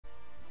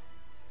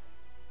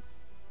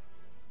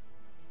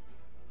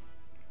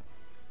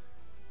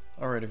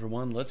Alright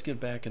everyone, let's get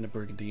back into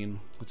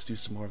Brigandine. Let's do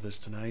some more of this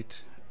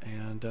tonight.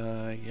 And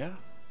yeah,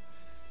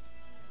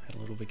 had a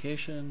little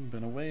vacation,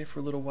 been away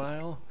for a little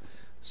while,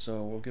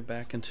 so we'll get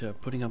back into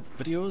putting up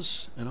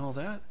videos and all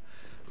that.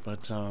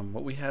 But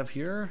what we have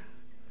here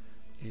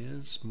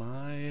is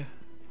my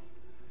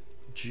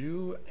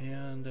Jew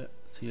and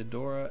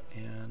Theodora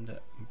and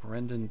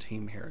Brendan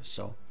team here.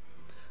 So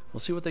we'll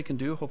see what they can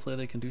do. Hopefully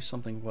they can do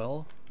something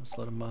well. Let's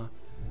let them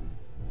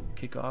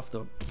kick off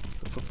the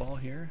football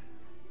here.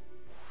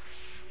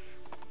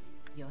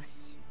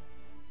 Yes.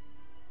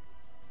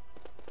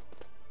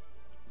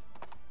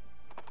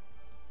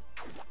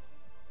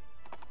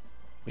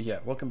 But yeah,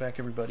 welcome back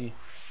everybody.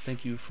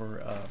 Thank you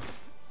for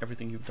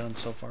everything you've done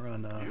so far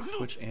on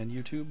Twitch and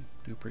YouTube.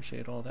 Do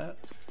appreciate all that.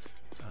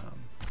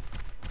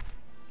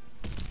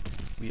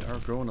 We are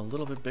growing a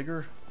little bit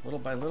bigger, little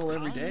by little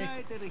every day,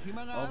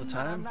 all the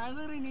time.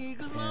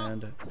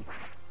 And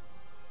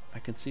I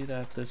can see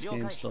that this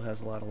game still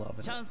has a lot of love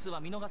in it after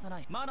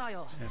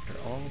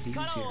all these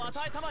years.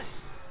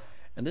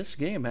 And this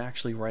game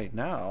actually right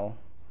now,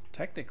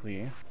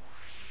 technically,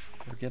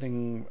 we're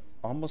getting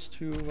almost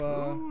to,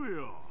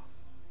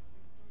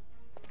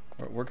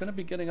 we're going to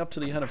be getting up to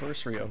the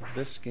anniversary of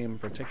this game in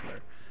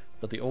particular.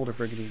 But the older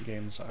Brigandine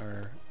games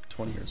are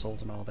 20 years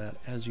old and all that,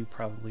 as you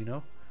probably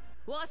know.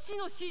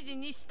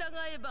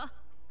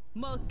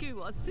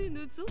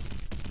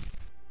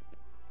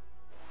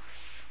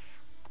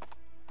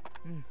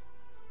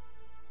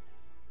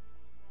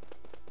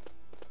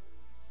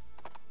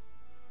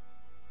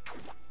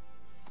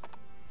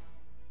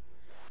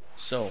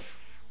 So,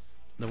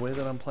 the way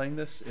that I'm playing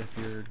this, if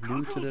you're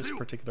new to this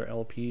particular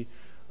LP,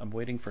 I'm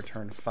waiting for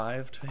turn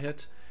 5 to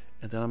hit,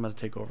 and then I'm going to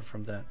take over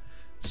from that.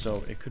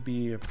 So it could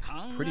be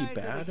pretty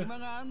bad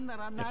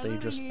if they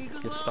just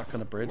get stuck on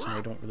the bridge and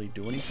they don't really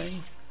do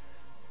anything.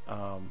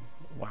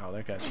 Wow,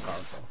 that guy's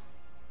powerful.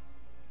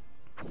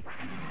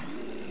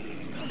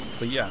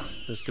 But yeah,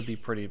 this could be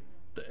pretty...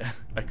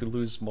 I could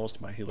lose most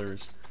of my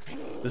healers.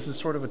 This is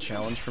sort of a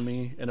challenge for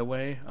me in a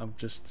way. I'm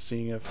just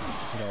seeing if,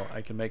 you know,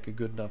 I can make a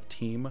good enough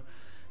team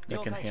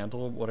that can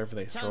handle whatever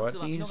they throw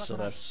at me, so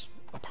that's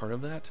a part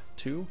of that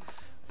too.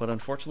 But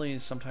unfortunately,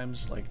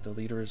 sometimes like the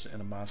leaders and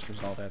the monsters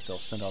and all that, they'll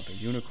send out their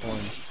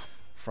unicorns,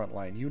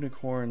 frontline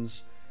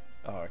unicorns.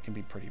 It can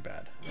be pretty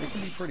bad. It can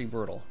be pretty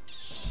brutal,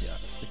 just to be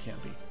honest. It can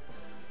be.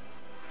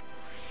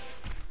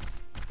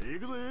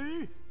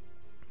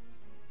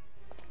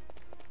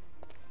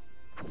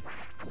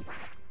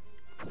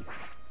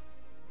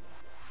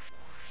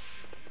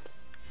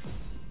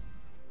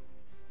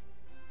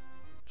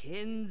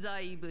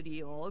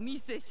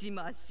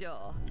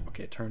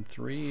 Okay, turn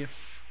 3.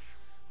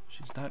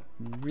 She's not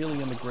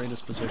really in the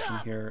greatest position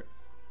here.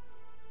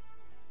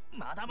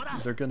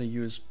 They're going to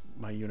use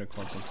my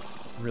unicorns in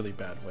really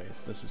bad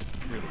ways. This is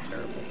really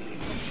terrible.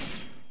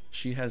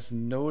 She has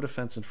no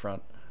defense in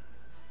front.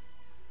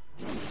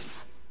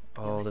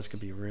 Oh, this could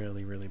be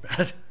really, really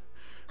bad.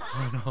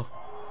 Oh no.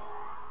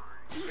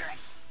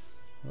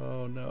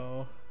 Oh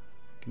no.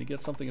 Can you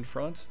get something in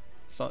front?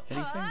 So,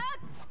 anything?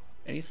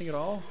 Anything at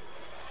all?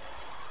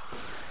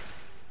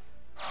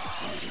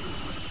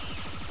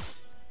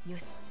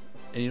 Yes.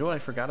 And you know what I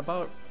forgot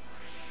about?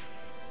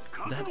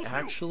 That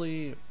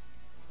actually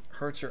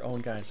hurts your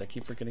own guys. I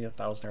keep forgetting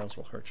 1,000 arrows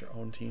will hurt your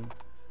own team.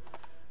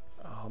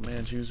 Oh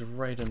man, Jew's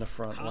right in the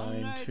front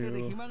line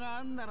too.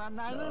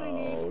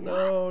 No,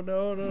 no,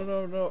 no, no,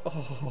 no, no.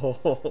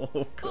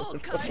 Oh,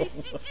 God.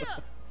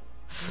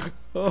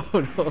 Oh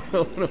no,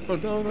 no, no, no,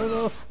 no,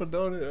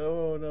 no, no,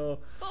 oh no.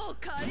 Oh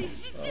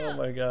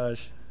my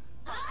gosh.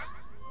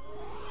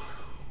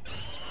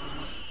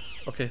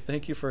 Okay,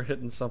 thank you for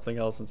hitting something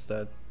else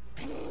instead.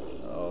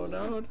 Oh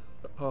no.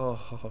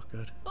 Oh,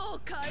 good.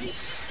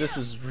 This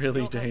is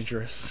really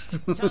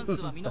dangerous. This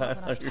is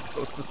not how you're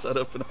supposed to set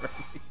up an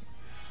army.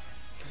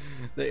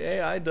 The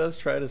AI does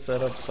try to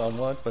set up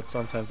somewhat, but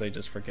sometimes they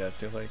just forget.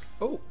 They're like,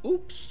 oh,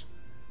 oops.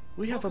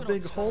 We have a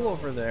big hole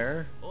over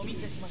there.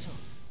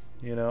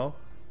 You know?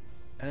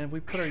 And we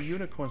put our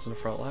unicorns in the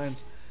front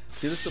lines.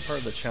 See, this is a part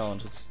of the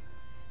challenge.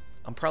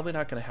 I'm probably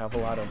not going to have a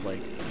lot of,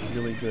 like,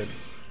 really good...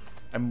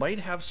 I might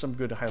have some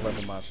good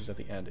high-level monsters at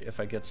the end if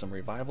I get some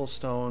revival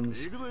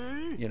stones,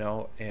 you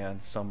know, and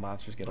some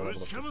monsters get a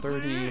level up to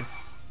 30.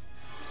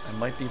 I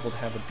might be able to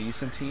have a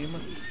decent team,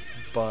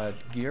 but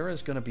gear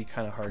is going to be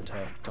kind of hard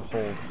to hold,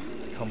 to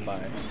come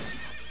by.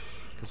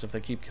 Because if they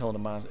keep killing the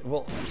monster...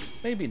 Well,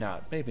 maybe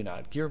not, maybe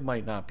not. Gear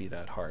might not be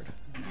that hard.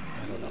 I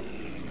don't know.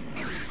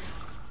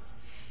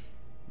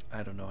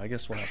 I don't know. I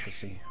guess we'll have to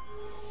see.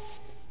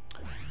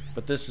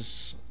 But this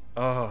is...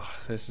 Oh,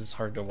 this is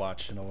hard to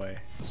watch in a way.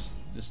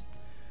 Just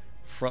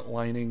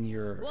frontlining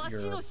your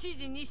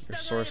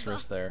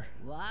sorceress there.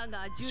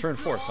 It's turn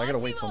 4, so I gotta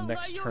wait till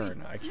next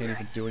turn. I can't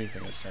even do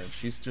anything this turn.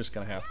 She's just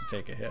gonna have to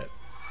take a hit.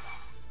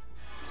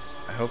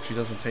 I hope she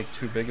doesn't take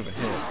too big of a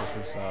hit.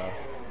 This is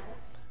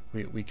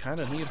we kind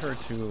of need her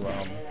to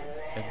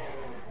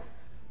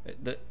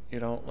you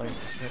know, like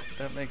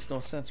that makes no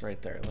sense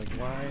right there. Like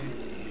why?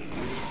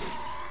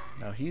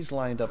 Now he's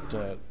lined up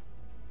to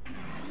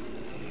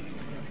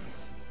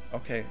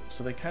Okay,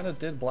 so they kind of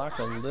did block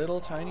a little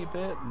tiny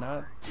bit,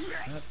 not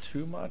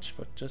too much,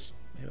 but just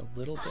maybe a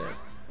little bit.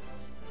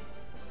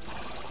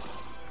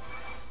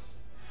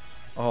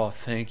 Oh,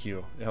 thank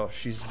you. Oh,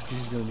 she's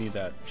gonna need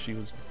that. She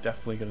was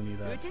definitely gonna need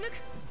that.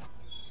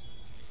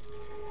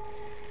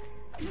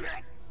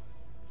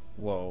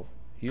 Whoa,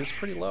 he is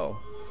pretty low.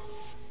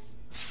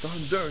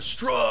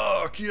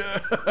 Thunderstruck, yeah!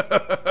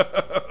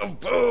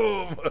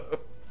 Boom!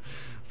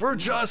 For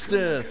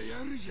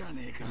justice!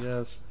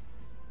 Yes.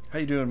 How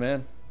you doing,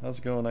 man? How's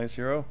it going, Ice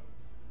Hero?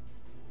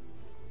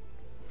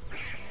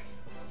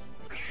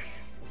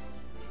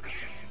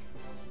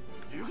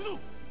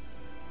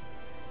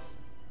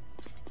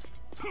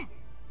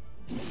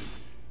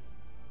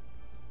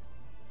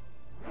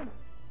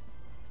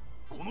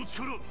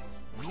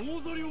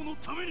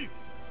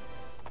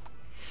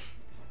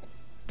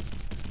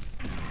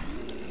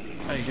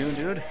 How you doing,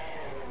 dude?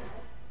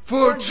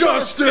 For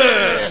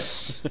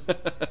justice!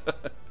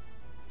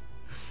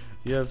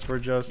 Yes, for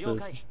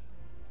justice.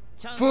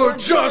 For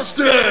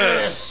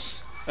justice!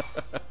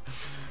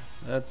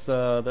 That's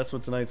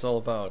what tonight's all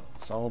about.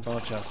 It's all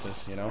about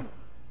justice, you know?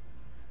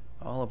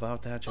 All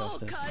about that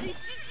justice.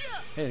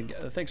 Hey,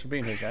 thanks for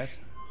being here, guys.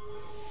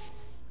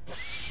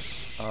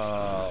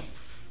 And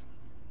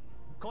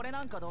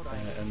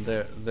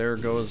there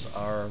goes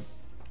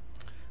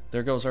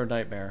our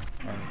nightmare.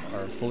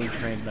 Our fully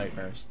trained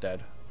nightmare's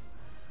dead.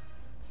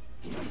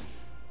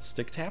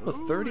 Stick tap with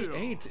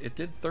 38. It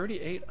did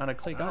 38 on a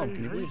clay golem.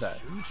 Can you believe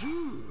that?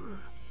 Can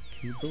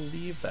you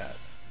believe that?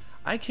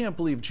 I can't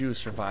believe Ju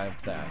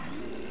survived that.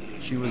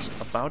 She was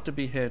about to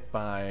be hit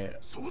by a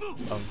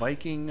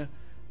Viking.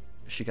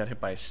 She got hit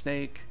by a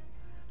snake.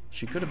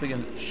 She could have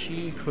been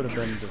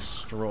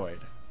destroyed.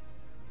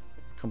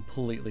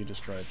 Completely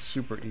destroyed.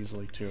 Super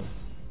easily too.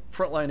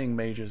 Frontlining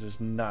mages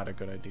is not a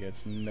good idea.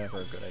 It's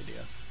never a good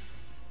idea.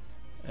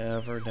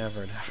 Ever,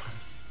 never, never.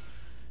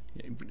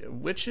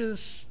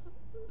 Witches,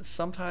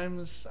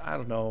 sometimes, I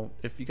don't know,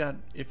 if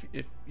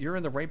you're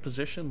in the right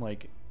position,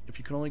 like if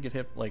you can only get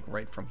hit like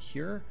right from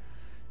here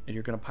and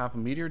you're gonna pop a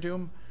Meteor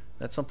Doom,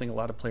 that's something a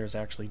lot of players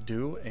actually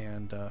do,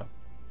 and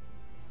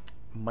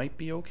might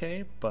be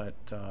okay, but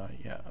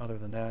yeah, other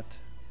than that,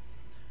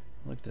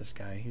 look at this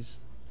guy, he's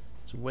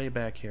way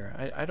back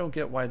here. I don't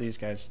get why these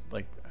guys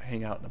like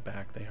hang out in the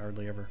back. They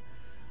hardly ever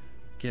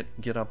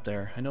get up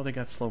there. I know they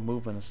got slow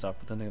movement and stuff,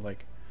 but then they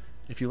like,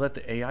 if you let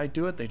the AI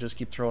do it, they just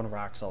keep throwing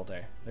rocks all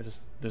day.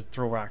 They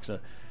throw rocks.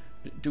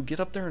 Dude, get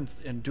up there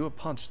and do a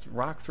punch.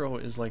 Rock throw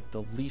is like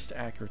the least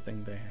accurate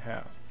thing they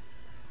have.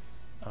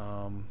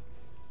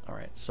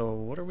 Alright, so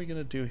what are we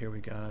gonna do here? We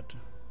got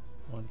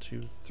 1,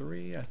 2,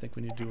 3. I think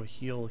we need to do a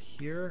heal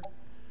here.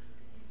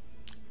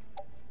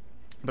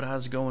 But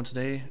how's it going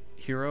today,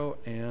 Hero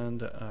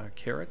and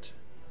Carrot?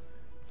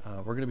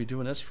 We're gonna be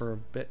doing this for a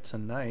bit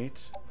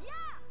tonight.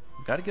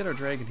 We've got to get our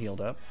dragon healed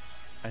up.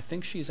 I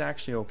think she's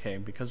actually okay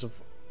because of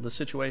the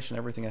situation,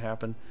 everything that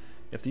happened.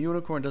 If the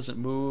unicorn doesn't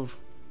move,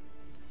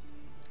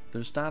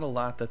 there's not a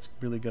lot that's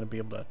really going to be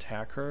able to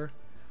attack her.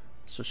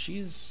 So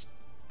she's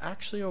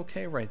actually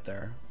okay right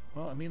there.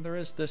 Well, I mean, there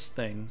is this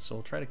thing, so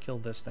we'll try to kill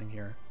this thing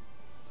here.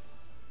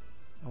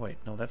 Oh wait,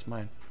 no, that's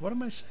mine. What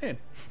am I saying?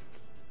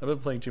 I've been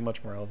playing too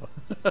much Morelva.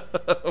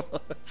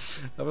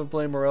 I've been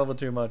playing Morelva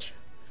too much.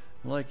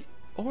 I'm like,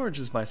 Orange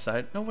is my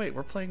side. No wait,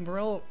 we're playing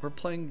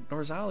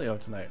Norzaleo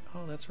tonight.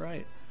 Oh, that's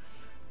right.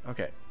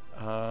 Okay.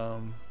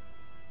 What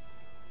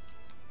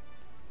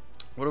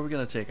are we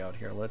gonna take out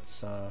here?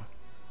 Let's well,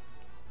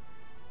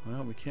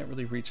 we can't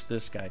really reach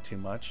this guy too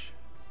much.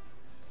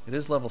 It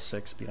is level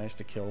 6, it'd be nice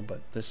to kill, but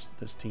this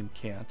team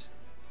can't.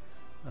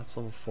 That's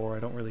level 4,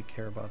 I don't really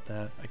care about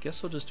that. I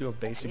guess we'll just do a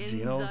basic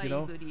Geno, you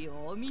know?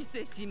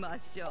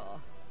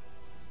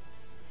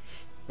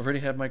 I've already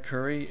had my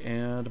curry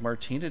and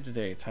martina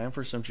today. Time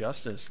for some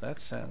justice. That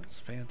sounds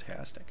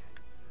fantastic.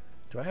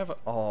 Do I have a...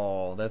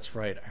 Oh, that's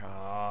right.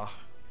 Ah,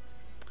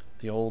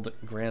 the old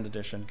Grand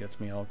Edition gets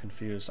me all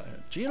confused.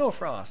 Geno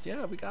Frost.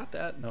 Yeah, we got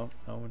that. No,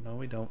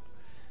 we don't.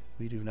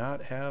 We do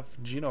not have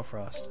Geno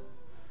Frost.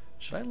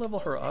 Should I level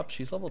her up?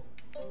 She's level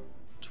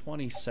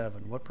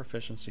 27. What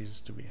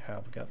proficiencies do we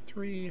have? We got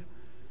 2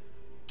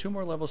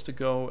 more levels to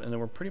go, and then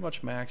we're pretty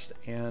much maxed,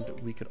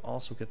 and we could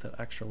also get that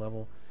extra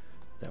level.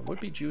 That would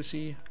be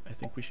juicy. I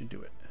think we should do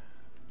it.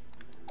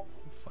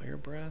 Fire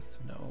breath?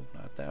 No,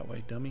 not that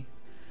way, dummy.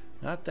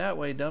 Not that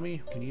way,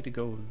 dummy. We need to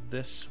go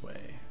this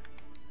way.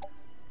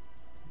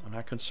 I'm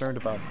not concerned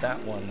about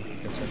that one.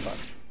 I'm concerned about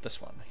this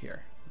one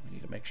here. We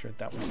need to make sure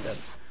that one's dead.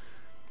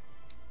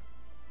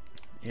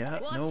 Yeah,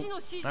 no,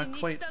 not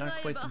quite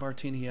the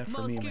martini yet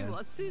for me, man.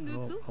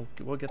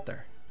 We'll get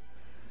there.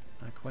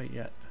 Not quite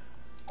yet.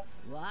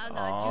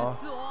 Aww.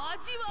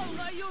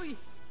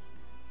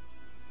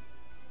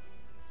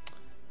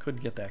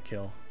 Couldn't get that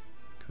kill.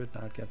 Could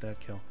not get that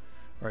kill.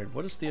 Alright,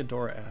 what is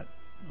Theodora at?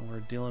 We're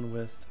dealing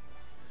with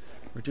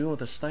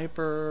a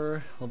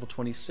sniper, level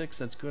 26,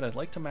 that's good. I'd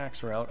like to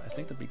max her out. I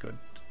think that'd be good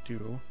to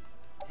do.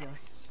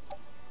 Yes.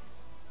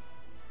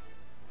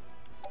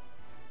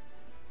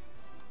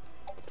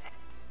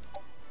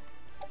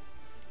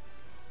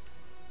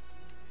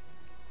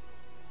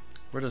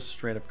 We're just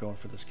straight up going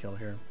for this kill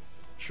here.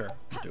 Sure,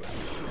 we'll do it.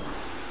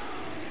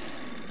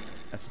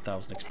 That's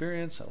 1,000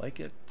 experience. I like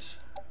it.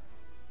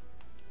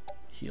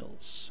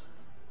 Heals.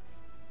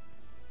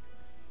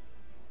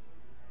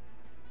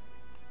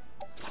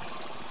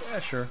 Yeah,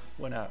 sure.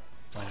 Why not?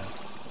 Why not?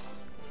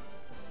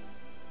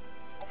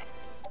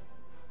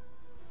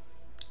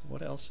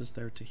 What else is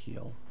there to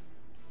heal?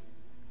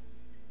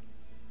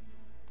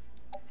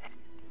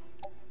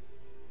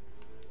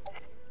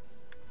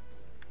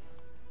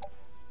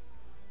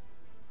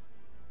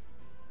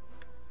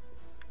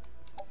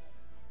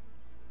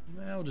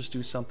 I'll just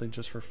do something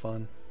just for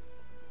fun.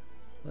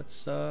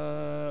 Let's,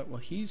 well,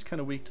 he's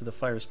kind of weak to the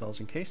fire spells.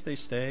 In case they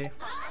stay,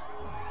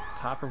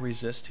 pop a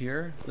resist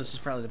here. This is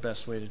probably the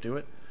best way to do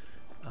it.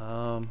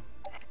 I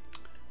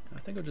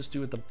think I'll just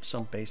do with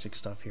some basic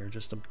stuff here.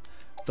 Just a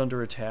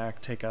thunder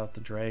attack, take out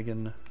the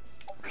dragon,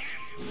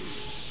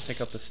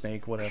 take out the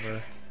snake,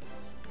 whatever.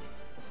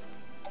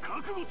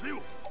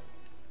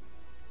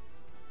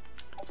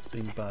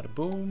 Bing bada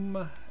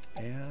boom,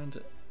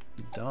 and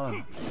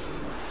done.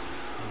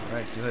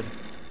 Alright, good.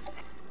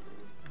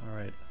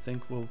 Alright, I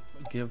think we'll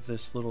give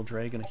this little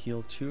dragon a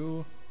heal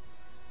too.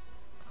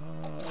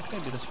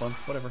 Maybe this one,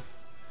 whatever.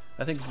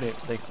 I think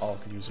they all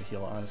could use a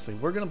heal, honestly.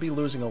 We're going to be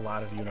losing a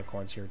lot of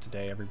unicorns here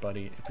today,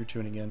 everybody, if you're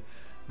tuning in.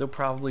 They'll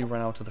probably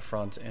run out to the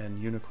front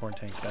and unicorn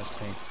tank, best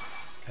tank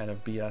kind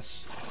of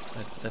BS.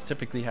 That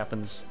typically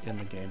happens in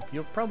the game.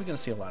 You're probably going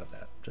to see a lot of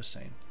that, just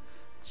saying.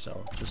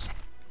 So, just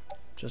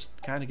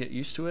kind of get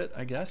used to it,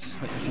 I guess,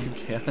 if you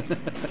can.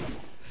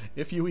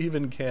 If you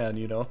even can,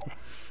 you know.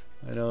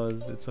 I know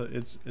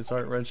it's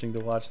heart-wrenching to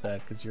watch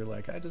that because you're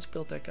like, I just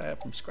built that guy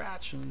up from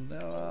scratch and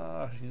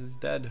he's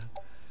dead.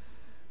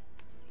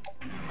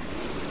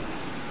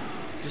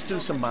 Just do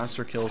some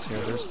monster kills here.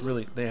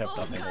 They have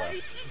nothing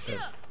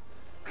left.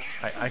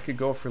 I could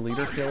go for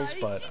leader kills,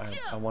 but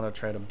I want to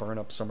try to burn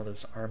up some of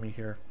this army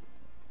here.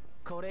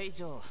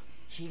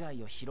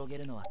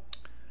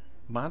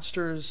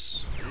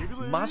 Monsters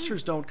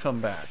don't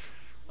come back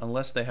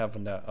unless they have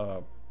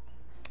a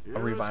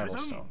revival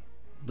stone.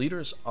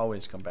 Leaders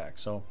always come back.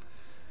 So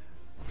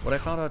what I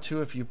found out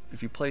too, if you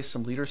play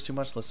some leaders too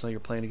much, let's say you're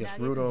playing against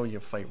Rudo, you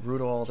fight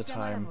Rudo all the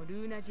time,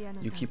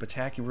 you keep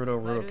attacking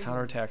Rudo, Rudo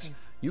counterattacks,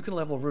 you can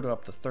level Rudo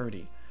up to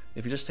 30.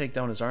 If you just take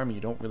down his army,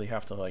 you don't really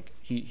have to, like,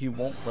 he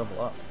won't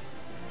level up.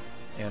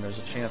 And there's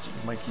a chance you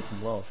might keep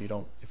him low if you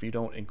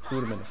don't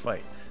include him in the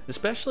fight.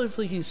 Especially if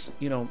he's,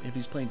 you know, if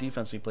he's playing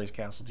defense, he plays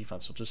castle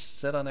defense. So just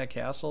sit on that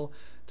castle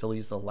till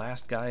he's the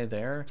last guy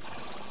there.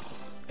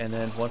 And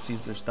then once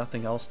there's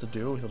nothing else to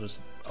do, he'll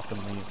just up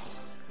and leave.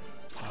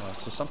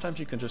 So sometimes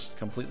you can just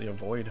completely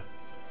avoid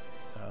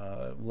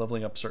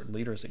leveling up certain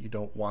leaders that you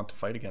don't want to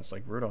fight against,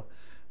 like Rudo.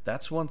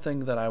 That's one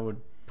thing that I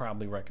would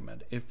probably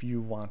recommend if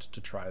you want to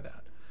try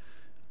that.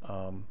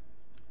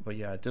 But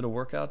yeah, I did a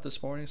workout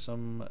this morning,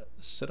 some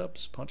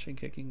sit-ups, punching,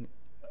 kicking,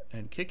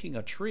 and kicking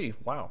a tree.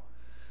 Wow.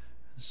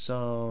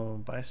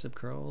 Some bicep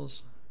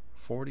curls,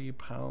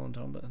 40-pound,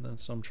 and then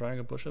some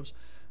triangle push-ups.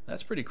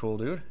 That's pretty cool,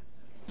 dude.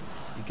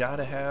 You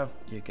gotta have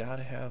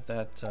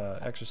that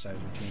exercise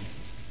routine.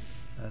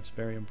 That's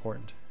very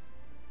important.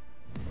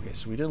 Okay,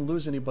 so we didn't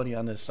lose anybody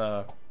on this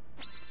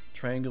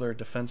triangular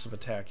defensive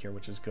attack here,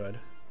 which is good.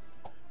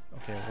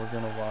 Okay, we're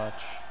gonna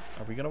watch.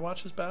 Are we gonna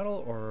watch this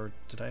battle, or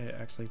did I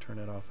actually turn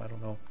it off? I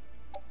don't know.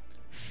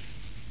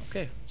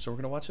 Okay, so we're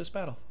gonna watch this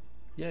battle.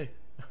 Yay!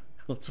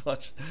 let's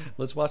watch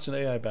an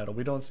AI battle.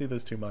 We don't see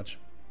this too much.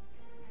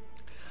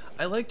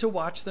 I like to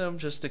watch them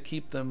just to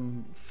keep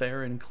them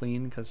fair and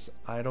clean, because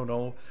I don't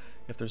know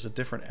if there's a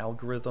different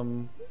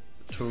algorithm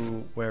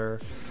to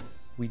where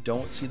we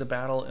don't see the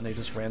battle and they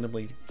just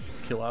randomly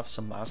kill off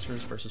some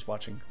monsters versus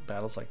watching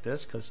battles like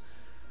this, because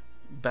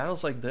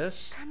battles like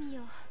this,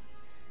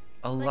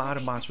 a lot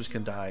of monsters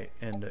can die,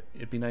 and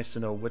it'd be nice to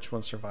know which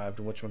ones survived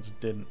and which ones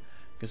didn't,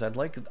 because I'd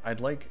like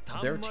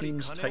their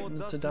team's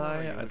Titan to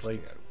die, I'd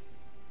like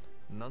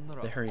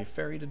the Hairy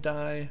Fairy to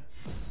die,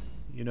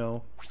 you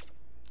know.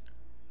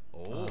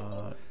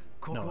 No,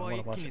 I want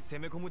to watch it.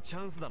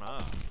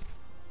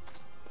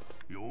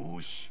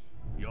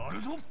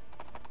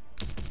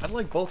 I'd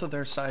like both of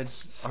their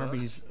sides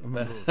armies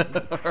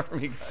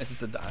army guys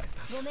to die,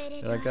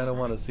 and I kind of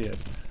want to see it.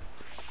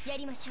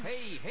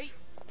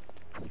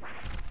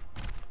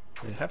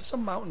 They have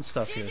some mountain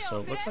stuff here,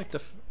 so it looks like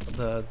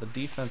the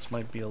defense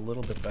might be a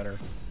little bit better.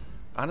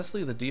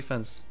 Honestly, the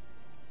defense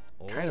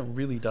kind of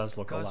really does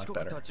look a lot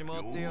better.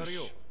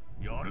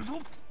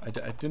 I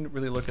didn't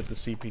really look at the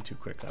CP too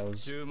quick. I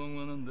was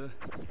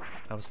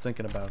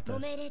thinking about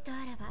this.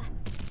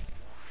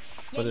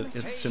 But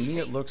to me,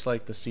 it looks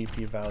like the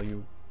CP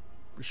value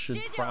should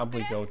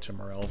probably go to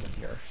Merelvin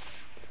here.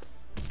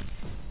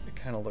 It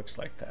kind of looks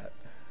like that.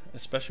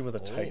 Especially with a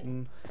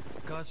Titan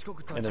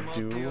and a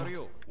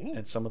Dew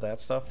and some of that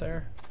stuff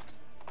there.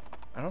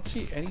 I don't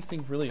see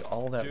anything really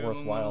all that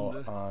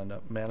worthwhile on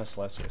Mana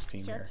Celestia's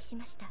team here.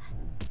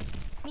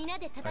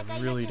 I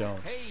really don't.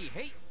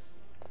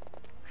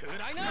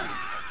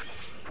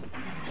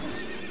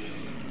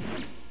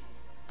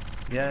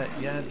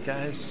 Yeah,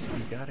 guys,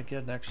 you gotta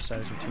get an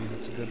exercise routine.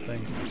 It's a good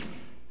thing.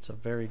 It's a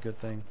very good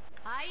thing.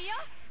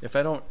 If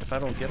I don't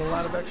get a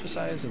lot of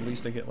exercise, at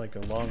least I get like a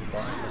long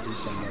walk. I do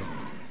some like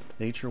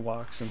nature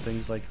walks and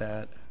things like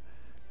that.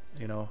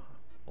 You know,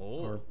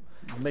 or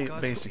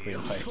basically a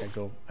hike.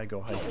 I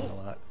go hiking a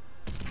lot.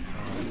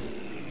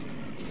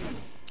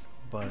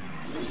 But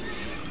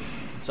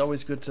it's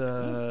always good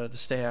to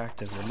stay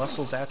active. Your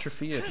muscles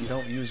atrophy if you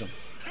don't use them.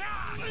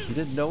 You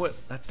didn't know it?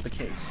 That's the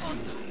case.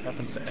 It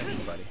happens to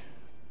everybody.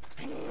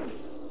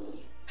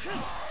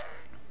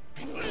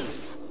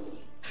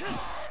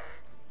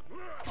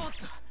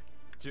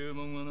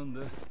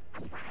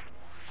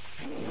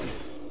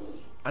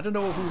 I don't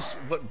know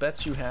what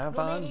bets you have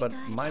on, but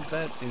my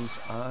bet is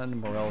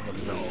on Morelva to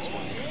win this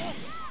one.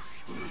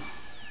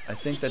 I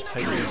think that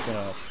Tiger is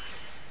gonna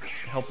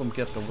help him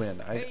get the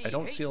win. I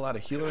don't see a lot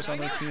of healers on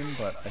their team,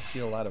 but I see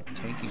a lot of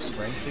tanky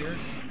strength here.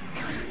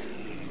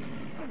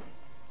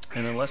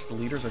 And unless the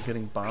leaders are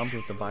getting bombed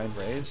with Divine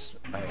Rays,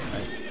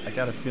 I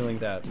got a feeling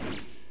that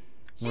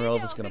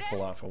Morelva's gonna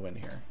pull off a win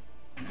here.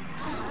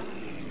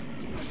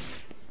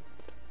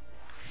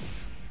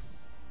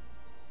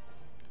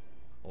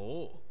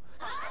 Oh.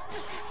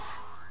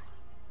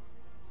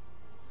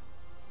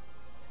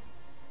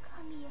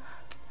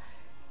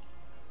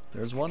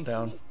 There's one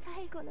down.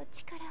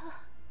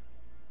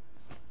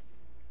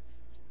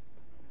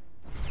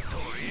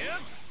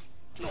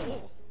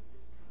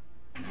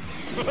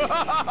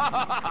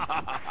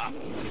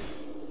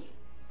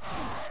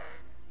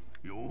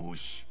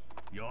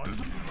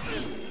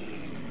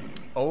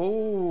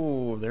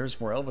 Oh, there's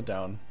Morelva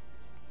down.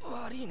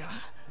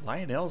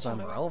 Lionel's on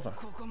Morelva.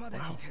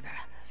 Wow.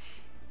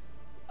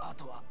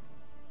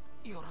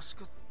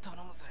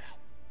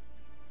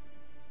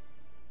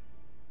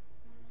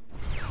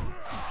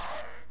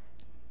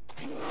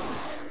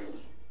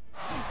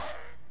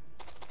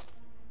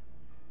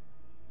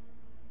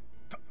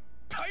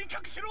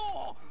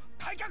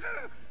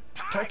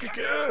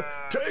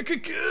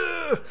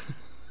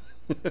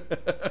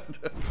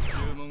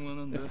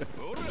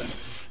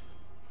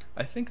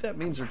 I think that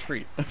means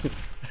retreat.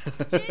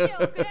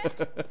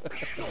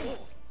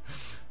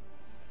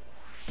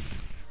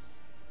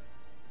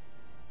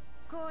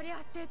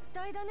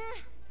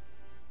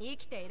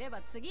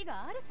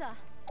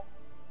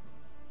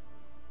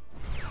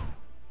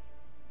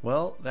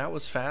 Well, that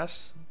was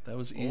fast. That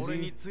was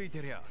easy.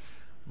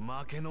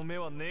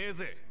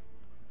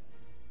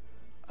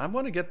 I'm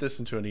gonna get this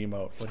into an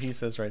emote. What he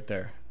says right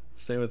there.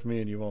 Stay with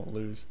me and you won't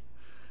lose.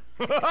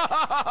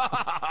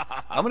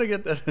 I'm gonna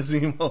get that as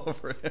emote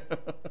for him.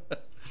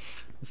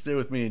 Stay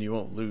with me and you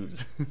won't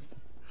lose.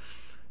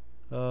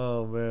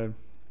 Oh man.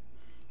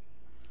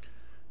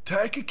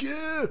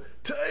 Taikaku!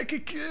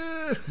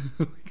 Taikaku!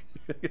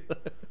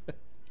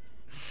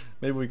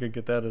 Maybe we could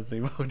get that as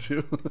emote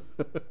too.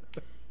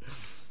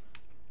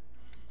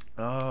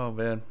 Oh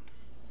man.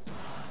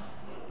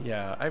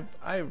 Yeah,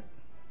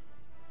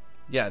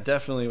 yeah,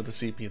 definitely with the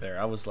CP there.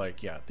 I was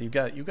like, yeah, you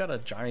got a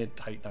giant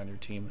Titan on your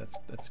team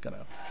that's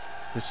gonna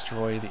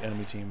destroy the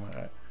enemy team.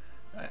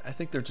 I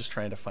think they're just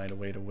trying to find a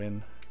way to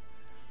win,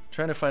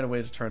 trying to find a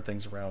way to turn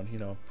things around. You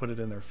know, put it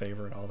in their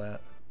favor and all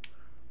that.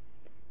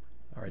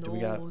 All right, do we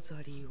got?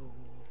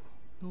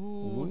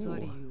 Ooh,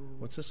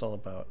 what's this all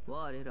about?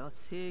 All right,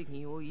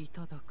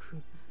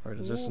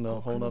 is this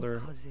a whole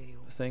nother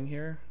thing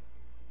here?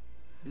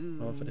 I don't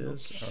know if it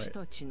is.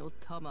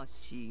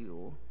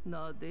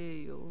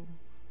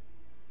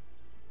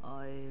 All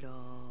right.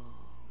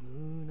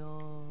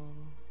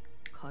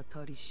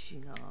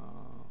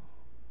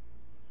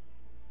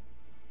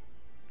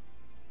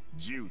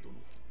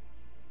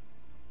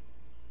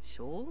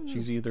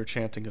 She's either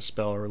chanting a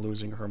spell or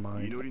losing her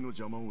mind.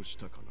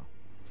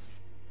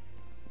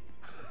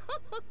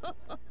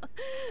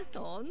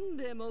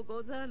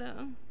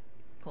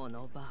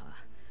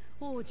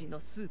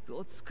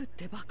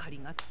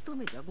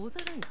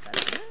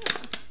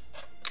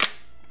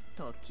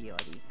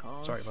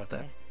 Sorry about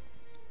that.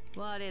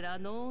 我ら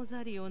ノー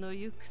ザリオの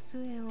行く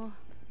末を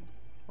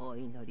お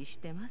祈りし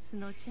てます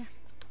のじゃ。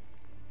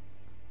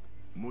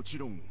もち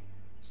ろん、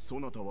そ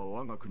なたは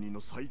我が国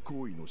の最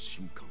高位の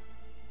神官。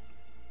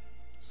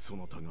そ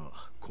なたが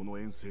この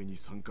遠征に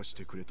参加し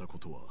てくれたこ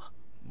とは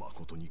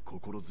誠に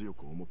心強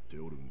く思って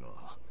おる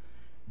が、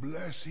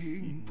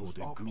一方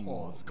で軍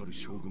を預かる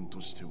将軍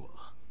としては、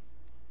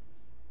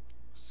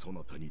そ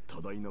なたに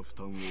多大な負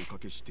担をおか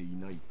けしてい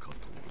ないかと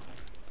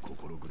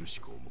心苦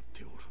しく思っ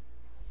ておる。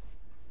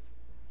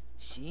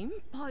 心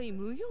配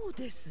無用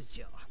です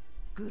じゃ、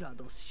グラ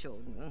ドス将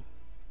軍。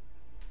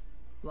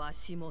わ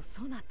しも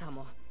そなた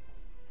も、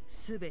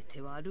すべ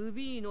てはル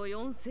ビーノ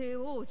四世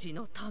王子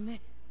のた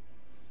め。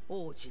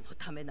王子の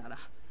ためなら、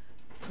こ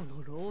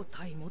の老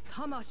体も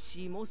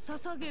魂も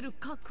捧げる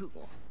覚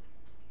悟。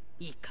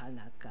いか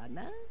がか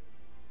な？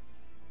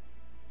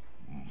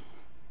うん、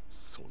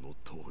その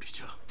通り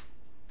じゃ。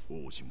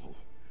王子も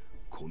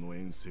この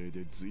遠征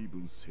で随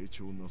分成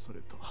長なさ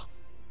れた。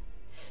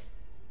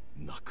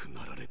 亡く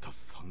なられた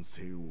三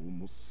世王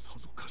もさ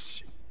ぞか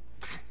し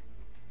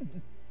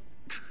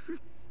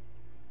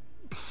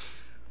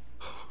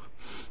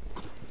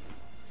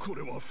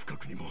ま不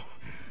覚にも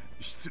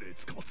失礼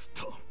つかまつっ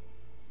た。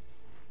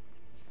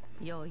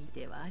良い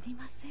ではあり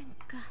ません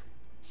か、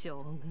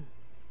将軍。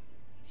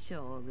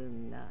将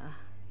軍が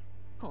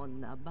こ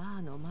んなバ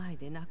ーの前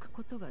で泣く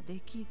ことがで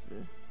き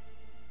ず、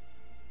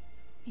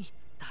一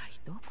体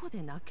どこ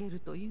で泣ける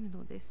という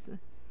のです。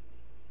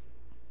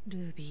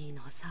ルビー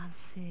の三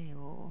世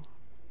を。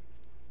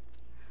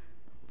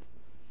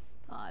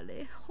あ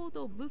れほ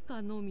ど部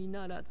下のみ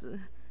ならず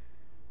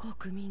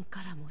国民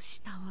からも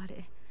慕わ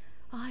れ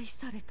愛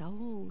された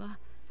王が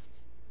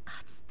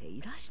かつて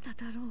いらした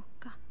だろう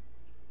か。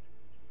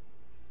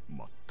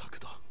まったく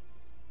だ。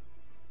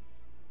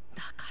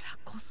だから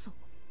こそ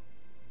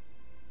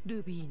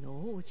ルビー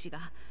の王子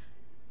が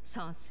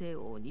三世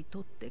王に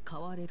とって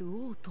代われる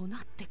王とな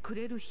ってく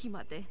れる日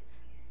まで、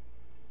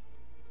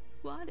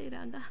我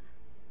らが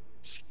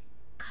し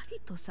っかり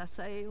と支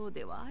えよう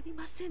ではあり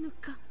ませぬ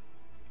か。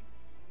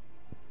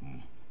う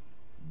ん。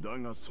だ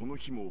がその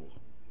日も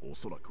お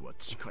そらくは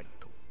近い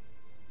と。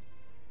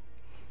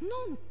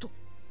なんと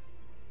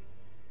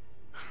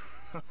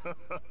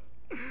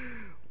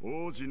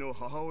王子の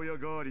母親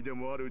代わりで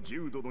もあるジ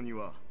ウ殿に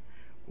は、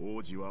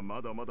王子は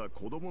まだまだ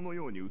子供の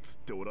ように映っ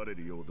ておられ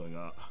るようだ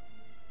が、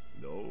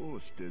どう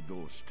して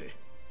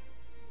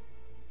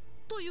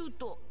という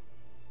と、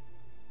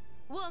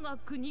我が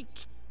国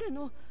きって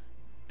の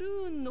ル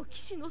ーンの騎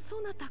士の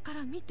そなたか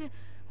ら見て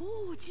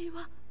王子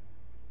は。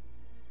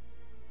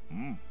う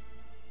ん、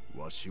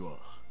わしは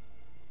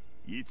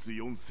いつ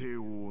四世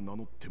王を名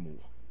乗っても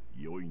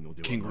良いの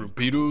ではないか。 King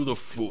Rubino the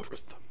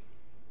Fourth。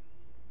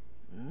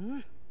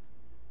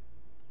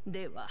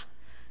 では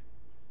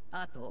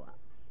あとは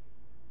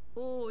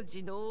王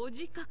子のお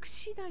自覚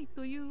次第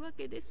というわ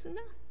けです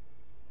な。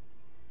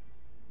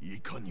い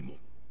かにも。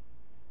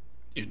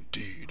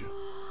 Indeed。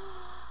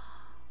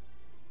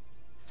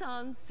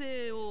 三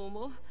世王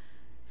も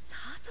さ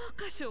ぞ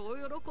かしお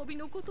喜び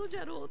のことじ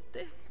ゃろうっ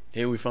て。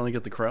Hey, we finally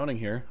get the crowning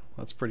here.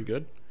 That's pretty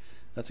good.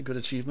 That's a good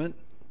achievement.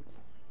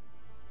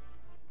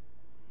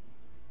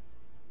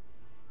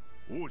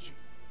 王子、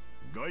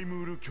ガイ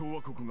ムール共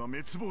和国が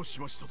滅亡し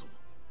ましたぞ。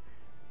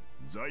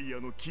ザイア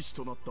の騎士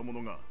となった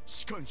者が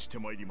仕官して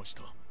まいりまし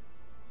た。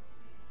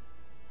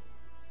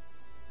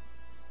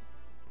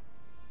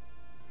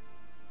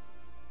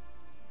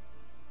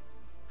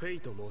フェイ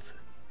と申す。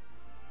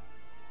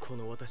こ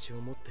の私を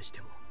もってし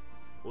ても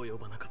及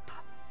ばなかっ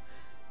た。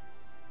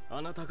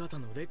あなた方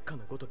の烈火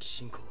のごとき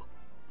信仰、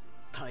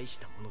大し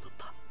たものだっ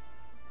た。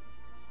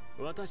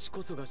私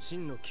こそが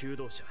真の求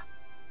道者。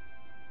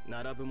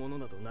並ぶもの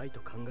などない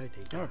と考えて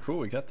いた。Oh, cool.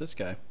 We got this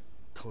guy.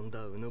 とん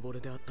だうぬぼれ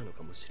であったの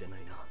かもしれな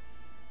いな。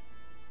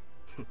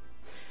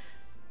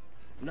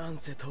乱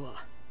世と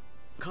は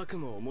かく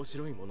も面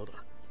白いものだ。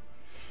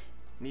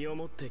身を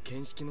もって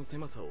見識の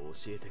狭さを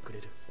教えてく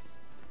れる。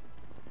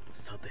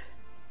さて、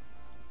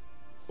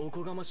お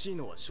こがましい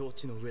のは承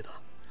知の上だ。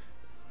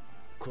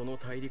この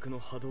大陸の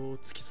波動を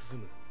突き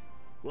進む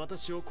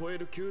私を超え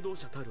る求道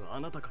者たるあ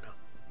なたから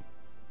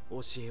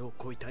教えを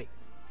請いたい。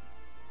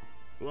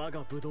我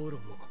が武道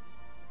論も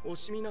惜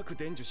しみなく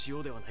伝授しよ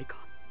うではないか。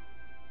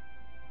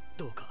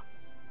どうか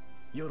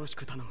よろし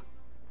く頼む。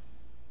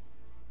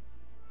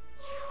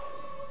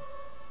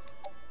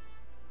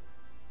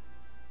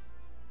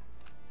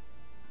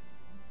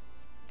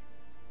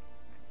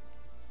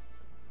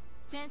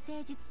先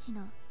生術師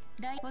の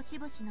大星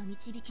々の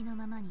導きの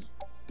ままに。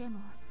でも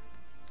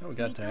Oh, we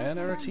got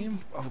Diana on our team?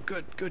 Oh,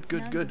 good, good,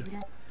 good, good.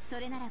 そ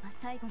れならば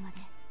最後まで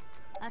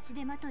足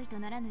手まといと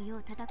ならぬよ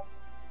う叩く。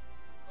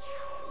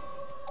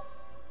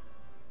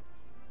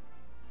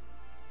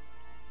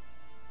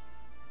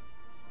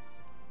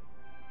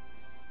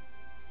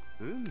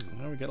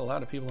Well, we get a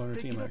lot of people on our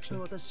team,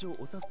 actually.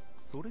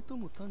 それと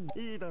も単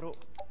にいいだろう。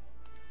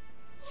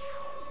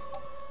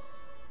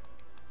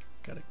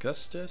 Got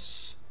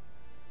Augustus.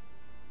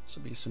 This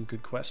will be some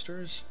good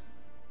questers.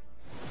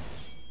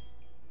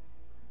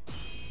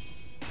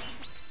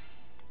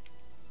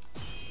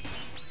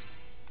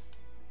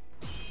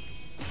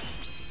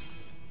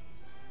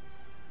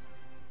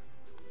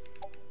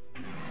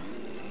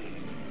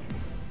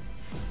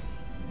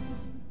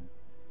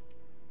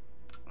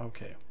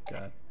 Okay,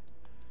 got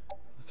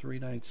 3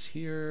 knights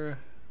here.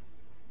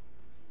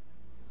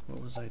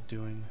 What was I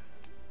doing?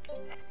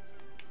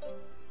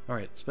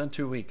 Alright, it's been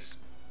 2 weeks.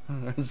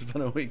 It's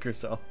been a week or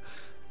so.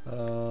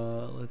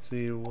 Let's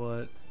see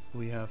what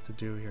we have to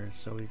do here.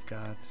 So we've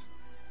got...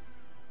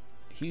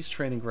 He's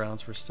training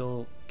grounds. We're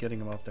still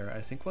getting him up there.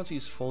 I think once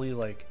he's fully,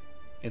 like,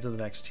 into the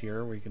next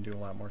tier where he can do a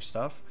lot more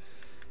stuff,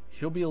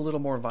 he'll be a little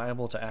more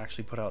viable to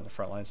actually put out in the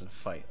front lines and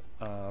fight.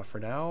 For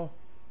now,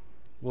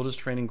 we'll just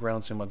training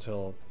grounds him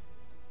until,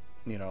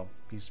 you know,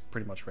 he's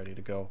pretty much ready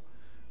to go.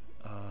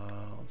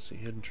 Let's see,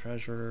 hidden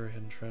treasure.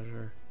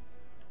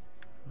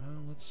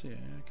 Well, let's see.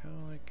 I kind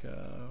of like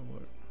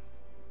what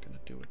I'm gonna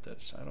do with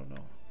this. I don't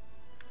know.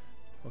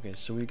 Okay,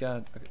 so we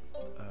got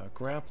a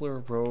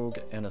grappler, rogue,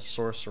 and a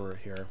sorcerer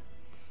here.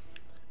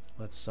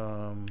 Let's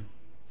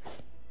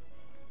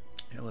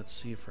let's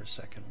see for a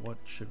second. What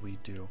should we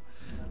do?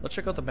 Let's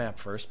check out the map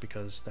first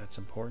because that's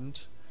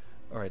important.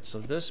 Alright, so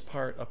this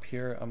part up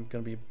here, I'm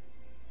going to be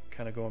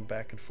kind of going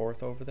back and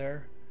forth over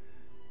there.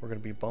 We're going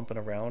to be bumping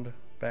around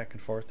back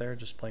and forth there,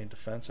 just playing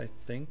defense, I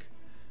think,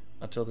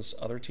 until this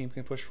other team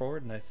can push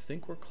forward, and I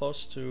think we're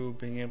close to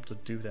being able to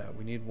do that.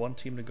 We need one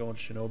team to go in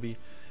Shinobi,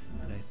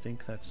 and I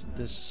think that's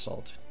this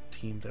assault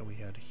team that we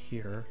had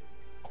here.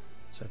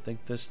 So I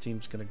think this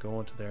team's going to go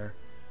into there.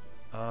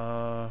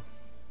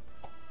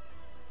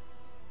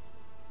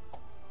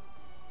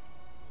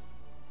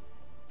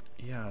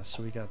 Yeah,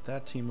 so we got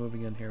that team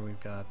moving in here.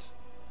 We've got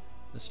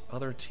this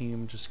other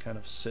team just kind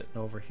of sitting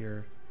over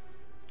here.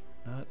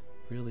 Not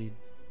really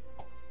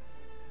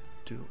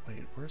do...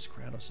 Wait, where's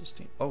Grados'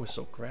 team? Oh,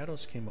 so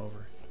Grados came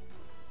over.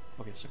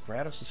 Okay, so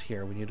Grados is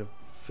here. We need to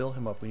fill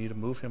him up. We need to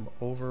move him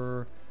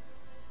over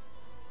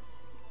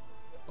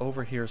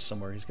here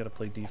somewhere. He's got to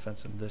play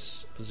defense in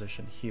this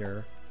position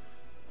here.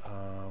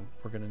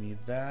 We're going to need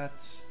that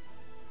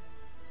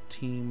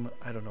team.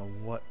 I don't know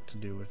what to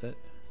do with it.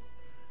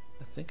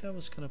 I think I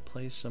was going to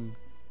play some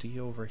D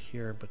over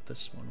here, but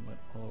this one went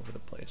all over the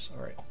place.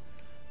 Alright,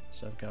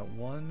 so I've got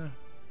 1,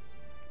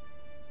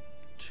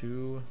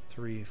 2,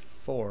 3,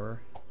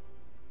 4.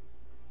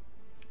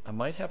 I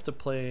might have to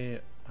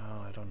play...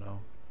 Oh, I don't know.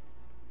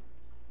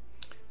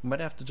 I might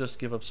have to just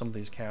give up some of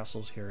these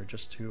castles here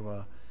just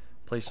to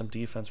play some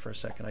defense for a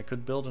second. I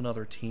could build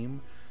another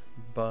team,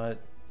 but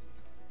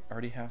I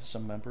already have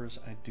some members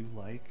I do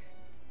like.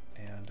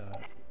 And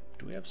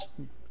do we have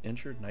some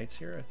injured knights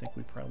here? I think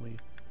we probably...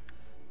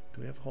 Do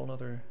we have a whole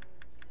other...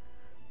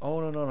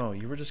 Oh, no.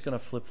 You were just going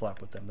to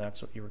flip-flop with them.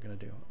 That's what you were going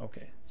to do.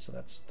 Okay, so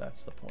that's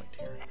the point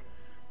here.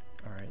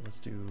 Alright, let's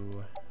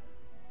do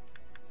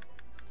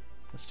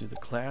the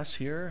class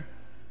here.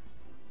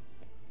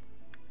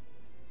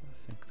 I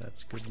think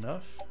that's good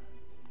enough.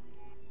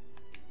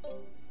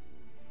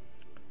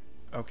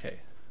 Okay.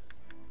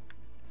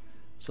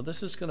 So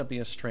this is going to be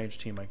a strange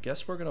team. I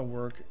guess we're going to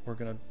work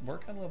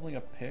on leveling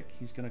up Pick.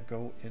 He's going to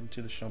go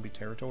into the Shinobi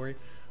territory.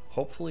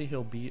 Hopefully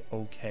he'll be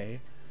okay.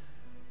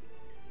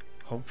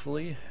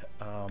 Hopefully.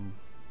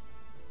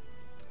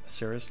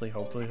 Seriously,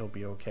 hopefully he'll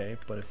be okay.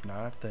 But if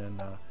not, then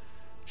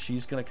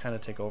she's going to kind of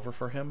take over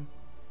for him.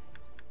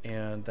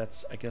 And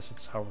I guess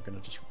it's how we're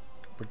going to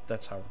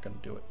that's how we're going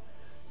to do it.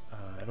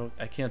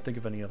 I can't think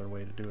of any other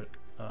way to do it.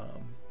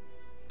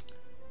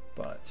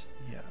 But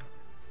yeah.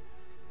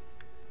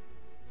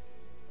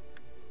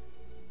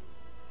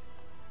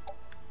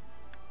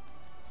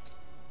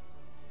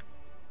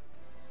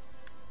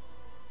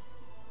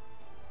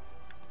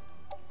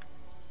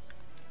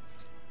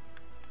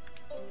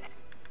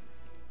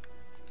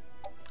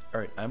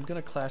 Alright, I'm going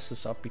to class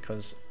this up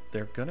because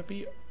they're going to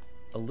be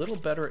a little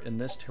better in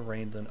this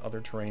terrain than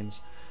other terrains,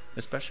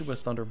 especially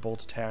with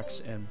Thunderbolt attacks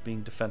and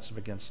being defensive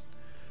against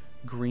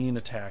green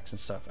attacks and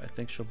stuff. I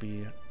think she'll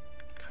be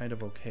kind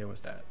of okay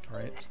with that.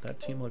 Alright, so that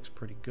team looks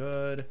pretty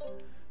good.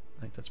 I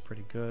think that's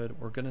pretty good.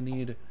 We're going to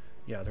need...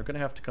 Yeah, they're going to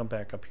have to come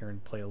back up here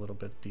and play a little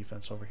bit of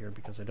defense over here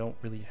because I don't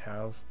really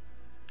have...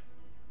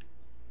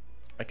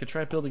 I could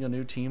try building a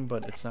new team,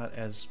 but it's not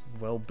as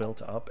well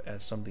built up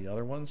as some of the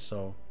other ones,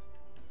 so...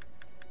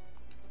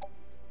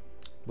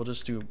 We'll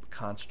just do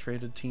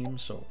concentrated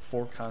teams, so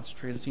 4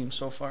 concentrated teams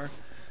so far.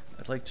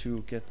 I'd like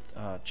to get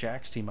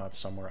Jack's team out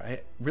somewhere.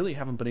 I really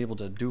haven't been able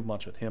to do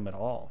much with him at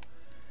all.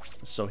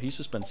 So he's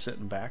just been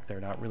sitting back there,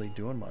 not really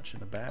doing much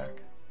in the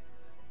back.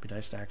 Be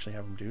nice to actually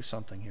have him do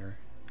something here.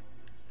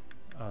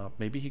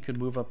 Maybe he could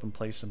move up and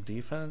play some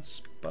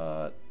defense,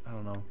 but I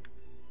don't know.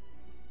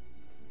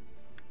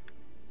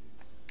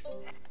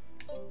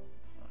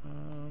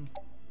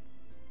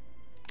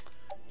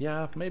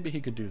 Yeah, maybe he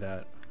could do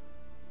that.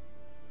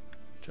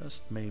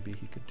 Just maybe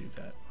he could do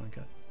that.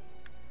 Okay.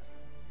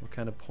 What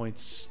kind of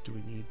points do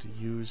we need to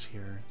use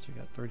here? So we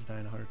got 39,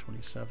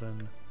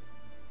 127.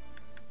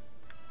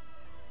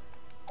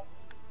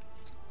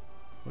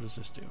 What does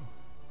this do?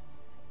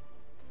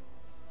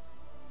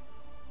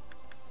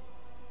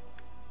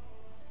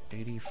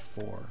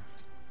 $84.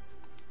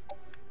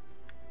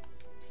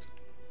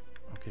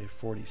 Okay,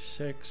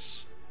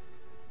 46.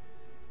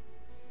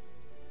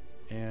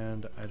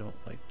 And I don't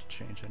like to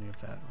change any of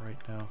that right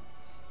now.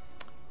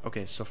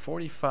 Okay, so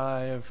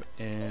 45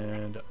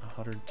 and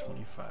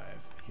 125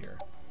 here.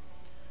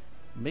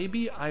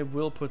 Maybe I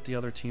will put the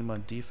other team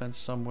on defense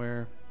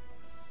somewhere.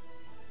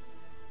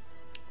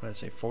 What did I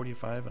say,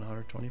 45 and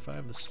 125?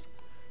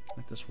 I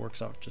think this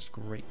works out just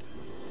great.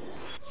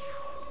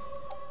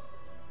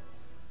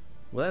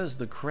 Well, that is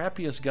the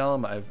crappiest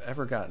golem I've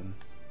ever gotten.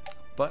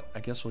 But I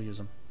guess we'll use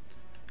them.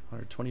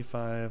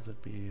 125,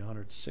 that'd be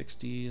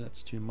 160,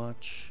 that's too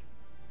much.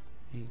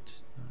 8, 9,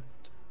 10.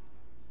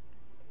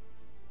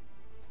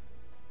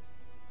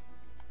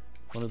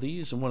 One of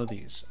these and one of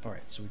these.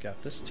 Alright, so we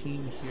got this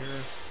team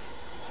here.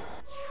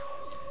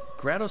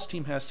 Grados'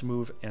 team has to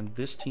move, and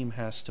this team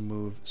has to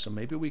move. So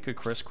maybe we could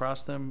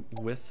crisscross them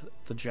with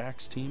the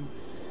Jack's team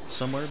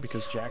somewhere,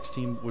 because Jack's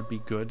team would be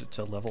good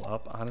to level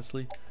up,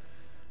 honestly.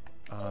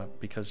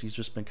 Because he's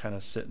just been kind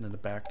of sitting in the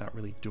back, not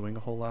really doing a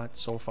whole lot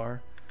so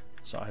far.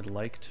 So I'd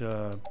like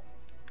to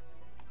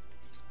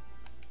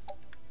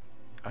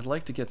I'd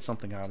like to get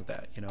something out of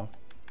that, you know?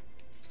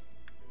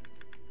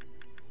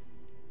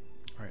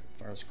 Alright,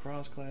 as far as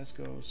cross class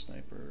goes,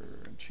 Sniper,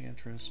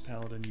 Enchantress,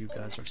 Paladin, you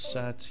guys are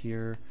set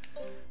here.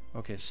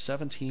 Okay,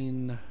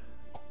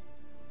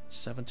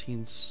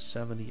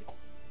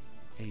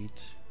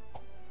 1778.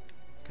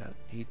 Got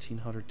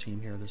 1800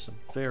 team here. This is a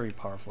very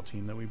powerful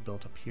team that we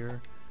built up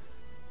here.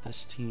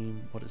 This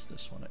team, what is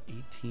this one?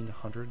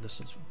 1800. This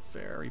is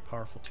very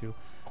powerful too.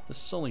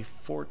 This is only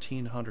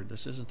 1400.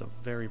 This isn't a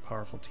very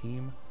powerful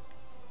team.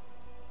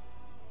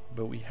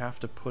 But we have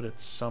to put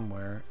it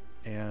somewhere,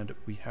 and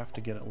we have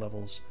to get it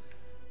levels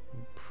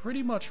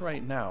pretty much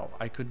right now.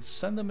 I could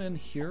send them in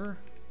here.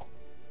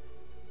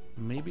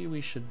 Maybe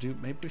we should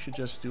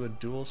just do a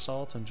dual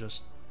assault and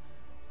just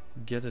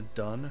get it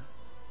done.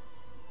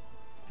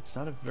 It's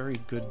not a very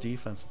good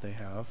defense that they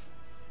have.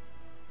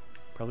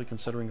 Probably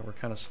considering that we're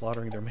kind of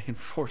slaughtering their main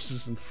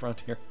forces in the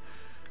front here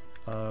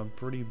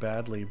pretty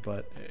badly.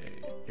 But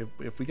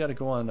if we got to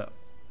go on,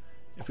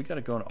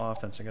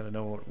 offense, I got to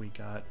know what we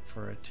got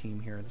for a team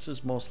here. This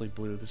is mostly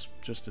blue. This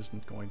just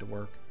isn't going to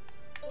work.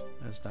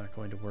 It's not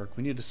going to work.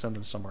 We need to send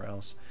them somewhere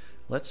else.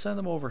 Let's send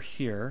them over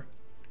here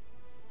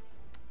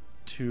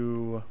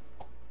to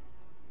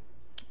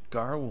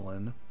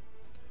Garwolin.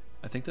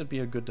 I think that'd be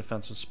a good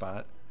defensive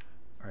spot.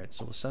 Alright,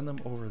 so we'll send them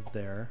over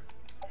there.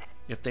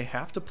 If they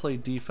have to play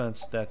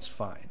defense, that's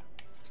fine.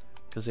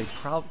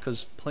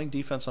 Because playing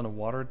defense on a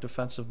water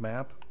defensive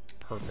map,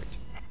 perfect.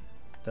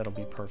 That'll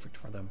be perfect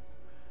for them.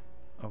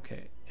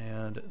 Okay,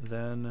 and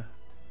then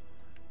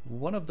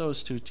one of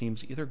those two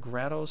teams, either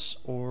Grados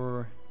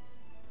or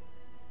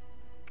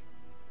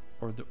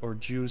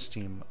Jew's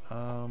team.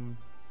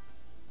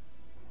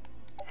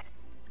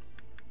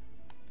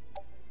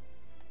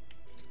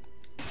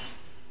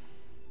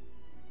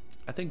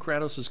 I think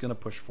Grados is going to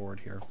push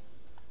forward here.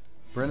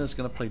 Brenna's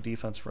going to play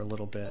defense for a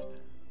little bit.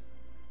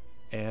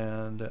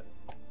 And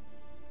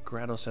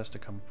Grados has to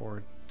come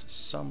forward to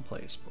some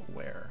place, but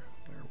where?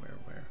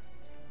 Where?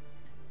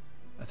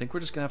 I think we're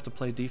just going to have to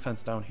play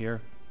defense down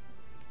here.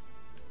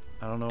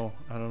 I don't know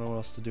what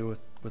else to do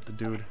with the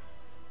dude.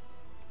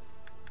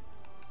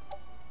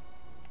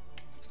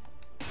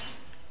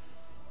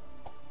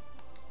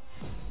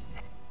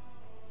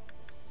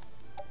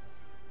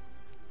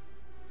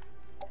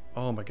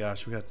 Oh my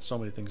gosh, we got so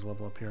many things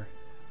level up here.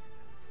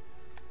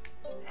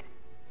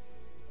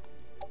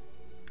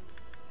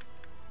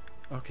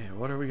 Okay,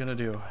 what are we gonna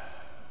do?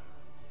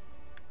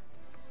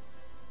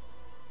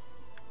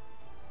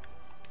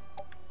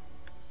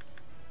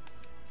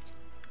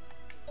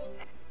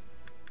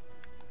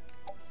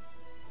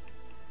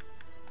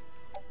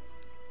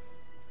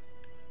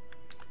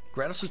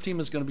 Grados' team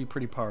is gonna be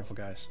pretty powerful,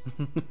 guys.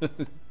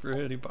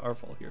 Pretty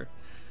powerful here.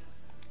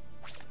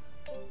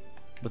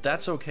 But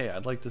that's okay.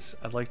 I'd like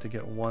to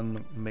get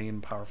one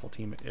main powerful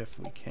team if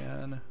we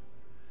can.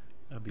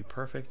 That'd be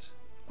perfect.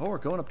 Oh, we're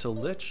going up to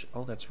Lich.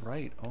 Oh, that's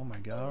right. Oh my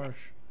gosh.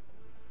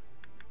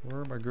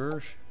 Where my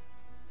gosh?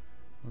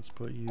 Let's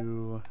put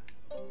you.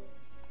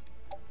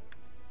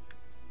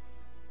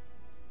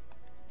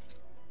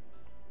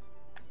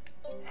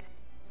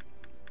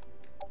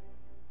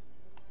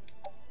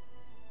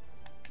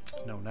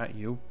 No, not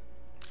you.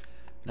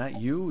 Not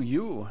you.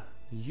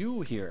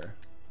 You here.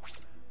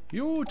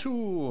 You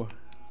too.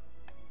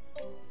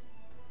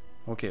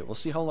 Okay, we'll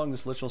see how long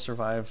this Lich will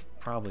survive.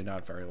 Probably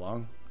not very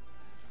long.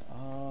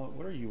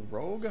 What are you,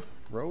 Rogue?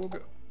 Rogue?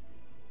 You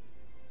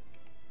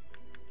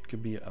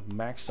could be a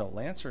maxed out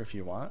Lancer if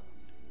you want.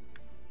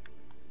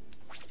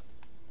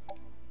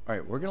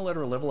 Alright, we're gonna let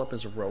her level up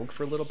as a Rogue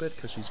for a little bit,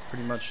 because she's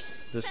pretty much,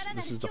 this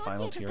is the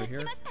final tier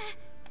here.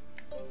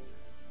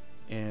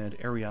 And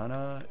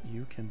Ariana,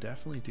 you can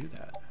definitely do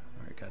that.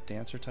 Alright, got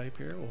Dancer type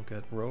here. We'll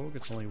get Rogue.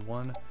 It's only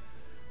one.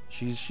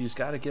 She's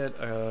got to get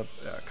a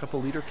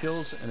couple leader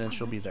kills, and then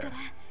she'll be there.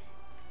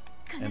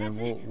 And then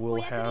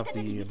we'll have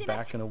the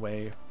back and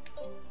away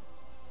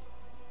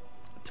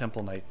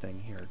Temple Knight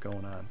thing here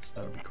going on, so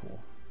that'll be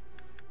cool.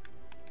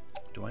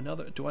 Do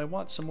I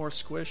want some more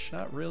squish?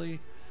 Not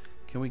really.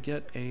 Can we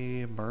get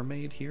a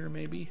mermaid here,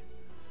 maybe?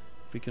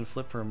 If we can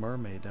flip for a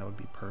mermaid, that would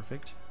be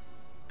perfect.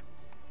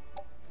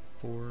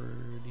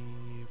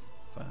 45.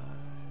 I'm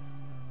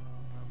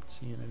not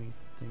seeing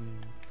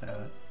anything like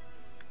that.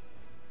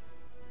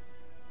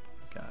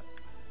 Got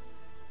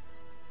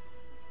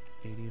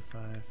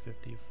 85,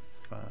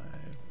 55.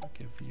 I'll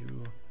give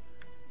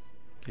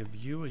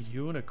you a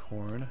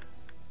unicorn.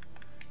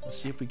 Let's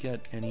see if we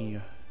get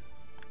any.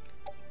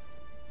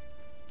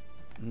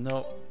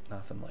 Nope,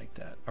 nothing like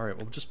that. Alright,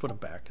 we'll just put it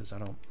back because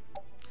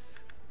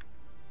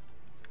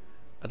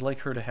I'd like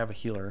her to have a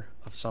healer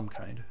of some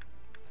kind.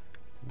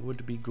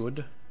 Would be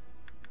good.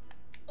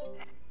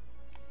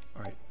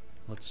 Alright,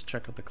 let's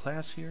check out the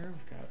class here.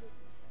 We've got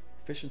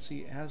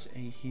efficiency as a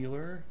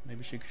healer.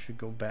 Maybe she should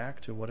go back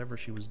to whatever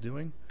she was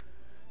doing.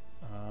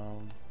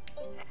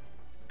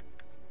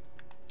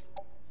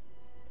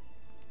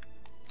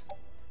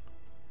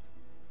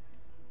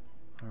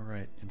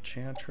 Alright,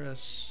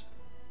 Enchantress,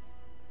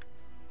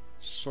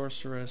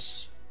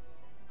 Sorceress,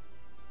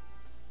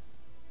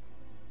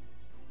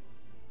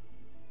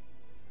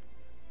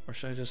 Or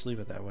should I just leave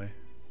it that way?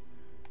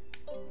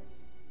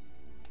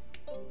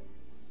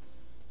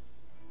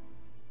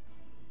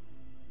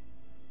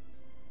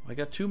 I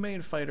got 2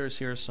 main fighters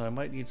here, so I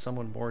might need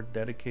someone more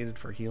dedicated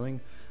for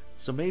healing.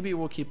 So maybe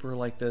we'll keep her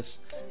like this.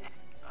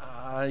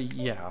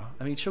 Yeah.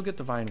 I mean, she'll get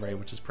Divine Ray,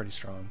 which is pretty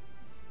strong.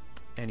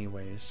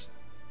 Anyways.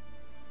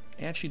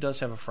 And she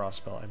does have a Frost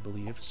Spell, I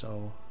believe,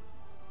 so...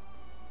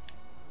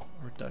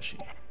 Or does she?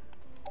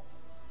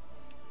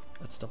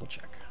 Let's double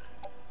check.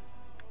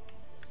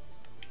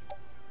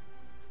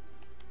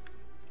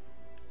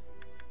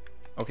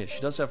 Okay,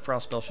 she does have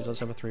Frost Spell. She does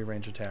have a 3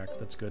 range attack.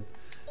 That's good.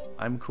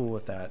 I'm cool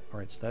with that.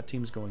 Alright, so that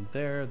team's going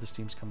there. This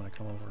team's going to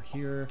come over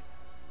here.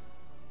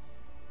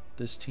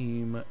 This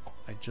team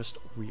I just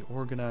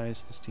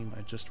reorganized. This team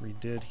I just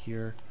redid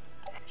here.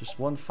 Just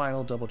one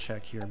final double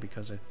check here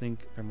because I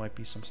think there might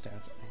be some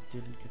stats I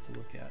didn't get to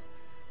look at.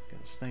 We've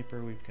got a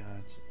Sniper. We've got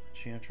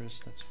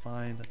Enchantress. That's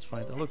fine. That's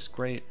fine. That looks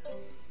great.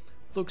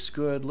 Looks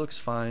good. Looks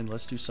fine.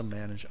 Let's do some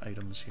manage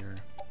items here.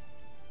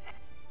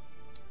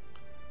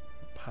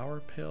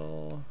 Power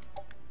Pill.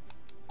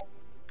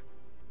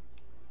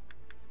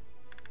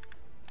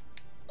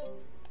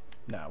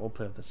 Nah, we'll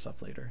play with this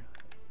stuff later.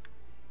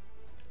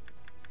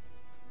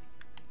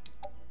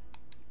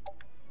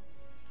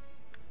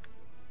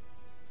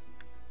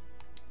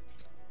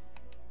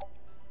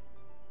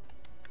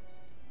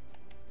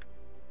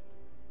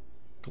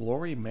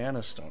 Glory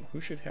Mana Stone. Who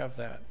should have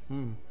that?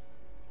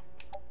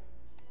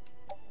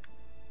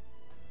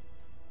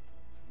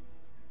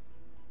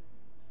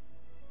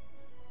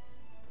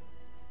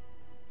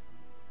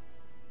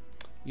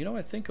 You know,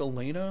 I think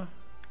Elena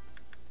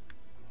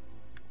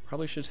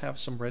probably should have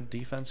some red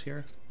defense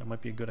here. That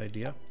might be a good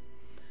idea.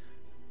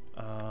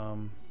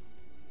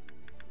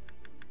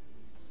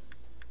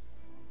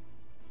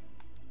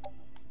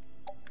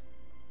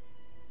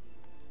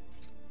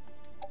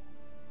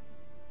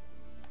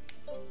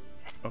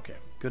 Okay,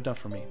 good enough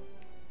for me.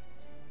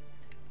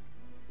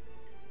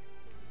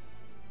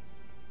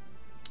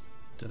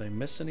 Did I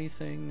miss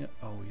anything?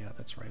 Oh yeah,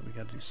 that's right. We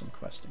got to do some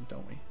questing,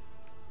 don't we?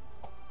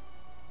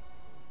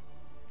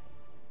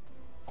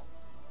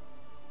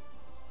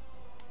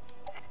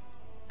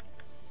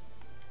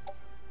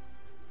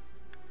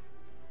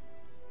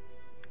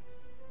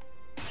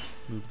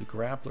 Move the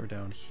grappler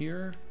down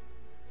here.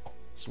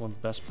 This is one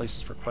of the best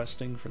places for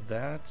questing for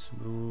that.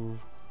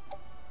 Move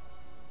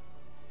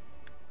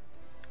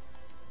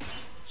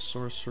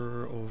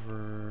Sorcerer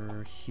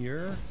over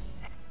here.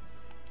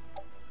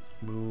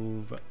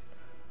 Move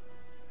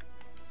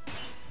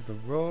the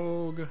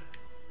Rogue.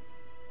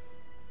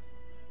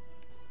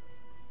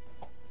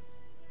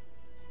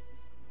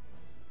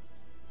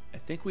 I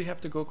think we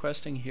have to go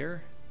questing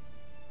here.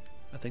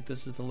 I think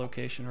this is the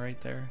location right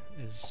there.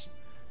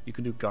 You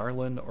can do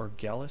Garland or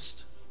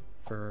Gallist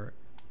for...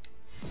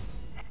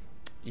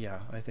 Yeah,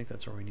 I think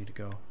that's where we need to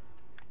go.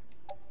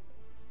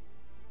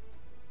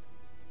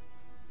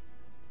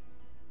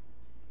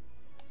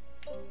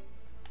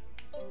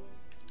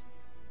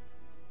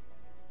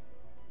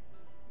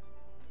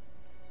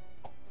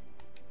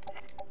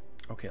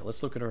 Okay,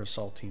 let's look at our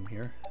assault team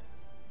here.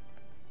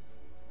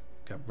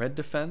 Got red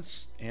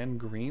defense and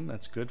green.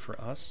 That's good for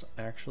us,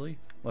 actually.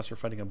 Unless we're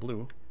fighting a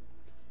blue.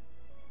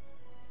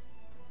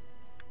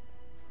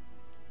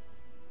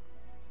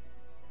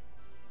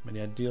 I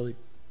mean, ideally,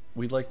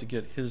 we'd like to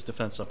get his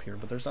defense up here,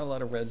 but there's not a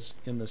lot of reds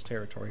in this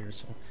territory here,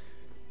 so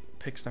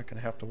Pick's not going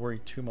to have to worry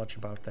too much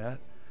about that.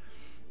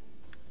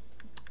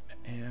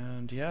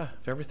 And yeah,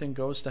 if everything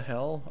goes to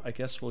hell, I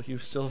guess we'll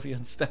use Sylvia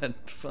instead.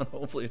 But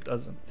hopefully it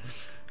doesn't.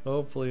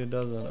 Hopefully it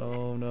doesn't.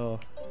 Oh no.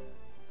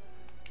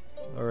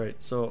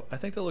 Alright, so I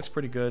think that looks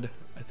pretty good.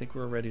 I think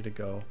we're ready to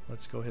go.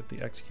 Let's go hit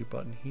the execute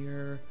button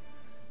here.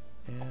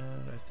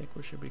 And I think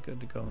we should be good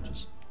to go.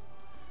 Just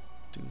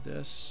do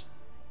this.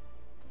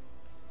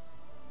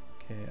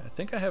 Okay, I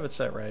think I have it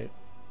set right.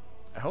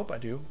 I hope I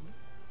do.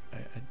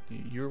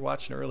 You were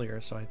watching earlier,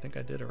 so I think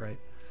I did it right.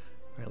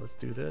 Alright, let's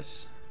do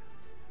this.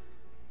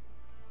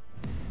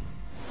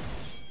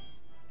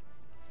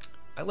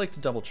 I like to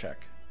double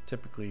check,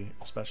 typically,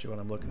 especially when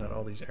I'm looking at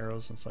all these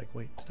arrows, and it's like,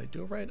 wait, did I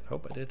do it right? I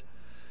hope I did.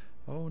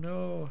 Oh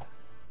no.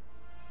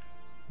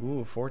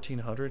 Ooh,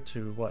 1400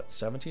 to what,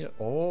 17?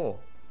 Oh,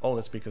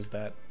 that's because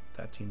that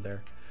team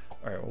there.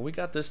 Alright, well, we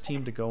got this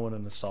team to go in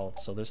an assault,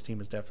 so this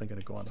team is definitely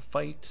going to go on a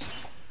fight.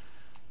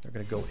 They're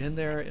going to go in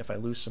there. If I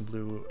lose some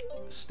blue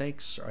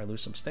snakes, or I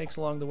lose some snakes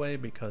along the way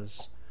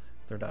because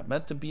they're not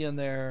meant to be in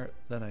there,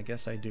 then I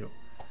guess I do.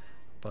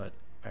 But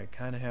I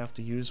kind of have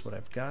to use what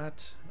I've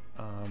got.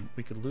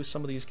 We could lose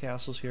some of these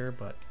castles here,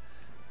 but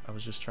I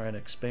was just trying to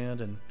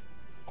expand and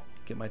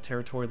get my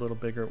territory a little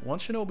bigger.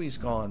 Once Shinobi's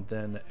gone,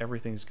 then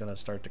everything's going to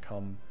start to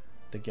come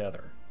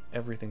together.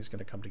 Everything's going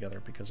to come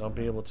together because I'll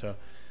be able to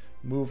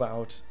move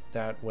out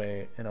that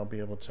way, and I'll be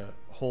able to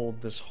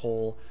hold this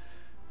whole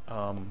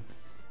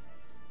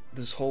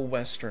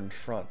western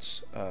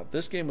front.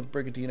 This game with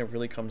Brigandine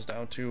really comes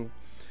down to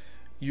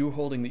you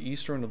holding the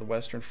eastern or the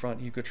western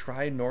front. You could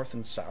try north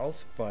and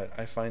south, but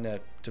I find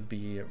that to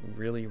be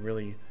really,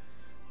 really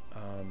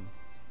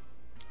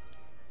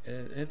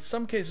In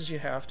some cases you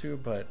have to,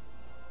 but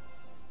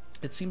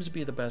it seems to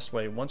be the best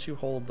way. Once you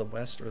hold the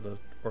west or the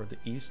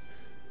east,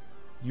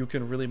 you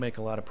can really make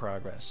a lot of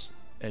progress,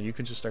 and you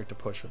can just start to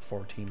push with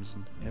 4 teams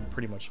and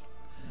pretty much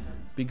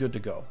be good to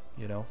go,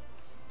 you know.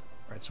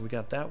 All right, so we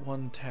got that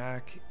one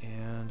tack,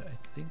 and I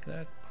think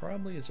that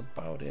probably is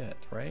about it,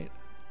 right?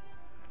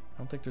 I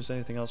don't think there's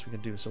anything else we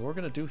can do. So what we're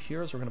going to do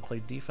here is we're going to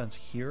play defense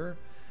here.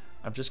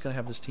 I'm just going to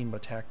have this team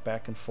attack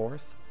back and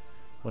forth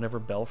whenever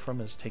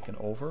Belfram is taken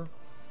over,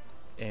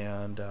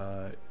 and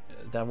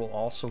that will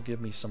also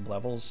give me some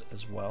levels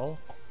as well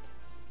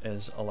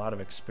as a lot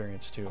of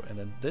experience too. And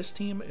then this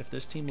team, if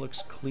this team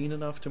looks clean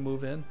enough to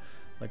move in,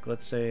 like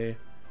let's say,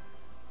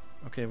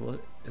 okay, well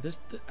this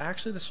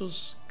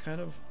was kind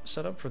of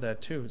set up for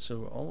that too.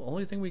 So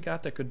only thing we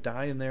got that could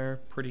die in there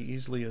pretty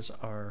easily is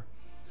our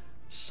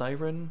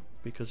Siren,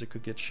 because it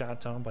could get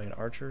shot down by an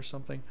archer or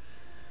something,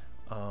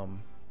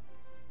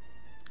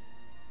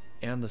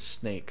 and the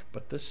Snake.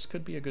 But this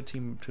could be a good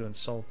team to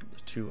assault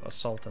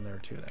in there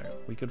too. There,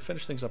 we could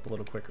finish things up a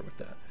little quicker with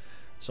that.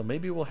 So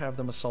maybe we'll have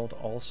them assault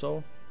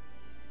also,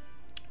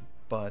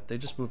 but they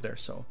just moved there.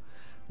 So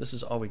this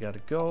is all we got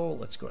to go.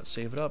 Let's go ahead and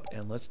save it up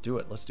and let's do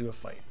it. Let's do a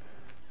fight.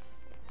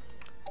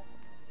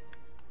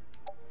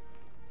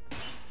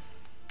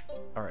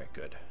 All right,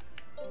 good.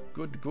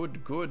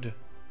 Good.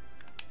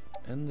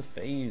 End the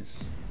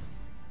phase.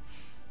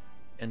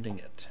 Ending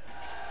it.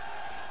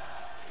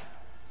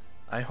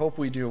 I hope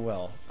we do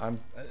well.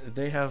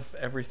 They have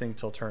everything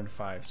till turn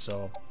 5,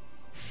 so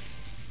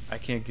I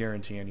can't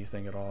guarantee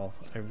anything at all.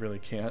 I really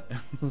can't.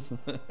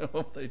 I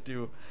hope they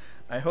do.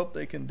 I hope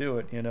they can do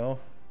it, you know.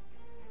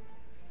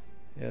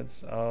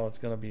 It's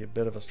gonna be a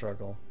bit of a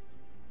struggle.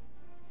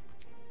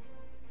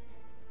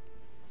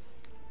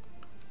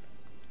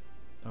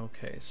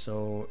 Okay,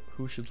 so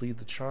who should lead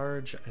the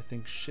charge? I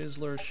think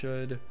Shizzler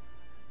should.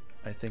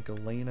 I think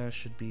Elena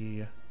should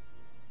be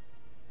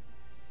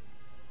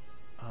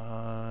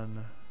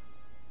on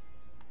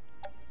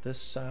this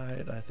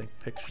side. I think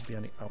Pick should be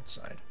on the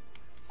outside.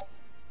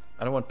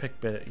 I don't want Pick,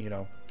 you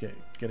know,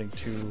 getting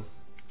too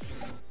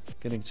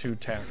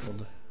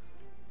tackled.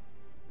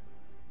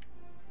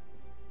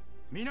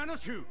 皆の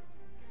衆、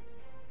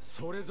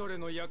それぞれ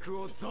の役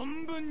を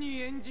存分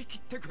に演じき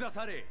ってくだ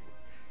され。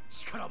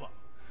しからば、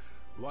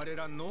我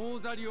らノ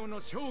ーザリオの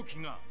勝機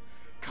が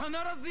必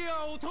ずや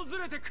訪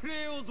れてく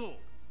れようぞ。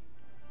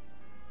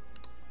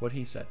What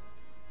he said.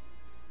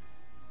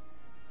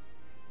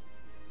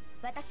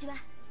 私は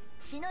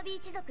忍び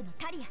一族の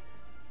タリア。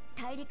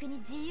大陸に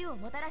自由を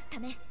もたらす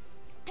ため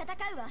戦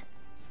うわ。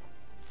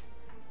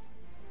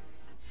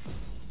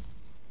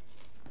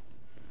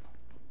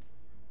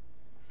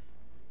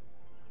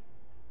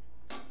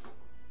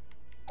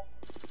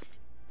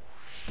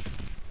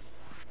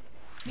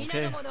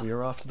Okay, we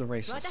are off to the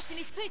races.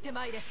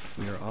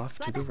 We are off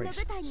to the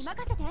races. See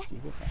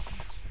what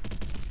happens.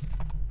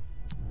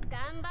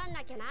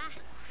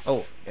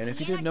 Oh, and if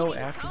you didn't know,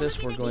 after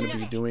this we're going to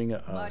be doing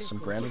some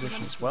Grand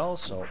Edition as well,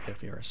 so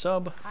if you're a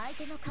sub,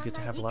 you get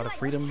to have a lot of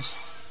freedoms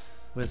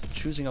with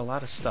choosing a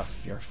lot of stuff.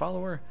 If you're a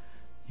follower,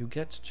 you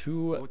get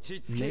to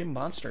name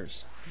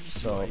monsters.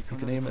 So you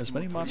can name as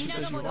many monsters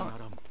as you want.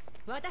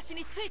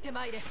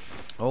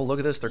 Oh, look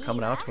at this, they're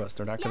coming out to us.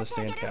 They're not going to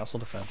stay in castle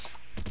defense.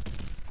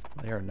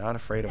 They are not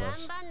afraid of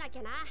us.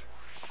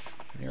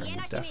 They are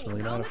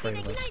definitely not afraid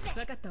of us.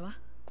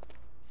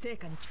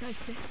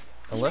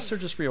 Unless they're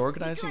just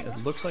reorganizing,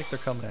 it looks like they're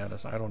coming at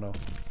us. I don't know.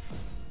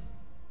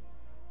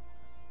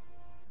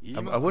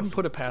 I wouldn't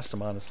put it past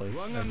them, honestly.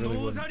 I really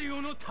wouldn't.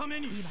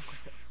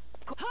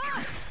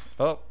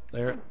 Oh,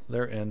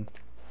 they're in.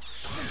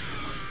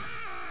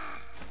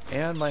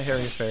 And my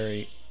Harry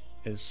Fairy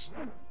is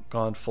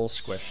gone full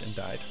squish and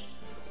died.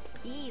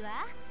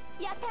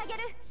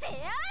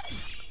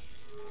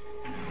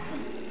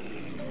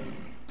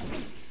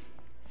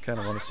 Kind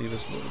of want to see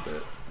this a little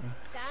bit.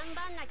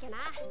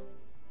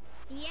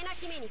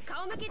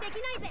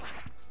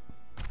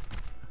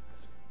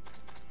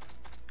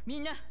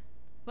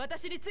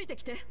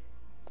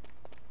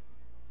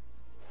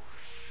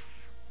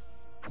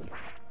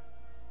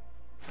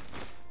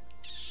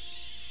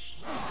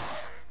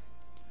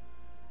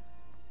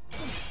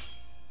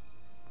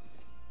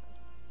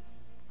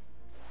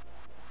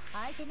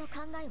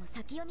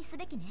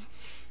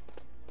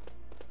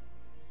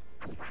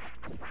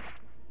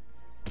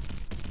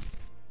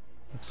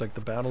 Looks like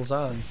the battle's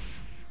on.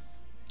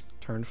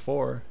 Turn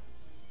 4.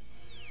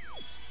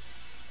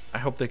 I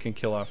hope they can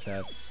kill off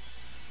that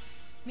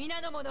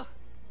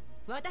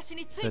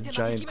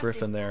giant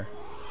griffin there.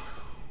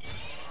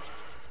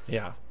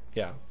 Yeah.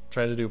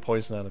 Try to do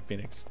poison on a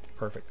phoenix.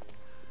 Perfect.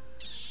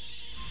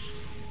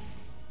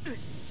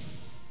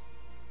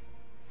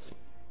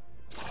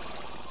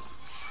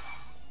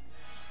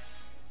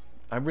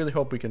 I really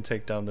hope we can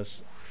take down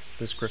this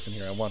griffin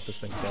here. I want this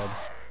thing dead.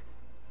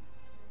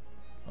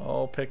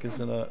 Oh, Pick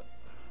is in a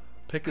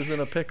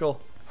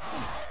pickle.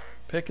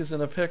 Pick is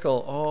in a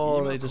pickle.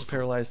 Oh, they just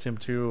paralyzed him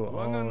too.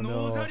 Oh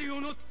no.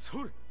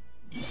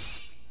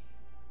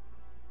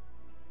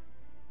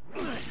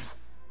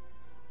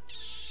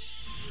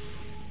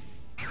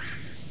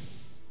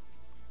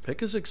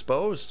 Pick is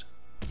exposed.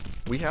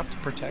 We have to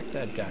protect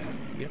that guy.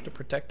 We have to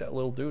protect that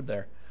little dude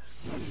there.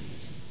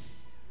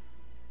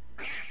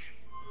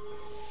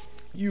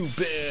 You've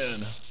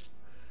been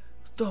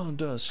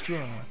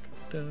thunderstruck.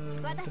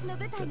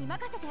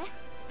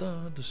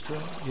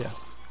 Thunderstruck. Yeah.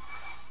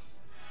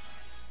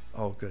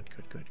 Oh, good,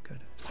 good, good, good.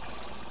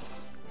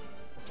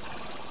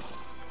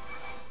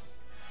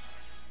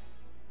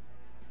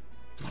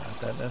 Not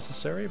that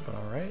necessary, but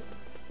all right.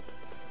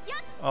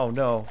 Oh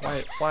no!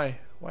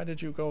 Why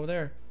did you go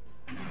there?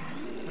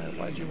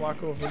 Why'd you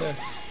walk over there?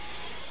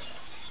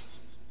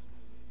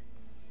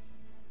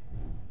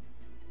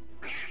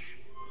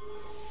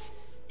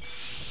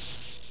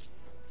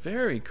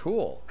 Very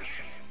cool.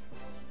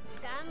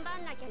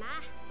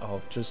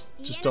 Oh, just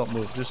don't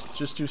move.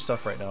 Just do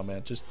stuff right now,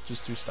 man. Just do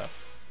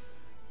stuff.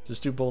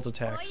 Just do bolt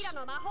attacks.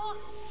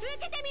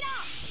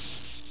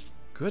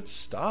 Good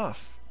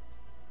stuff.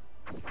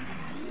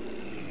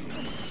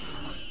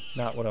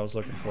 Not what I was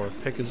looking for.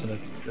 Pick is in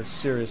a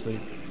seriously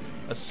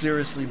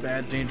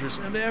bad, dangerous,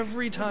 and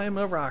every time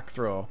a rock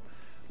throw.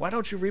 Why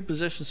don't you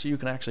reposition so you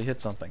can actually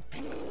hit something?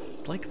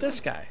 Like this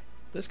guy.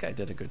 This guy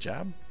did a good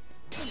job.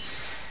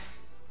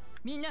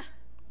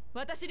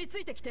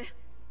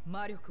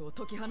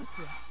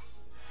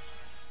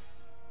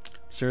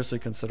 Seriously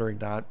considering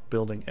not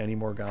building any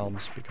more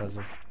golems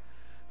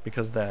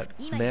because that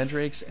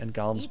mandrakes and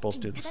golems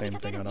both do the same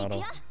thing on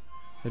auto.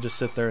 They just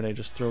sit there and they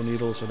just throw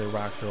needles or they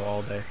rock throw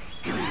all day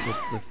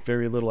with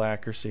very little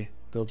accuracy.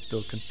 They'll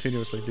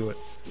continuously do it.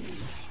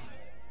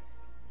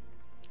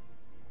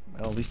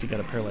 Well, at least he got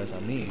a paralyze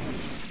on me.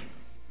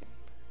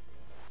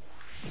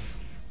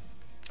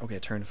 Okay,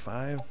 turn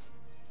 5.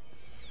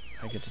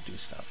 I get to do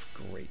stuff.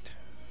 Great.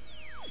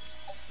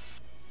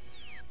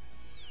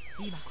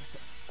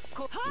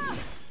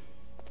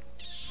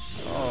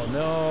 Oh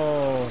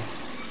no!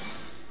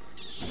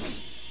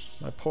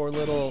 My poor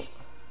little...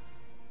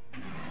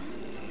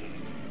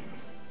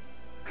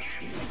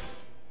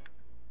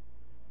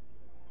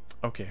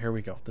 Okay, here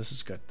we go. This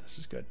is good. This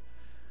is good.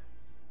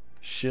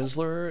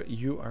 Shizzler,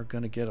 you are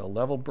gonna get a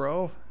level,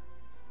 bro.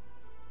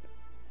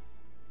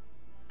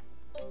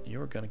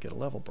 You're gonna get a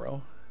level,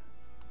 bro.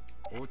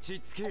 Gonna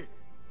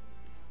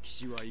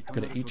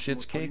eat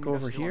shit's cake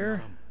over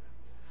here,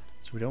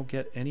 so we don't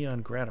get any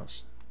on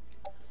Grados.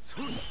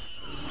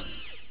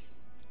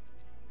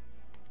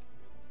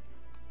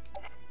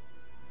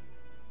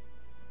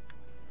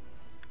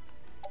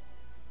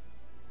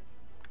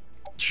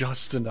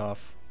 Just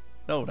enough.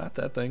 No, not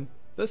that thing.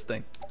 This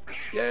thing.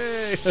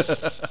 Yay!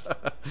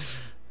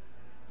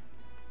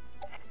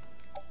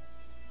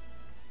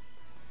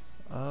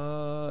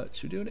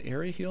 Should we do an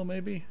area heal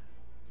maybe?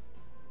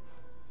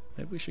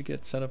 Maybe we should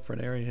get set up for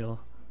an area heal.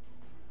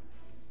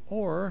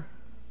 Or...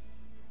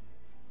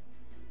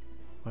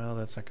 well,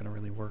 that's not going to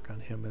really work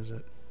on him, is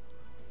it?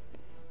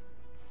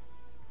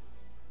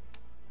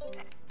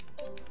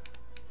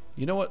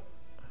 You know what?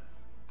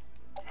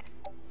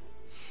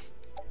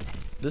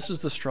 This is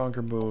the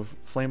stronger move.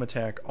 Flame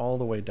attack all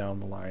the way down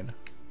the line.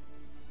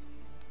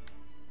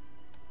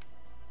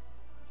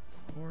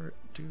 Or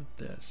do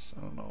this.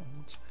 I don't know.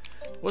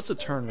 What's the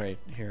turn rate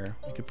here?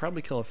 We could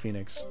probably kill a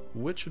phoenix,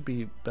 which would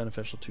be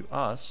beneficial to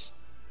us,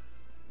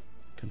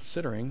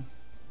 considering...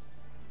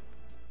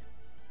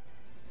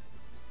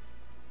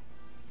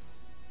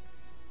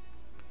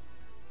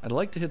 I'd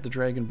like to hit the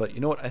dragon, but you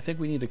know what? I think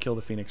we need to kill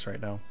the phoenix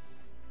right now.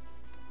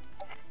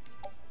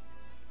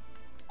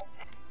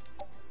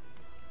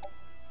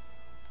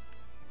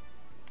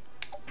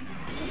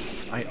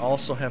 I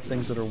also have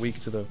things that are weak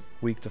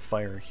to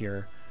fire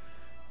here,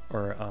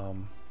 or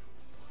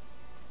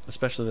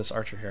especially this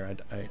archer here.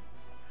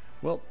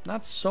 Well,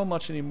 not so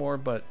much anymore,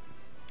 but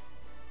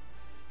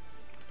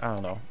I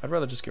don't know. I'd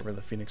rather just get rid of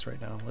the phoenix right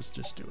now. Let's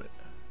just do it.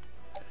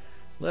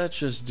 Let's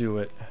just do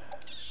it.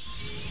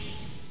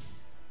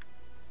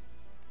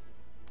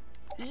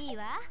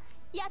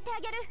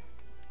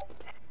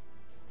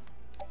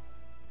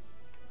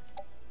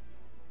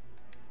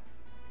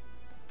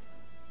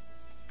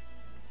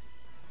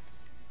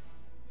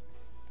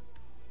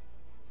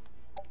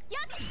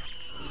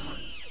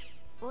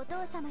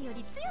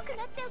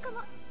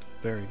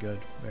 Very good,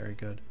 very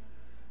good.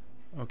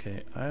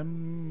 Okay,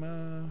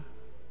 I'm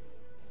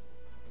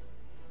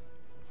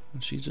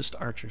she's just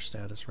archer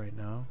status right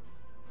now.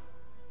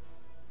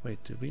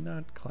 Wait, did we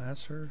not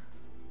class her?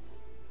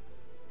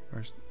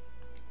 Or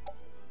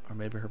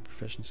maybe her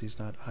proficiency's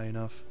not high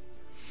enough.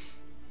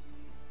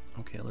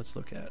 Okay, let's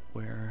look at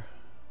where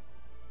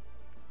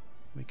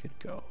we could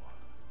go.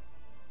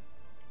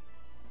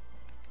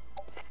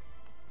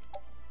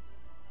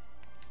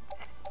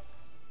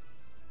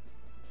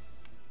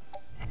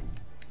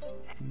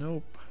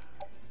 Nope.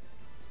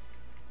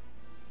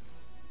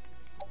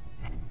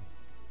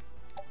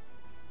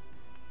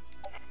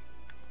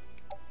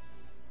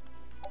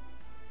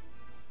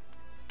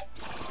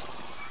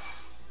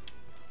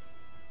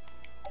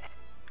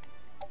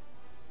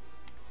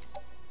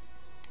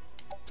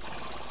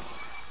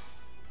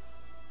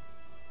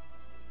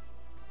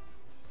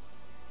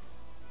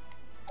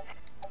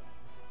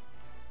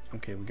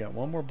 Okay, we got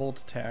one more bolt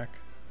attack.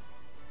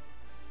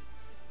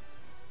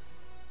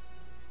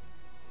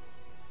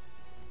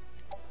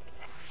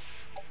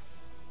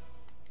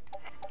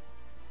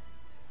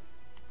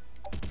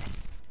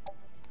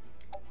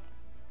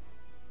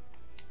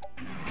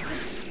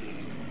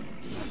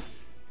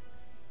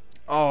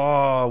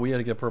 Oh, we had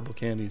to get purple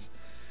candies.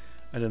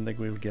 I didn't think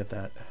we would get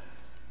that.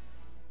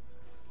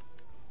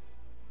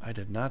 I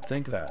did not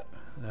think that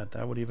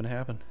would even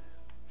happen.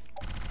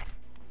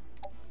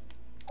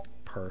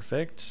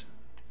 Perfect.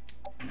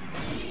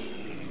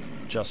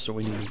 Just what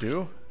we need to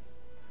do.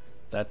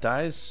 That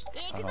dies.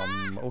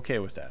 I'm okay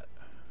with that.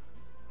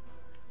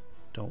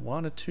 Don't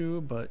want it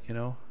to, but you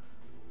know.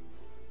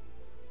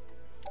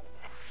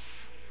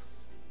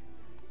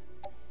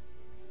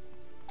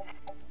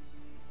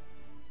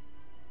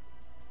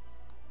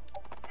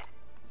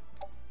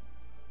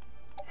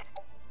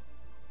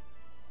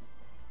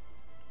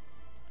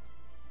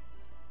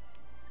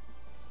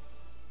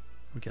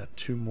 We got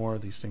two more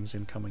of these things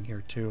incoming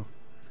here too.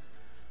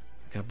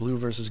 We got blue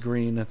versus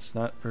green. That's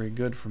not very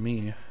good for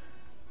me.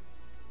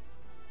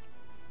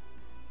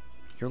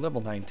 You're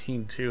level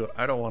 19 too.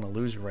 I don't want to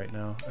lose you right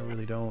now. I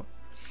really don't.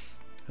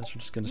 I guess we're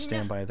just gonna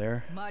stand by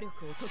there.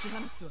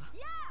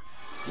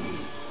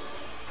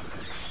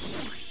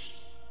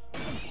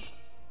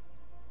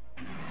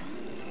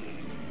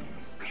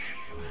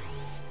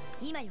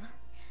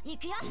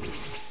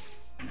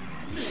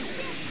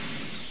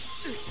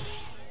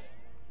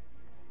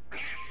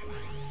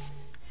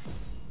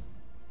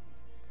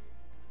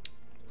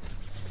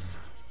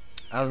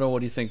 I don't know. What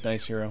do you think,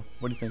 Nice Hero?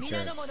 What do you think,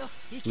 Jared?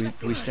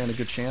 Do we stand a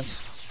good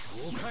chance?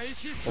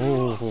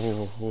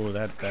 Oh,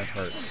 that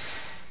hurt.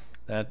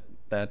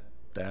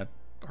 That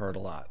hurt a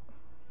lot.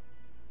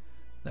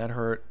 That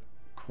hurt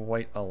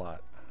quite a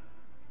lot.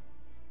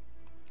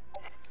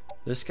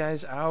 This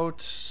guy's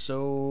out,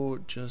 so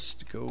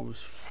just go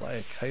fly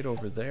a kite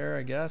over there,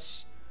 I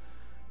guess.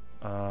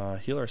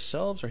 Heal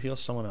ourselves or heal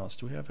someone else.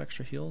 Do we have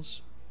extra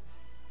heals?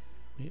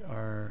 We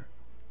are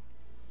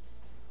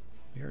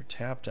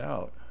tapped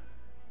out.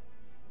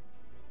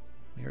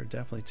 We are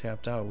definitely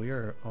tapped out. We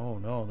are... Oh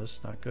no, this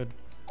is not good.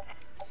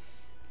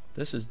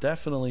 This is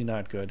definitely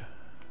not good.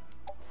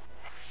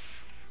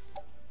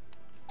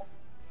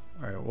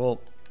 Alright,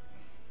 well...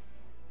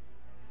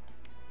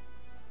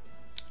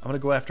 I'm gonna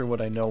go after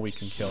what I know we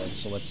can kill,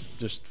 so let's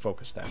just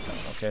focus that down,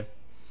 okay?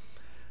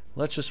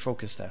 Let's just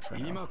focus that for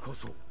now.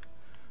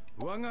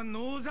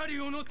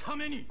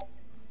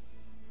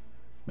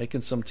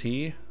 Making some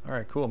tea?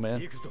 Alright, cool,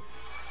 man.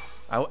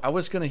 I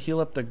was gonna heal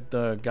up the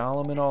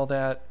golem and all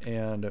that,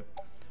 and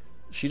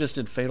she just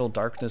did Fatal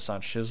Darkness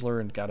on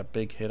Shizzler and got a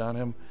big hit on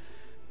him,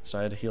 so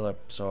I had to heal up.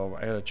 So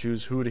I gotta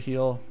choose who to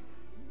heal.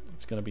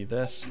 It's gonna be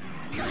this.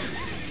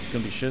 It's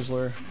gonna be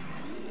Shizzler.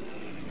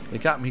 They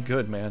got me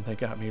good, man. They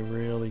got me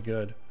really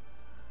good.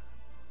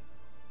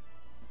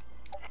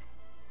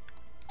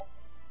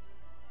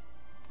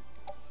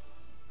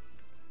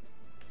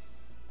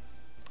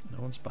 No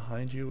one's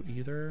behind you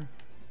either.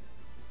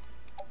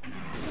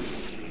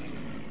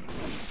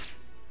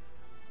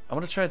 I'm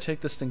gonna try to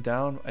take this thing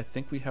down. I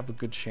think we have a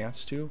good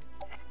chance to.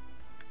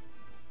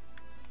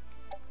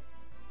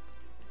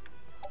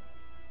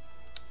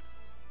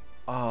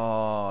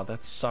 Oh,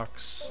 that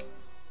sucks.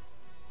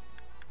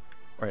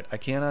 Alright, I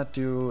cannot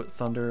do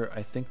Thunder.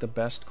 I think the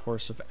best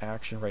course of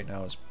action right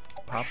now is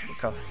pop a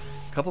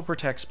couple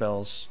protect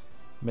spells,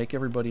 make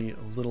everybody a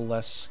little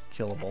less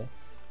killable.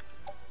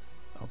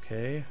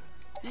 Okay.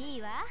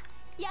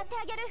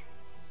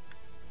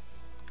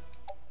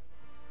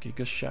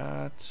 Giga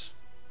Shot.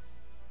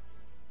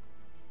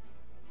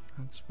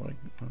 That's what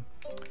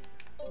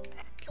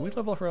can we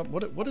level her up?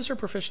 What is her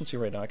proficiency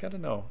right now? I gotta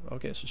know.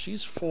 Okay, so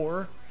she's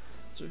 4.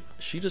 So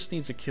she just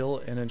needs a kill,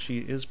 and then she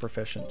is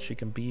proficient. She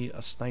can be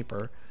a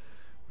sniper,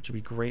 which would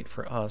be great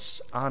for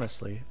us.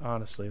 Honestly,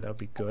 that would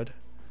be good.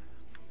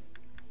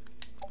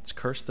 Let's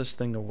curse this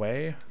thing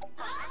away.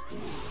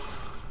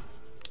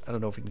 I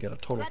don't know if we can get a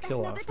total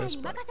kill off this,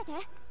 but...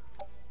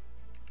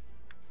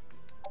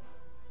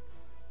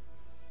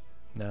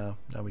 No,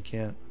 we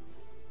can't.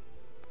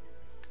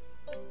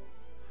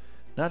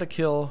 Not a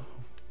kill.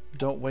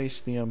 Don't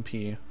waste the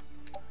MP.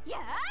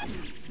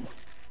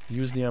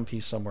 Use the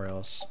MP somewhere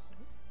else.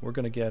 We're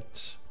gonna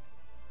get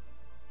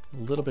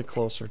a little bit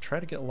closer. Try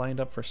to get lined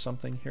up for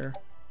something here.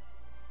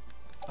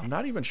 I'm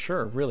not even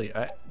sure, really.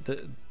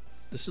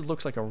 This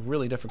looks like a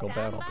really difficult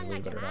battle,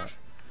 believe it or not.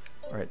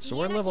 Alright, so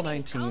we're level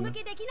 19.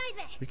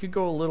 We could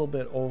go a little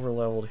bit over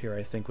leveled here,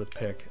 I think, with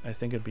Pick. I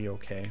think it'd be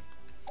okay.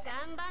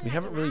 We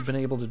haven't really been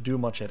able to do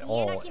much at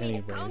all,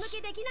 anyways.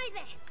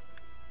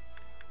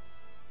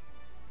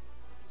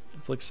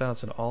 Inflict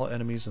silence on all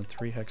enemies in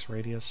 3 hex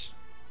radius.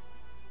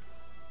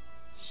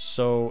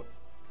 So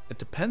it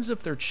depends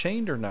if they're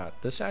chained or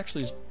not. This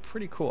actually is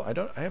pretty cool. I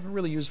haven't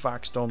really used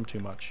Vox Dome too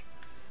much.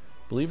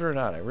 Believe it or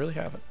not, I really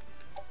haven't.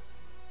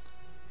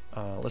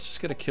 Let's just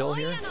get a kill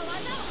here.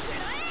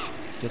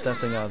 Get that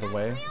thing out of the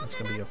way. That's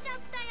gonna be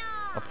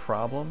a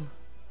problem.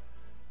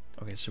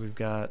 Okay, so we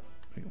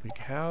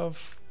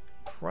have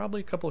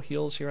probably a couple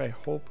heals here, I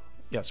hope.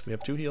 Yes, we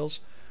have 2 heals.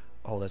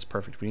 Oh, that's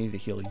perfect. We need to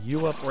heal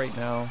you up right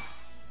now.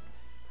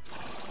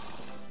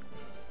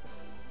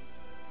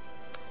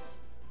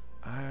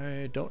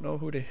 I don't know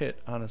who to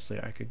hit, honestly.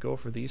 I could go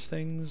for these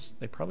things.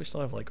 They probably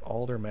still have like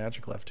all their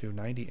magic left too.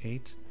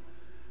 98,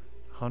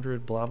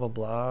 100, blah blah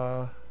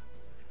blah.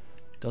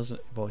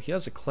 Doesn't, well, he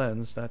has a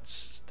cleanse. That's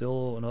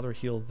still another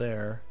heal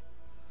there.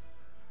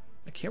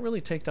 I can't really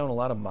take down a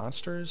lot of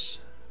monsters.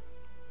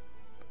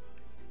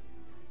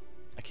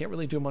 I can't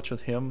really do much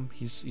with him.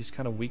 He's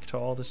kind of weak to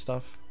all this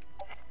stuff.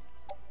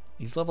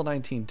 He's level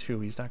 19 too.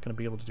 He's not going to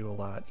be able to do a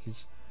lot.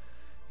 He's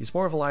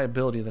more of a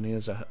liability than he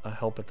is a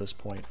help at this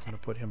point. I'm going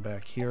to put him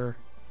back here.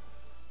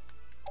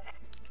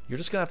 You're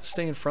just going to have to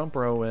stay in front,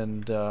 bro,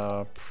 and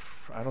I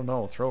don't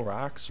know, throw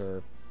rocks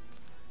or...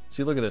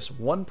 See, look at this.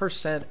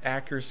 1%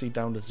 accuracy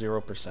down to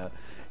 0%.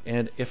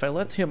 And if I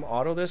let him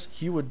auto this,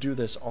 he would do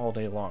this all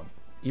day long.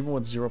 Even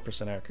with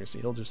 0% accuracy.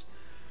 He'll just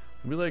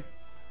be like,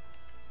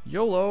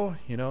 YOLO,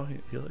 you know,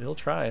 he'll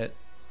try it.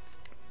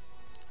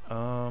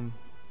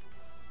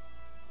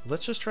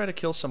 Let's just try to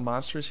kill some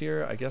monsters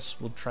here. I guess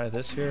we'll try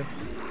this here.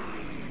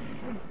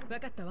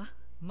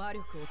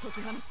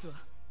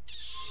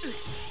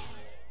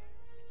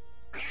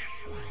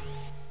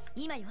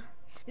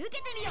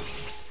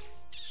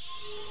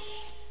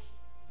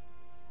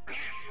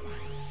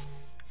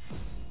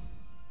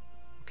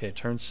 Okay,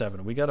 turn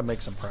 7. We gotta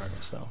make some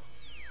progress though.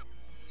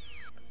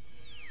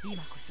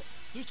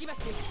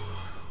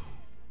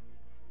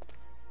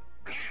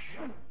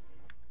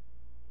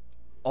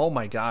 Oh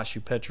my gosh,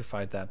 you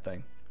petrified that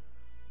thing.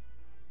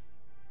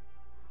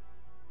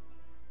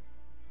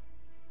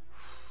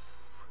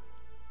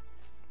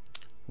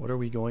 What are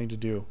we going to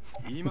do?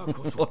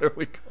 What are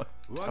we going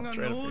to do? I'm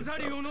trying to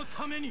figure this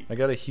out. I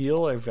gotta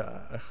heal. I've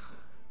got...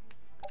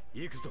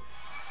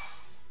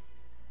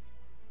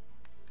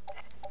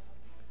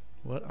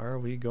 What are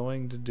we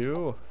going to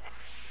do?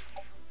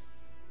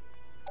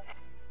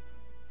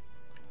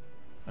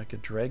 Like a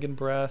dragon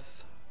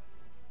breath.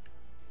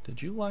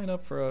 Did you line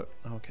up for a...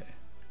 Okay.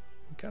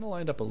 You kind of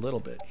lined up a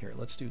little bit here.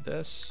 Let's do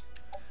this.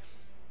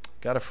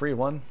 Got a free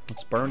one.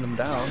 Let's burn them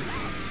down.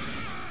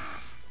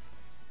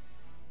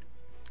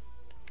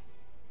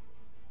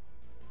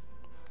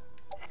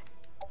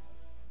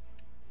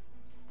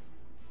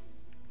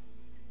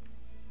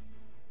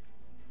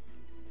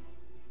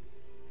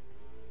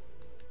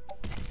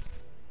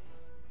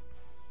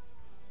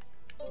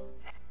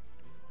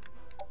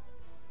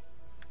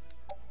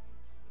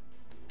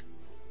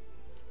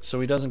 So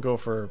he doesn't go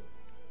for,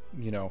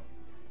 you know,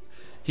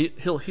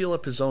 he'll heal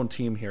up his own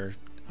team here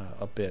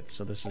a bit.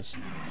 So this is,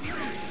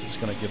 I'm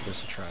just gonna give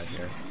this a try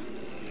here.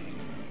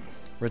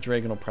 Red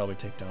Dragon will probably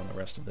take down the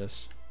rest of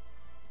this.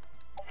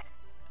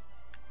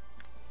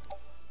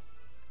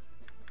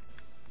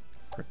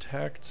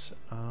 Protect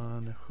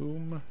on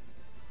whom?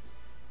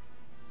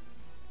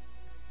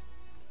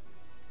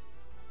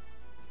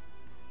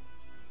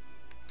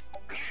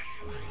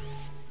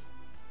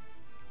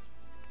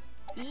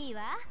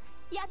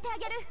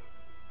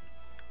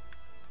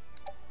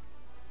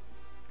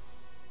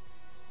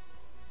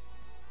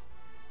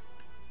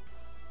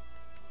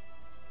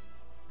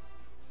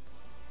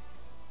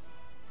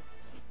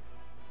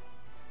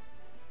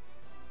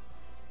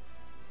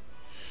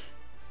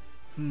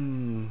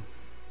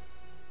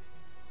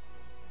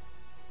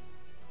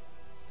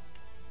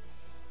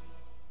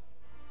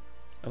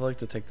 I'd like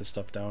to take this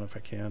stuff down if I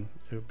can.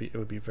 It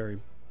would be very,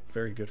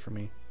 very good for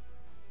me.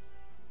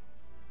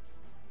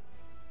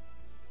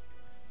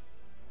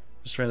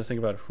 Just trying to think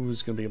about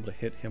who's going to be able to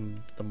hit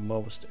him the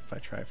most if I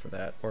try for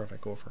that, or if I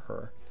go for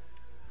her.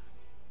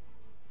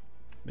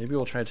 Maybe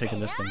we'll try taking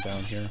this thing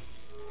down here.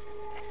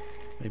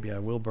 Maybe I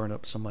will burn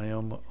up some of my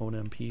own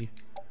MP.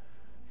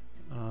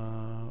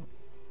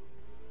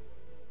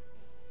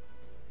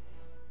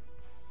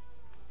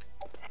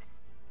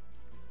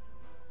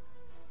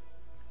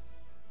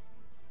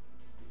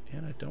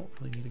 And I don't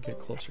really need to get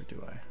closer,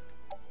 do I?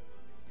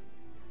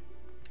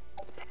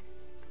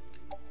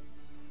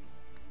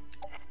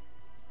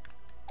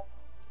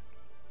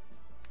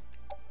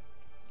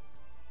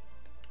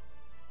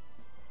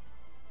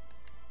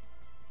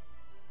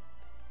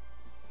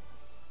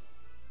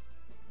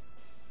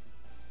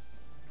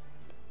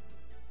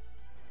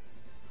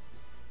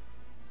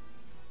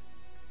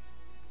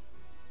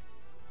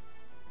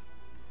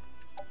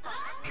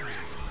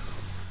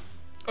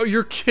 Oh,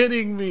 you're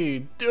kidding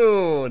me,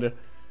 dude!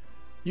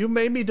 You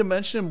made me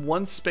dimension him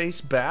one space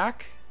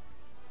back?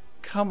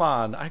 Come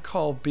on, I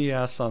call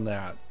BS on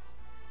that.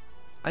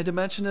 I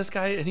dimension this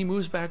guy and he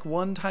moves back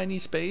one tiny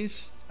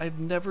space? I've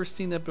never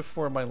seen that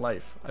before in my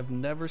life. I've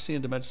never seen a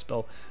dimension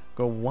spell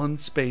go one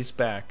space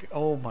back.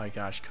 Oh my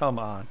gosh, come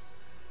on.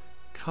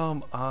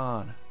 Come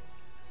on.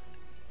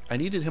 I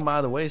needed him out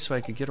of the way so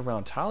I could get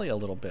around Talia a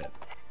little bit.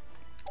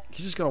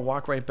 He's just gonna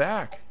walk right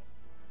back.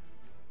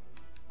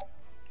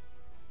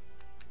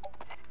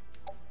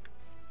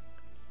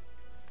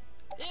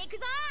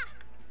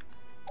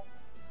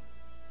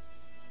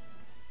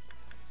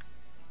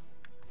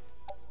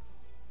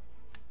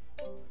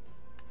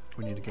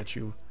 We need to get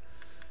you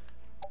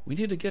We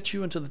need to get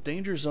you into the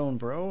danger zone,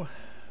 bro.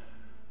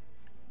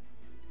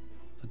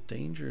 The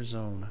danger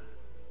zone.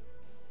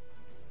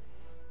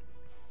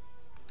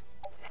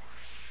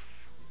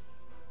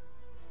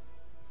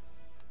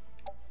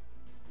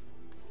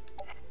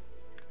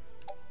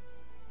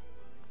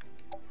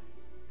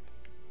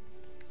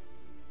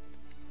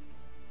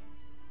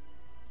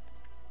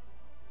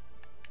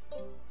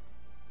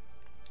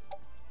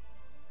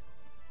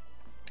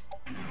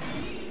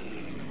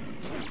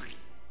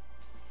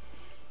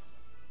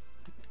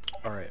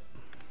 Alright.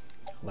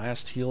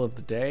 Last heal of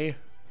the day.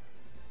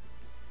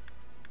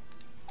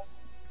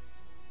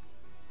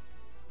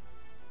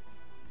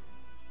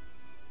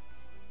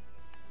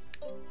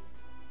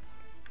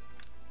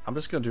 I'm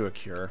just gonna do a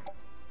cure.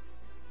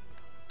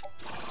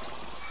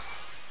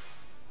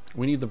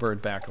 We need the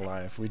bird back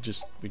alive. We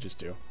just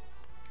do.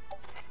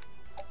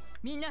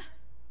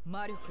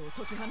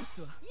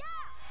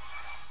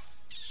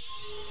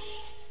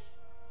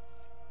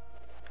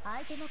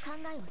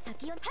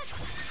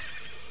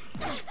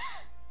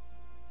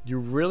 You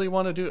really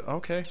want to do it?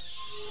 Okay.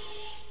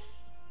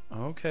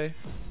 Okay.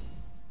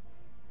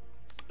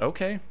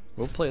 Okay.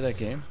 We'll play that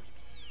game.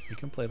 We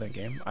can play that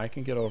game. I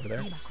can get over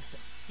there.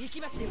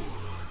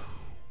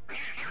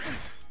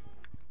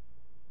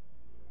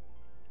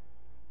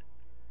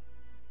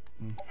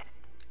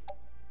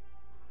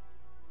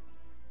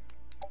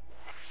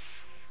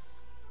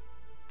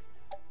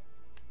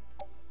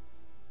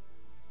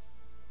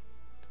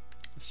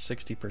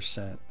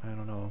 60%. I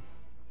don't know.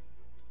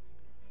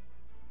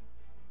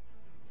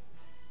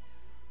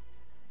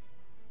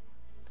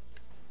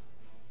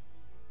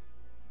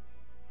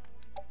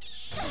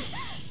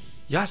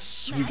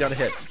 Yes, we got a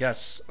hit.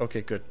 Yes.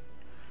 Okay, good.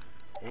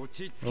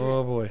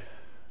 Oh boy.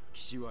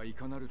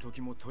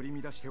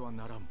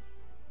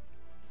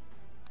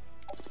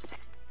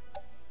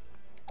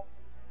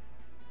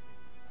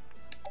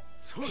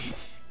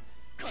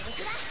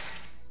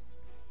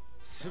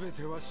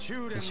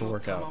 This will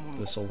work out.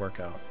 This will work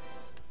out.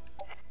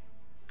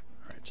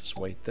 Alright, just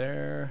wait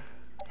there.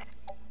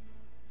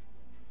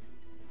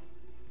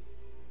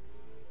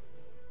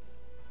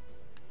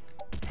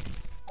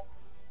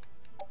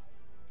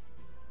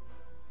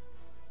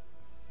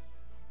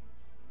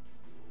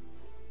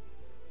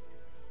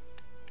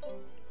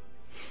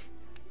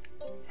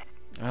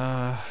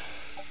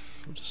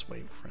 We'll just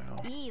wait for now.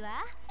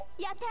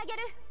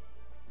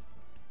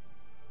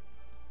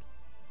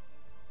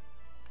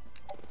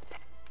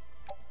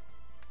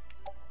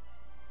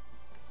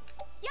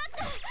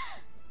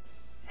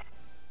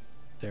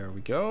 There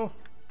we go.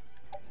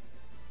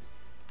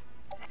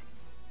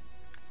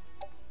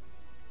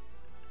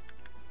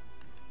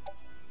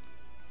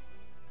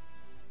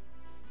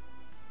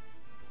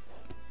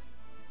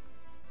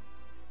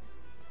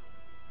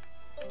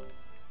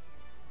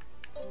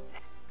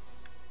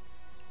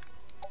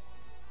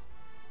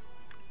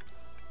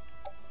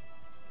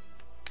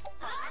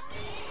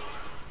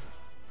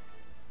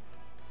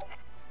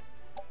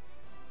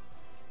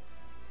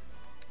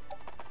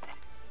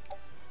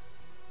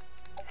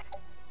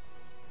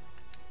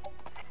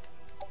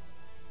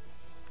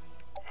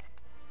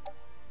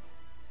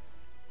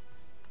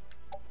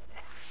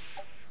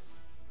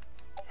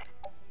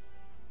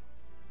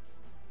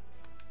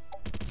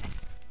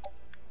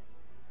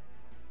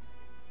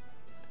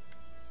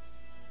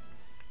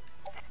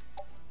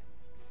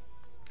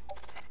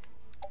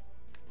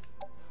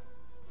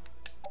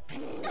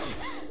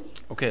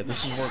 Okay,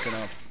 this is working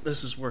out.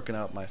 This is working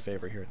out in my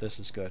favor here. This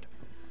is good.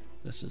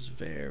 This is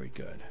very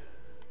good.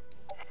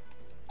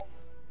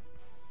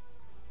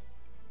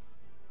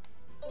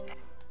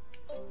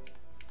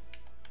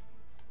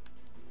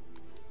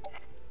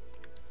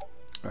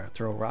 Alright,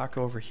 throw a rock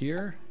over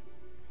here.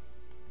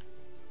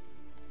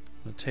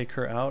 I'm gonna take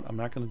her out. I'm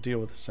not gonna deal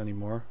with this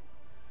anymore.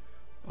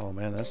 Oh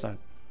man, that's not...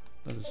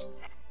 That is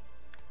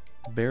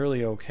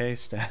barely okay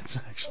stats,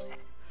 actually.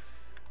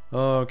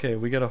 Okay,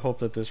 we gotta hope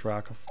that this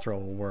rock throw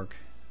will work.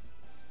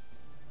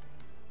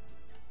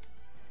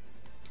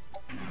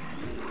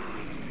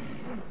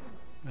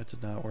 That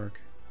did not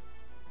work.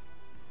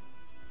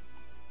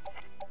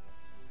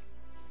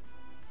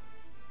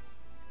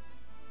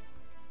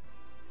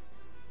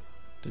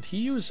 Did he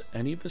use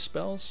any of his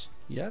spells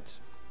yet?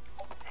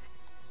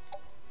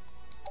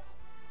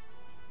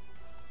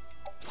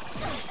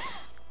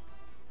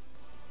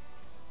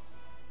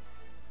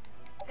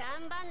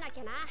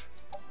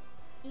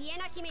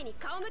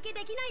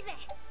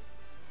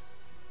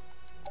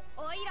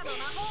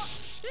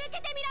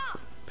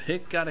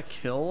 Pick got a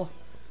kill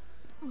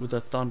with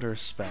a thunder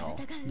spell.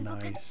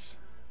 Nice.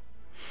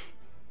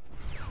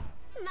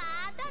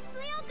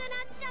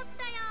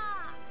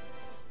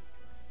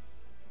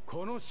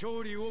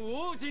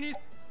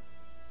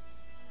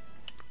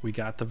 We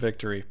got the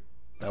victory.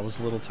 That was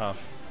a little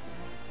tough.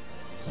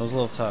 That was a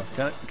little tough.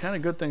 Kind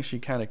of good thing she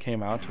kind of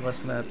came out to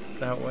us in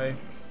that way.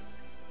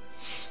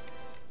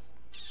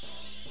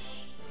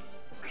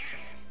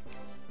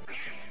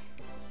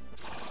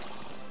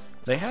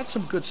 They had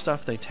some good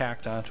stuff they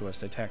tacked onto us.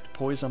 They tacked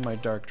Poison on my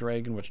Dark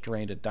Dragon, which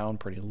drained it down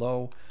pretty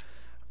low.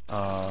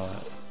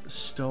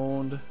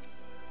 stoned.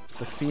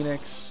 The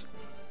Phoenix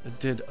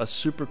did a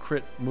super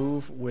crit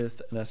move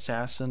with an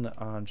assassin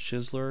on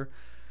Chisler,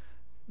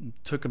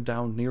 took him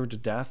down near to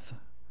death.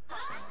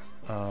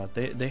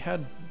 They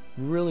had a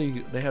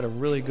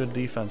really good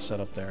defense set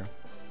up there.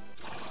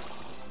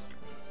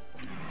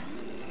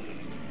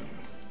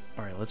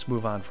 All right, let's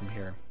move on from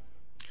here.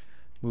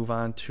 Move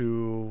on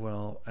to,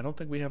 well, I don't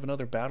think we have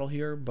another battle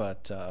here,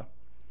 but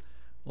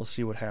we'll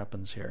see what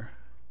happens here.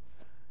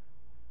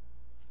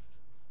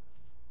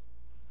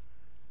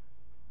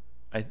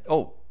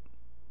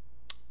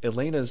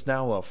 Elena is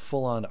now a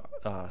full-on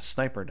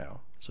sniper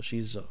now, so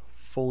she's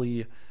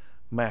fully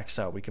maxed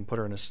out. We can put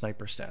her in a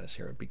sniper status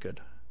here. It'd be good.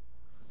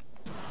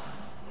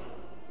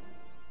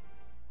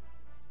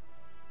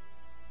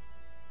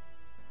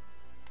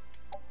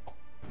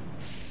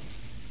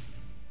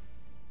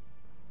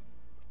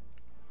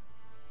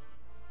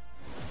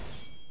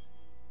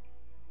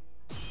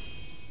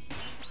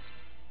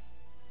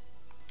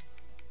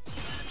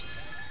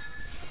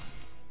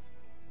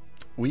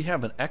 We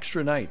have an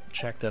extra night.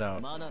 Check that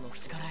out.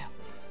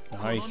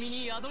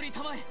 Nice.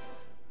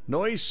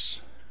 Nice.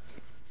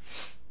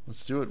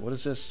 Let's do it. What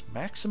is this?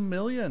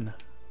 Maximilian.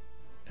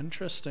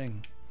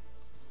 Interesting.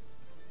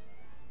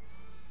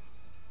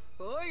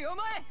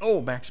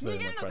 Oh,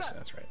 Maximilian request.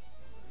 That's right.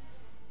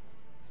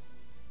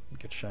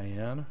 Get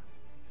Cheyenne.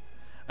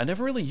 I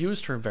never really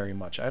used her very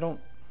much. I don't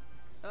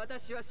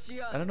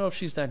know if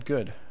she's that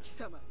good.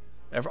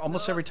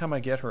 Almost every time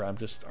I get her, I'm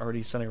just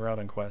already sending her out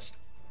on quest.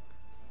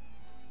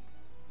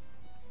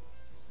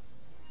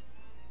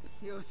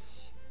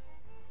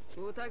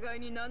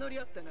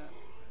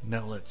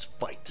 Now let's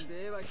fight.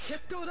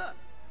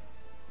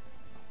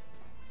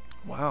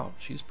 Wow,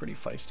 she's pretty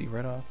feisty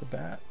right off the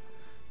bat.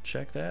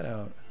 Check that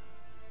out.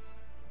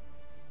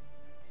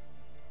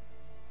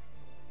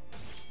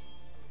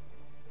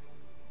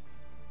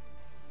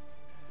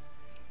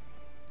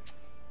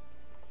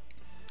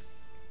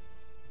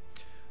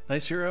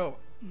 Nice hero.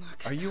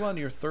 Are you on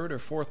your 3rd or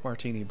 4th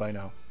martini by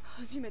now?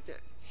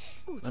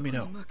 Let me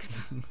know.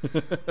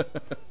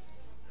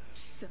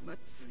 貴様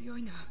強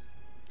いな。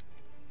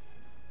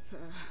さあ、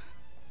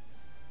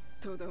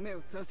とどめ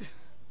を刺せ。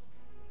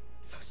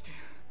そして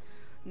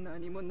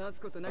何もなす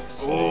ことなく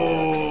死ね。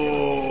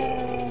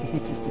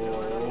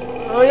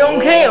Oh, you don't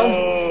kill him.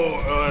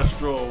 Oh,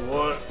 Astro,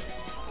 what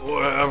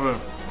happened?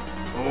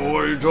 Oh,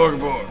 what are you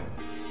talking about?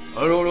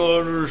 I don't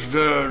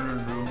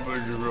understand.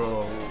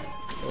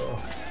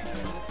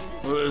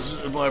 This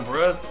is my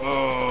breath.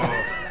 Oh,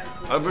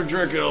 I've been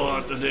drinking a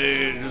lot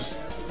today. Just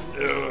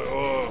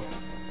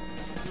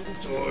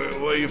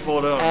where you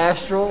fall down?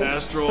 Astral.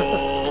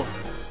 Astral.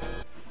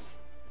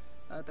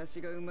 私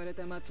が生まれ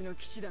た町の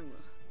騎士団は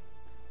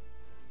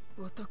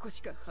男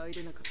しか入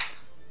れなかっ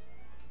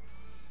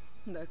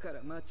た。だか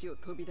ら町を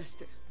飛び出し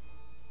て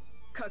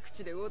各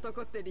地で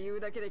男って理由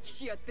だけで騎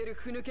士やってる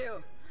ふぬけ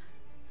を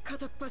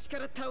片っ端か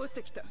ら倒し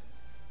てきた。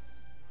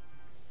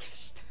決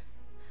して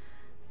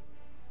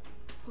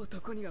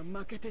男には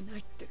負けてない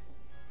って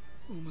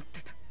思っ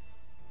てた。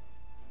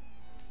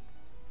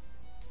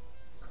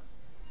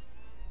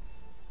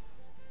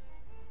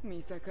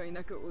見境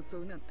なく襲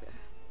うなんて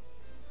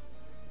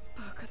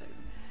バカだよ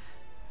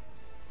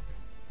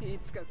ね。い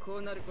つかこ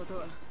うなること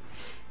は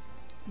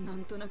な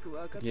んとなく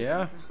分かって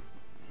たさ。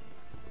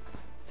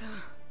さあ、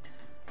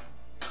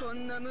こ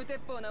んな無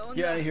鉄砲な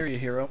女。Yeah, I hear you,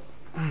 hero.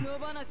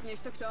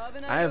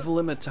 I have a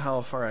limit to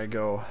how far I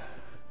go.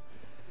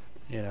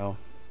 You know.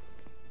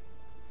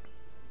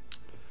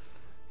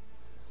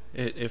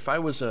 If I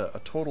was a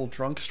total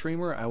drunk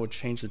streamer, I would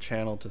change the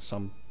channel to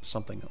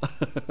something.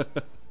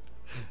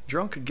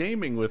 Drunk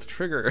gaming with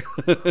Trigger.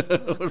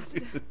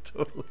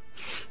 Totally.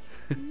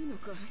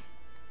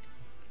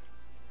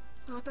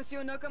 私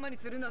を仲間に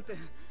するなんて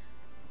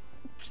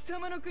貴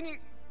様の国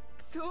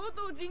相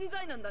当人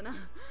材なんだな。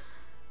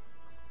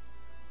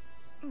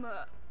ま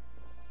あ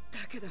だ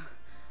けど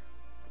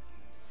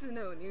素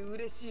直に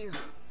嬉しいよ。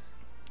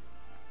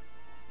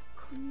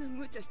こんな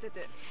無茶して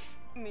て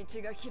道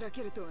が開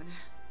けるとはね。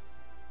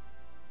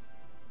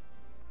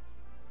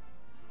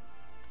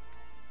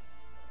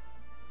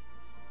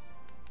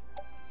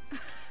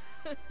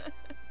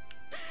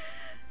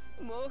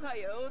もは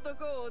や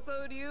男を襲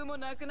う理由も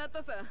なくなっ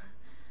たさ。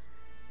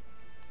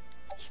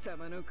貴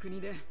様の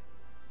国で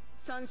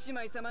三姉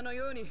妹様の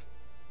ように。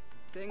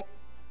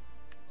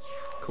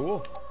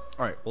Cool.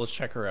 All right, well, let's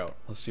check her out.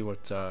 Let's see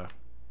what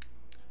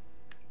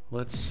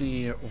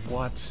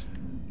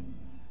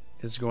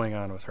is going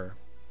on with her.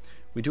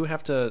 We do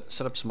have to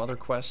set up some other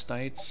quest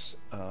nights.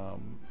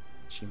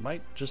 She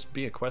might just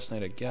be a quest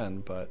night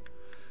again, but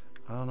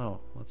I don't know.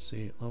 Let's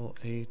see. Level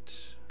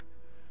 8.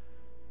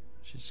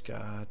 She's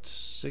got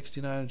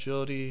 69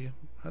 agility.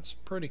 That's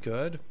pretty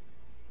good.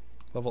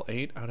 Level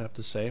 8, I would have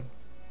to say.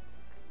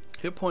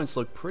 Hit points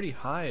look pretty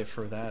high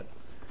for that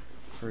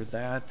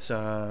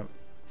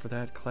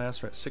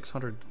class. We're at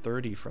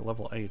 630 for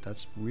level 8.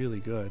 That's really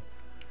good.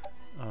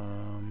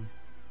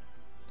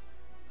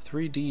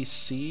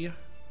 3DC.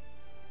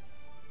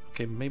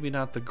 Okay, maybe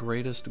not the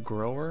greatest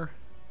grower.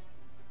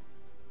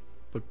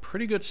 But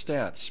pretty good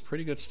stats.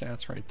 Pretty good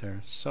stats right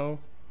there. So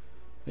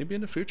maybe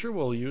in the future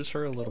we'll use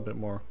her a little bit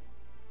more.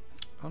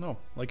 I don't know,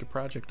 like a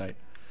project night.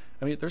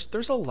 I mean,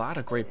 there's a lot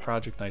of great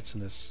project nights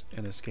in this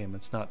game.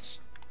 It's nuts.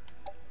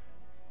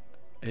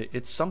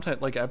 It's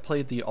sometimes, like, I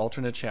played the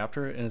alternate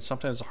chapter, and it's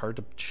sometimes hard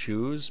to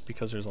choose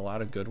because there's a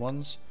lot of good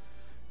ones,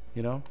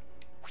 you know?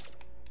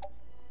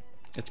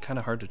 It's kind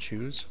of hard to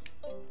choose.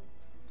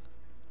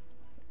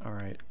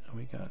 Alright,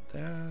 we got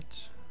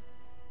that.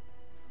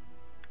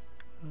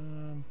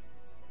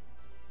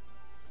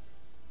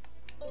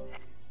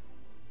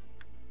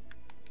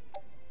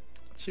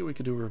 Let's see what we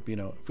can do with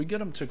Rubino. If we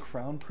get him to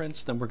Crown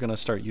Prince, then we're going to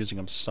start using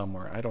him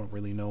somewhere. I don't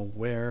really know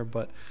where,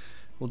 but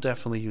we'll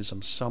definitely use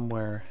him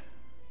somewhere.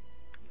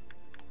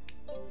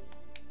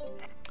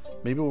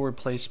 Maybe we'll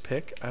replace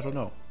Pick. I don't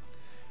know.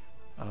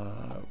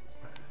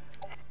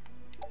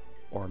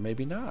 Or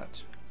maybe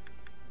not.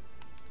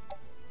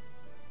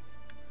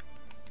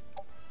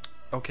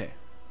 Okay.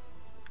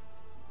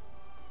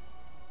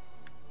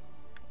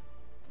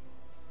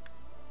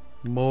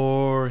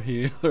 More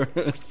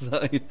healers.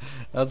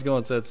 How's it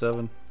going, Set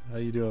 7? How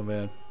you doing,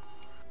 man?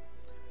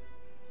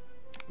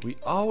 We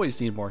always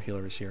need more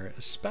healers here,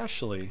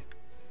 especially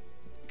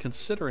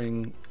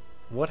considering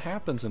what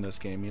happens in this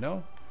game, you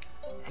know?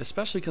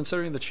 Especially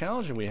considering the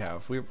challenge that we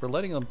have. We're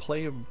letting them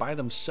play by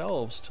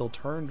themselves till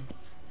turn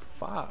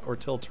 5 or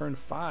till turn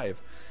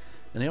 5.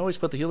 And they always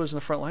put the healers in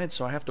the front line,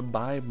 so I have to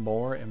buy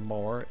more and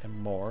more and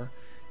more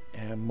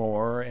and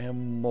more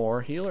and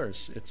more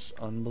healers. It's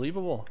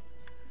unbelievable.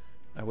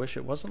 I wish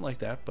it wasn't like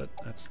that, but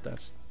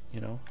that's you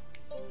know,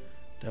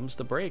 them's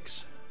the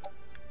breaks.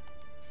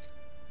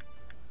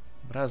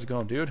 But how's it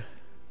going, dude?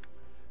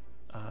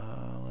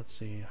 Let's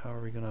see, how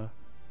are we gonna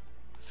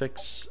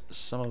fix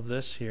some of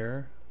this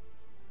here?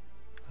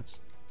 Let's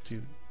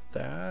do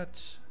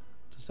that.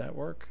 Does that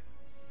work?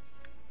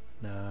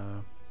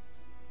 No.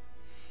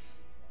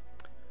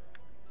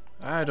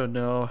 I don't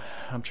know.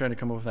 I'm trying to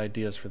come up with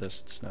ideas for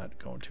this. It's not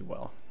going too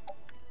well.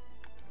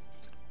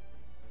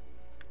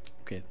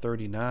 Okay,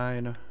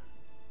 39.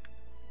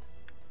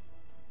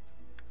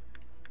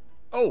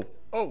 Oh,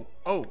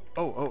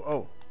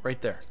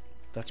 right there.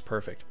 That's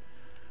perfect.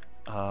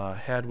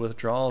 Had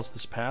withdrawals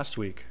this past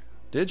week.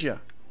 Did ya?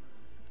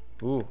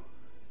 Ooh.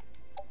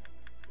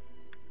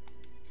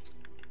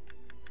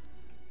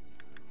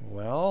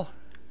 Well,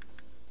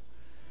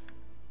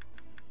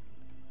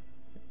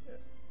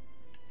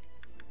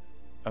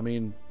 I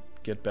mean,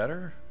 get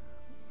better,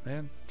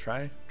 man.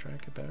 Try to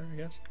get better, I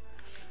guess.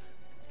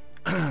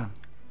 I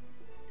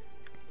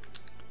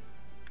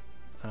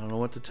don't know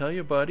what to tell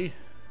you, buddy.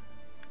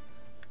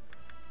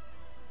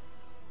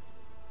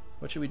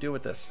 What should we do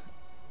with this?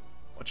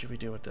 What should we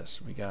do with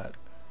this? We got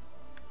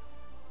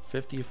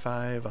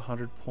 55,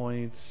 100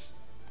 points.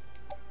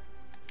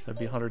 That'd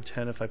be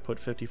 110 if I put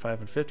 55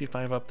 and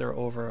 55 up there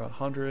over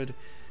 100,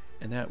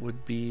 and that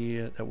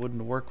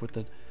wouldn't work with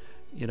the,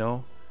 you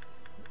know.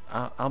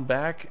 I'm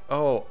back.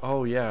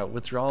 Oh yeah,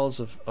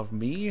 withdrawals of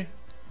me,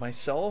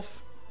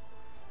 myself.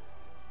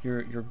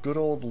 Your good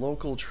old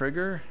local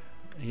trigger.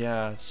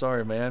 Yeah,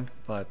 sorry, man,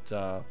 but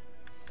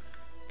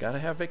gotta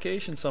have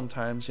vacation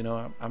sometimes. You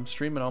know, I'm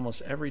streaming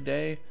almost every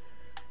day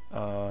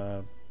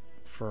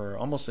for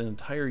almost an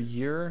entire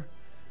year,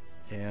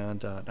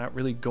 and not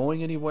really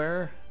going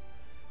anywhere.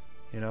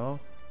 You know,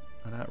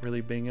 not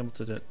really being able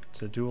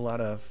to do a lot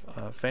of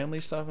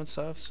family stuff and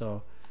stuff.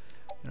 So,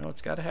 you know,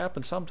 it's got to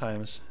happen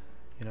sometimes.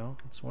 You know,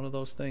 it's one of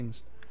those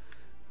things.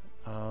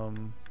 I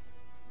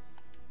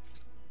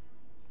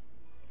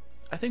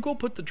think we'll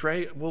put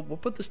the we'll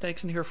put the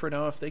snakes in here for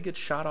now. If they get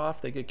shot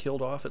off, they get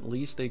killed off. At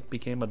least they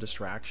became a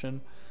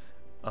distraction.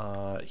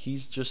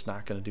 He's just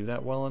not going to do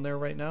that well in there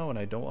right now, and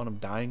I don't want him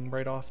dying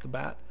right off the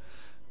bat.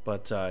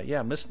 But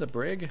yeah, missing the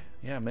brig.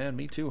 Yeah, man,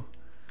 me too.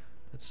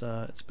 It's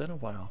been a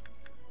while.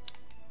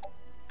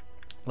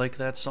 Like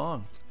that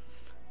song.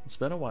 It's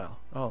been a while.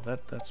 Oh,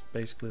 that's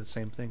basically the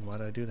same thing. Why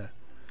did I do that?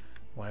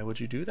 Why would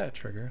you do that,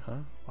 Trigger,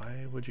 huh?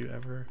 Why would you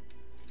ever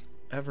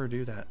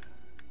do that?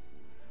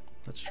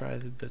 Let's try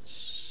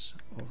this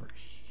over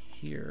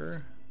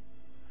here.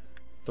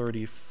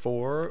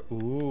 34.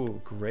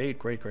 Ooh,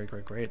 great.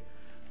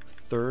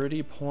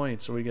 30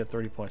 points. So we get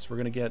 30 points. We're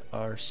going to get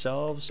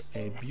ourselves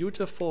a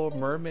beautiful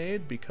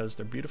mermaid because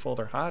they're beautiful,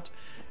 they're hot,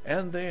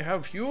 and they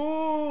have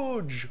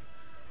huge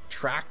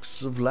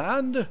tracts of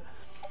land.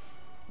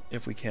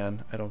 If we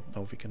can. I don't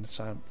know if we can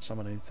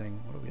summon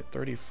anything. What are we at?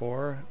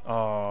 34?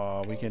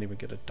 Oh, we can't even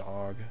get a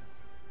dog.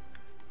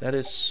 That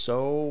is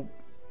so...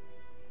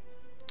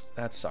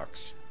 That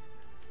sucks.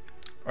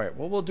 Alright,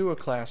 well, we'll do a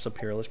class up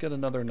here. Let's get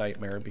another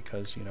nightmare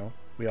because, you know,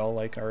 we all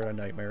like our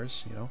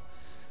nightmares, you know.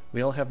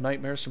 We all have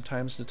nightmares from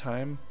time to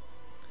time.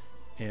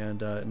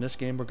 And in this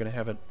game, we're going to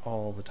have it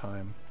all the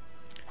time.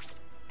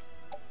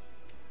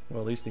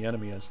 Well, at least the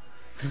enemy is.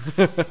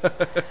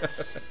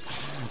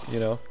 You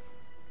know.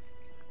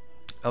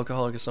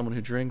 Alcoholic is someone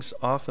who drinks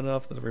often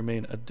enough that they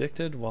remain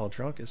addicted, while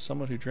drunk is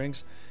someone who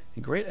drinks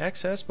in great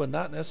excess but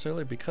not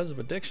necessarily because of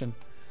addiction.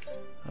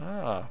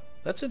 Ah,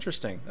 that's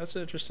interesting. That's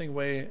an interesting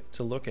way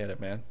to look at it,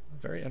 man.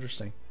 Very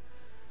interesting.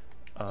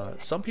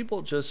 Some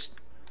people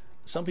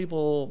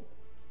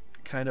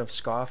kind of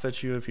scoff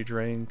at you if you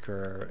drink,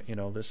 or you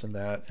know, this and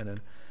that, and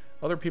then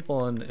other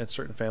people in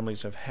certain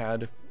families have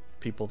had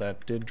people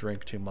that did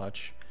drink too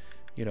much.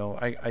 You know,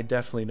 I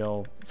definitely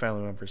know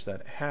family members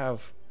that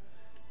have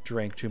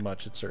drank too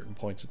much at certain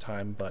points of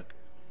time, but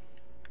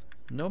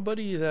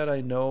nobody that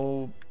I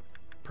know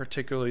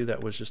particularly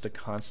that was just a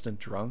constant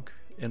drunk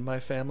in my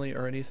family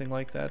or anything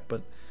like that.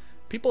 But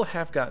people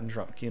have gotten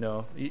drunk, you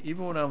know.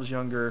 Even when I was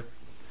younger,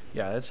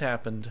 yeah, it's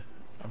happened.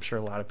 I'm sure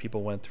a lot of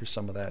people went through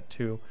some of that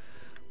too.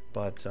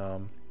 But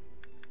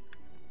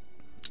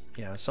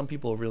yeah, some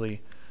people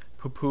really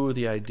poo-poo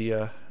the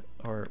idea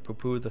or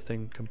poo-poo the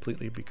thing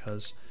completely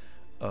because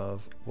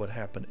of what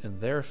happened in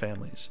their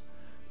families.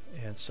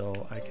 And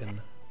so I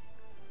can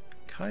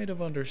kind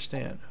of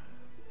understand.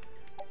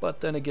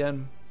 But then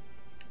again,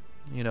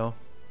 you know,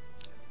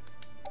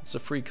 it's a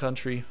free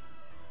country.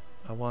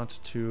 I want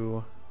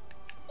to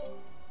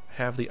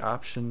have the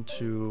option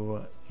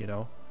to, you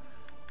know,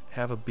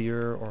 have a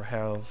beer or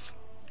have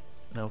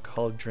an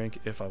alcoholic drink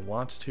if I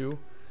want to,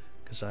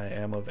 because I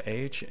am of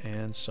age,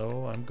 and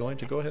so I'm going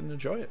to go ahead and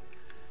enjoy it.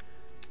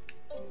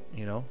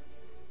 You know?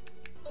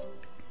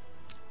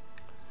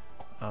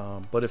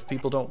 But if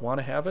people don't want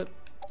to have it,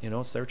 you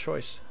know, it's their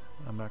choice.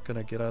 I'm not going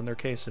to get on their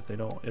case if they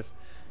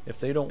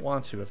don't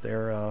want to, if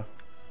they're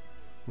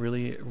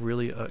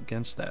really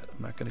against that.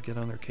 I'm not going to get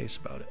on their case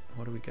about it.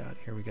 What do we got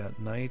here? We got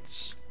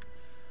knights.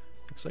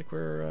 Looks like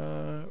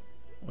we're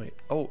wait.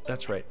 Oh,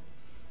 that's right.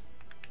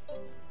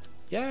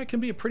 Yeah, it can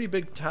be a pretty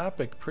big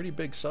topic, pretty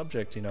big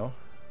subject, you know,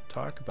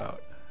 talk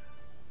about.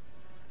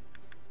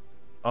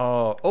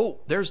 Oh,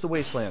 there's the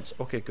wastelands.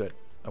 Okay, good.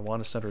 I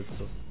want to send her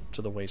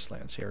to the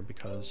wastelands here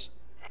because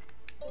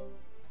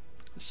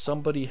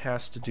somebody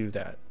has to do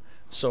that.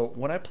 So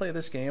when I play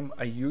this game,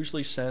 I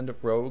usually send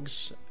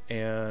rogues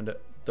and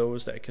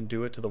those that can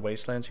do it to the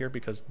wastelands here,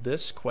 because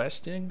this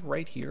questing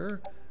right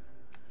here,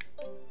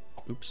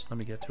 oops, let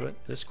me get to it.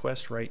 This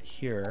quest right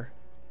here,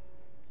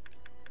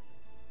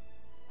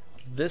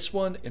 this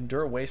one,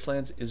 Endure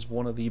Wastelands, is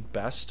one of the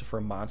best for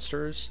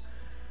monsters.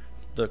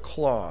 The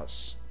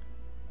claws,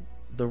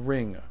 the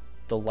ring,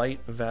 the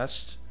light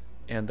vest,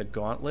 and the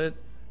gauntlet.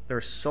 There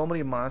are so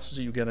many monsters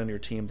that you get on your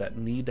team that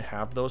need to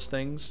have those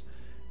things.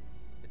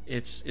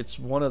 It's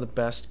one of the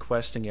best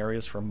questing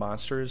areas for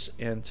monsters,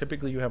 and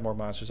typically you have more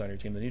monsters on your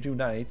team than you do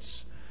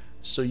knights,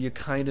 so you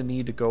kind of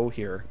need to go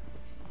here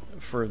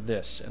for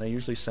this. And I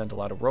usually send a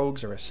lot of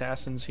rogues or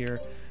assassins here,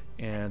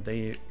 and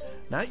they,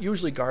 not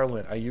usually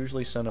Garland, I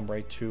usually send them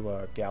right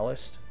to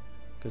Gallist,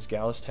 because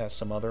Gallist has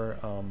some other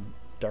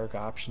dark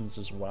options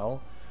as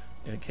well,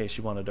 in case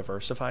you want to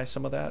diversify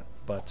some of that.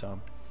 But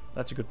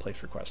that's a good place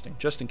for questing,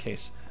 just in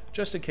case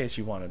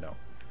you want to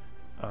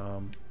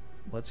know.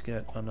 Let's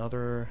get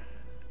another.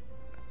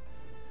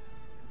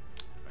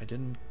 I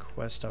didn't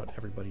quest out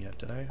everybody yet,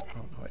 did I?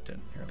 Oh no, I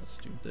didn't. Here, let's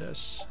do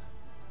this.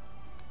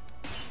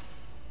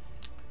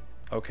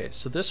 Okay,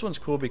 so this one's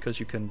cool because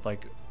you can,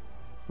 like,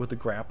 with the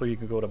grappler, you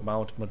can go to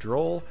Mount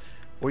Madrol,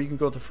 or you can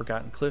go to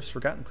Forgotten Cliffs.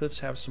 Forgotten Cliffs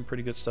have some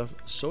pretty good stuff.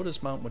 So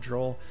does Mount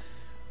Madrol.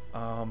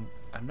 I'm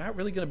not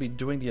really going to be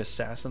doing the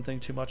assassin thing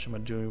too much. I'm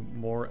going to do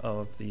more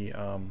of the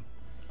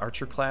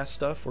archer class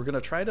stuff. We're going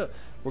to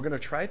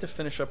try to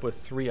finish up with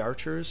 3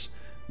 archers.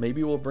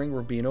 Maybe we'll bring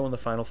Rubino in the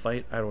final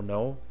fight. I don't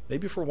know.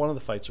 Maybe for one of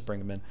the fights we'll bring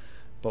him in.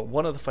 But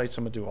one of the fights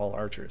I'm going to do all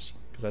archers,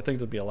 because I think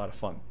it'll be a lot of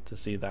fun to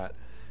see that.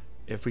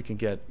 If we can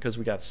get, because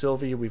we got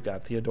Sylvie, we've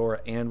got Theodora,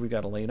 and we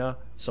got Elena,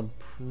 some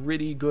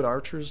pretty good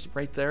archers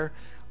right there.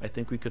 I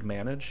think we could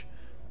manage.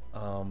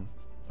 I'm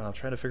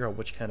trying to figure out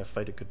which kind of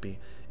fight it could be.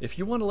 If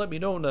you want to let me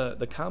know in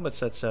the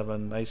comments at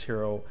 7, Nice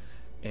Hero,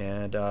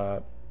 and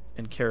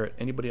Carrot,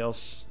 anybody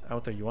else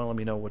out there, you want to let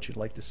me know what you'd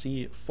like to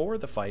see for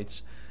the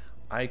fights,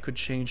 I could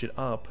change it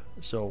up.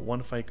 So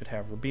one fight could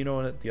have Rubino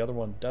in it, the other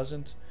one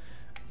doesn't,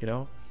 you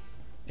know,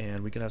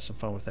 and we can have some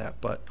fun with that.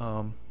 But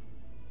I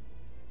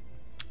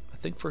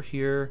think for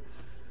here,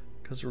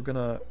 because we're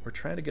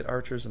trying to get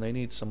archers and they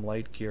need some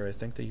light gear. I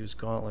think they use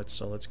gauntlets,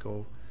 so let's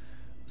go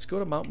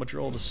to Mount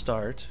Madrol to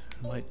start.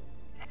 I might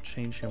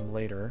change him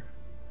later.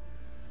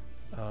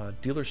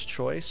 Dealer's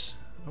choice.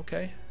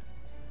 Okay.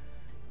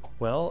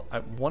 Well,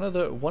 one of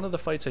the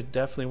fights I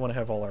definitely want to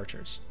have all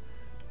archers.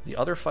 The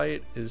other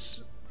fight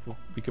is,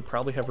 we could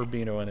probably have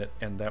Rubino in it,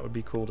 and that would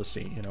be cool to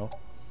see, you know.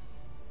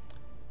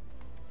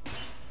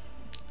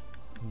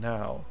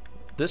 Now,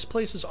 this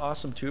place is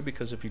awesome too,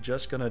 because if you're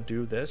just gonna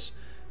do this,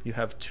 you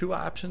have 2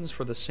 options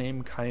for the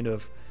same kind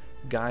of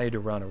guy to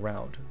run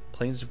around: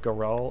 Plains of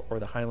Garal or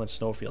the Highland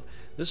Snowfield.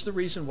 This is the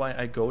reason why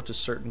I go to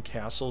certain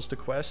castles to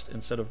quest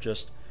instead of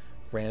just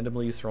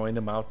randomly throwing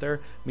them out there.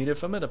 I mean,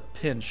 if I'm in a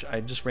pinch, I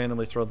just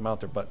randomly throw them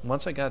out there, but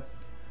once I got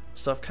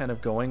stuff kind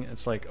of going,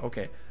 it's like,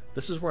 okay,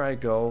 this is where I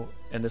go,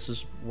 and this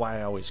is why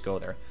I always go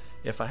there.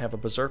 If I have a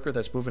Berserker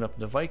that's moving up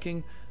into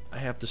Viking, I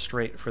have the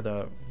straight for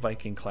the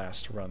Viking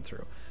class to run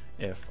through.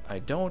 If I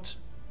don't,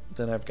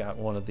 then I've got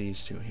one of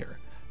these 2 here,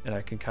 and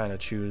I can kind of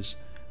choose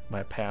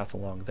my path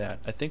along that.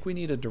 I think we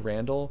need a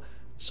Durandal,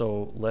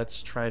 so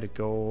let's try to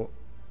go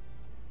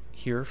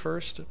here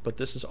first, but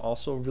this is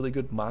also a really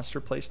good monster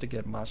place to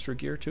get monster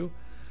gear too.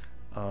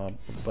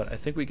 But I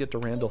think we get to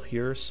Randall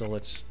here, so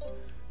let's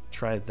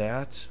try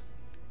that.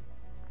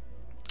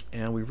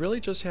 And we really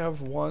just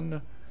have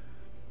one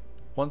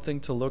thing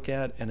to look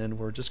at, and then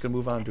we're just gonna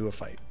move on and do a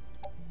fight.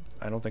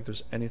 I don't think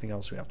there's anything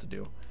else we have to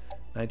do.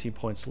 19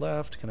 points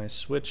left. Can I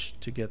switch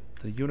to get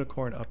the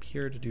unicorn up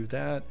here to do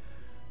that?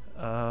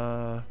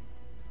 I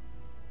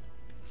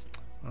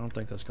don't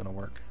think that's gonna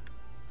work.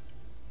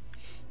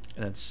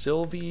 And then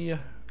Sylvie,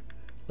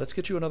 let's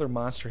get you another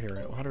monster here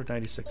at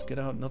 196. Get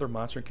out another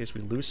monster in case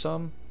we lose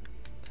some.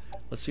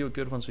 Let's see what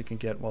good ones we can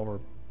get while we're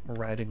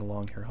riding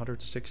along here.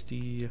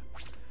 160.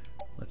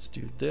 Let's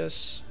do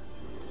this.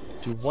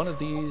 Do one of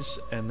these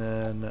and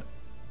then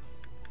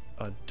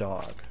a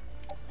dog.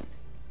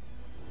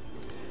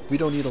 We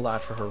don't need a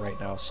lot for her right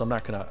now, so I'm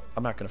not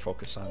gonna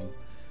focus on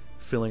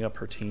filling up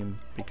her team,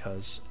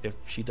 because if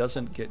she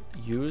doesn't get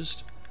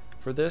used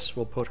for this,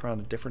 we'll put her on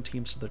a different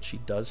team so that she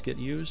does get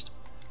used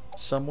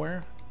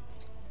somewhere.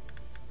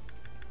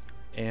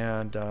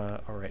 And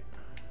alright,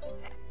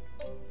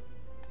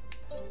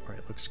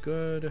 looks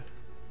good.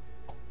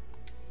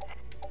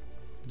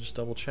 Just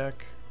double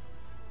check.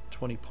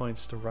 20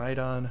 points to ride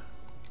on.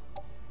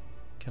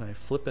 Can I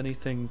flip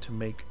anything to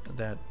make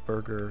that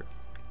burger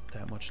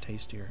that much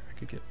tastier? I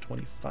could get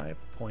 25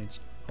 points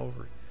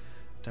over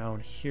down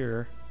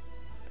here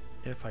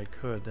if I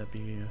could. That'd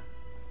be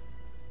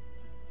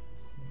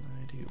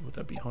 90. Would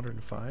that be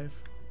 105?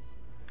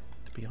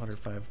 To be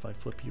 105 if I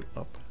flip you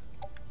up,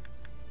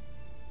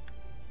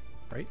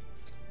 right?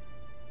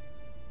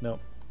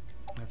 Nope,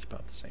 that's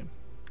about the same.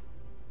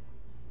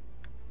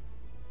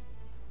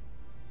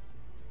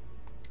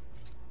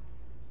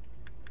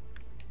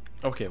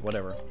 Okay,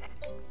 whatever.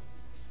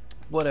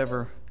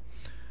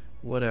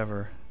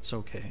 It's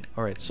okay.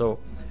 Alright, so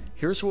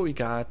here's what we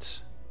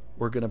got.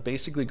 We're going to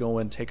basically go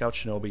and take out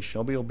Shinobi.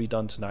 Shinobi will be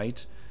done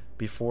tonight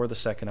before the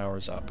second hour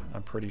is up.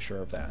 I'm pretty sure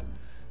of that.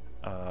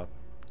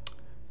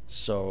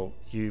 So,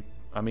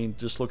 I mean,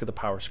 just look at the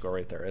power score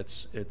right there.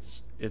 It's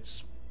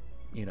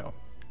you know,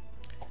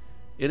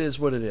 it is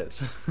what it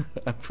is.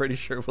 I'm pretty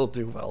sure we'll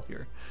do well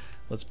here.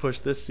 Let's push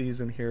this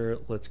season here.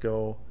 Let's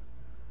go.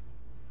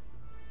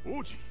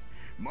 Ah,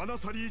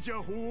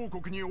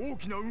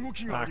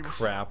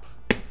 crap.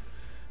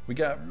 We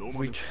got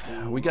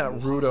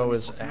Rudo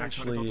is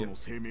actually,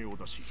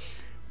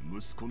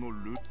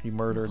 he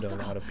murdered a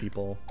lot of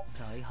people,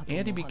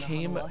 and he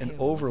became an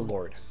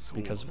overlord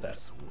because of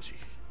that.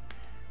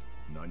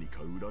 何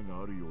か裏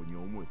があるように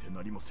思えて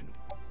なりませぬ。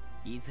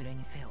いずれ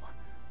にせよ、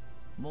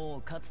も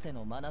うかつて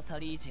のマナサ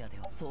リージアで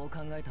はそう考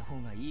えた方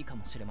がいいか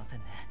もしれません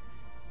ね。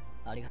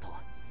ありがとう、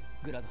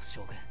グラドス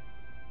将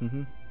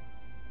軍。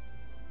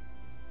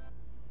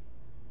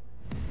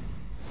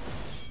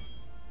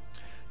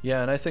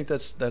Yeah, and I think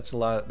that's a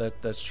lot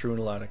that's true in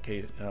a lot of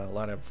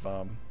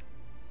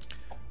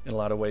in a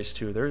lot of ways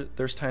too.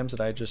 There's times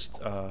that I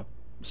just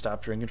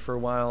stop drinking for a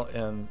while,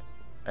 and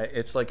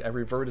it's like I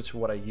reverted to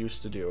what I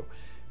used to do.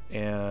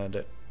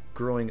 And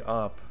growing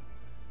up,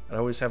 I'd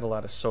always have a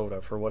lot of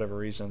soda for whatever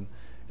reason.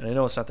 And I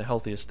know it's not the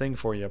healthiest thing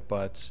for you,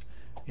 but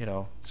you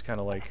know, it's kind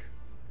of like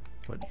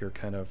what you're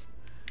kind of.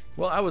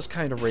 Well, I was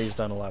kind of raised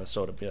on a lot of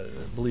soda,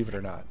 believe it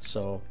or not.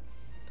 So.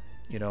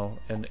 You know,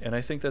 and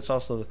I think that's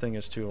also the thing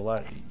is too,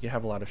 you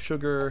have a lot of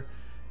sugar,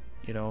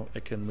 you know,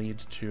 it can lead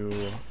to,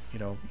 you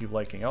know, you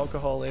liking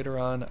alcohol later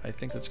on. I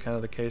think that's kind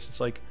of the case. It's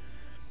like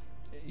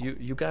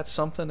you got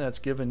something that's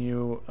given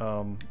you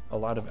a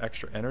lot of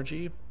extra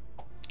energy,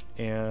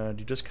 and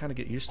you just kind of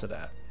get used to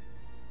that.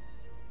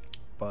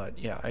 But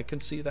yeah, I can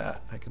see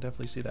that. I can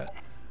definitely see that.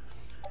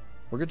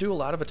 We're gonna do a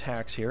lot of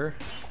attacks here.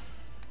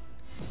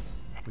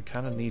 We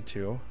kind of need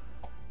to.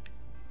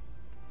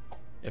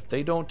 If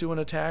they don't do an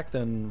attack,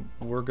 then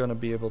we're going to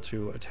be able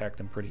to attack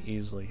them pretty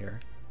easily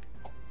here.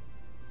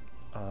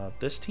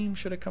 This team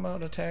should have come out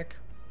and attack.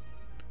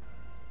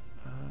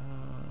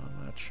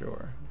 I'm not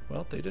sure.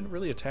 Well, they didn't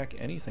really attack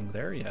anything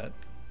there yet.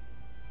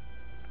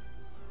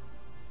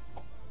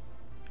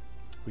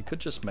 We could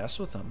just mess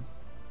with them.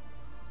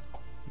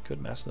 We could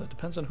mess with it.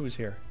 Depends on who's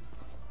here.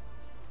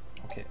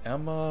 Okay,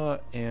 Emma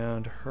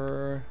and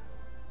her.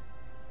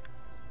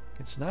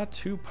 It's not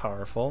too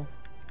powerful.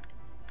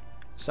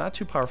 It's not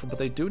too powerful, but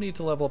they do need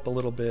to level up a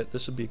little bit.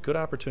 This would be a good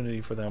opportunity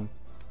for them.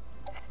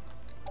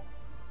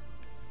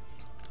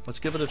 Let's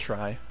give it a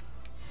try.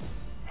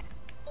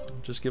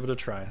 Just give it a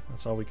try.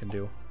 That's all we can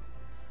do.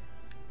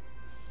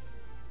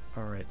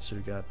 Alright, so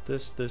we got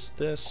this.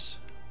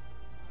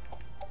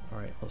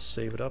 Alright, we'll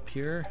save it up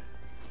here.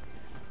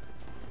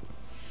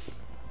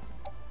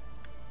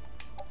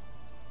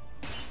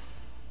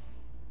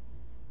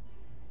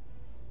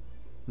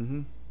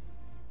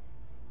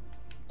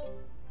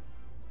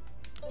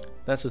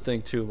 That's the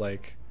thing too,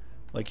 like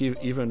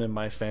even in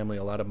my family,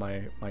 a lot of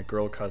my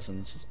girl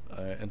cousins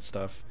and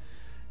stuff,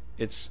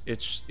 it's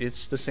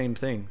the same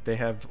thing. They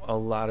have a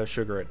lot of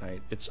sugar at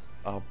night. It's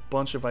a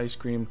bunch of ice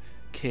cream,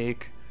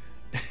 cake.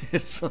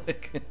 It's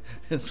like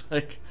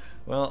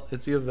well,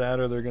 it's either that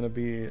or they're gonna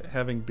be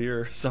having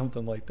beer or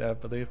something like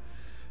that. But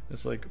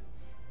it's like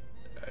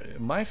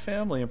my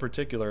family in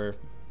particular,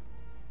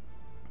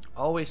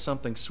 always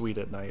something sweet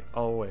at night.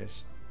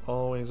 Always.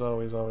 Always,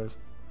 always, always.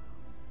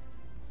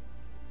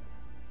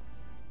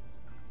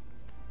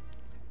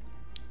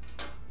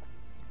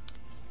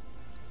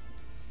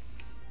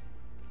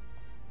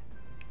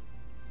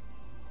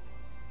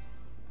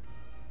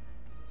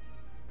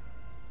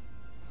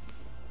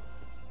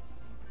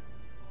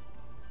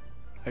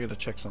 I gotta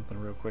check something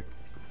real quick.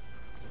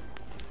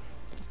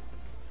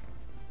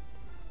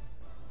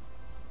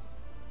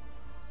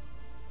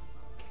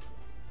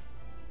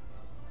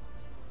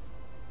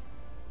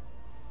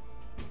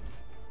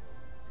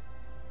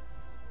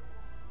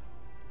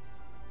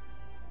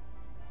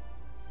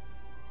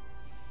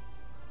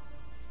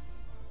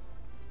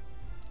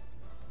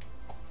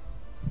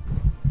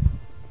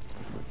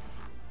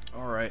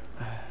 Alright.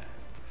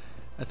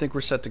 I think we're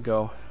set to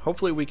go.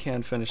 Hopefully we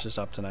can finish this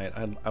up tonight.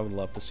 I would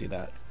love to see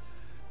that.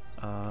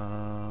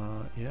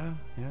 Yeah.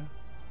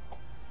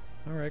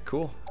 Alright,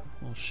 cool.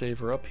 We'll shave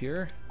her up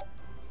here.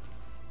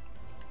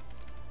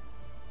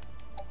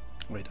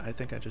 Wait, I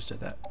think I just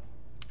did that.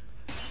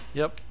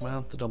 Yep,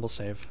 well, the double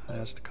save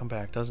has to come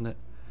back, doesn't it?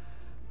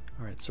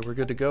 Alright, so we're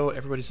good to go.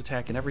 Everybody's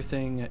attacking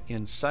everything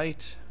in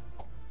sight.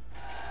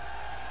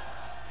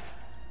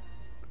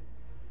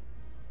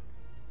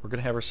 We're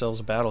gonna have ourselves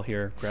a battle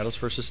here. Grados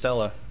versus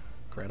Stella.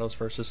 Grados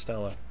versus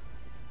Stella.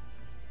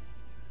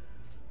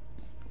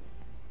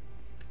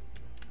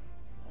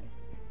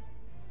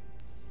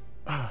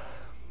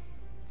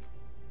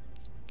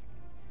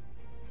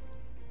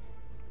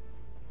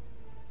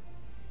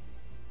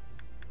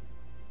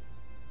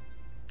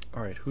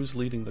 Alright, who's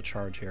leading the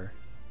charge here?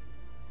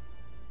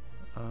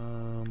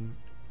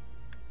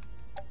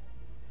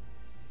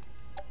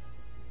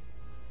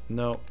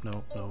 No.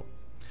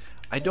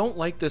 I don't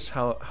like this,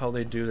 how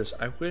they do this.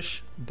 I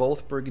wish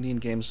both Brigandine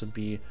games would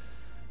be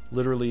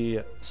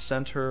literally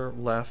center,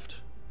 left,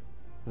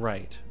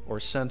 right, or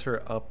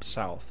center, up,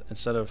 south,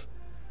 instead of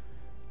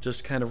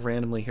just kind of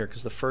randomly here,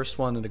 because the first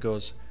one, and it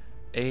goes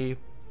A,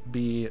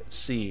 B,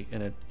 C,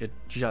 and it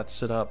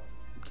juts it up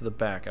to the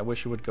back. I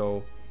wish it would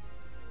go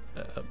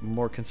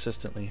more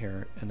consistently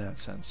here in that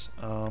sense.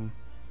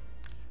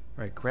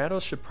 Right,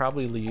 Grados should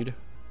probably lead.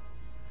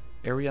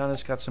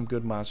 Ariana's got some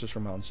good monsters for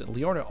mountains. And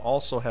Leorna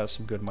also has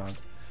some good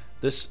monsters.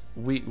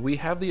 We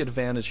have the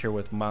advantage here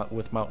with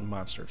mountain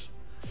monsters,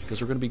 because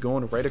we're going to be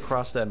going right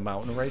across that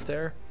mountain right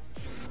there.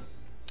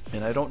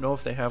 And I don't know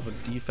if they have a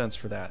defense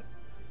for that.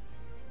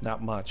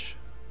 Not much.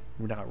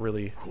 Not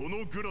really.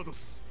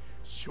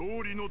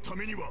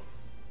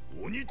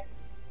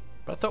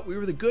 But I thought we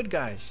were the good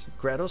guys.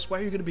 Grados, why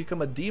are you going to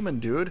become a demon,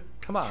 dude?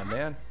 Come on,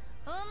 man.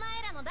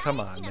 Come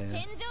on,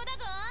 man.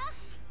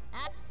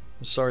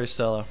 I'm sorry,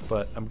 Stella,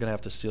 but I'm going to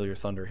have to steal your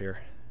thunder here.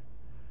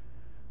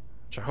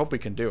 Which I hope we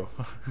can do.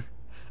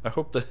 I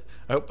hope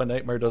my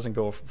nightmare doesn't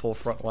go full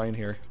front line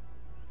here.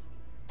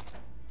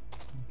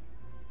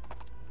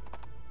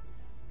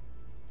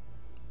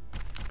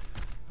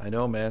 I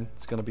know, man.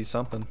 It's going to be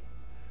something.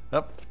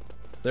 Up.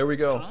 There we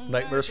go.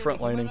 Nightmare's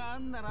frontlining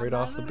right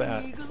off the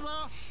bat.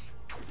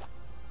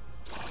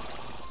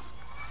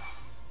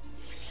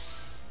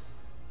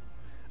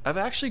 I've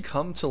actually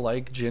come to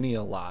like Ginny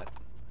a lot.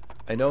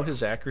 I know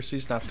his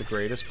accuracy's not the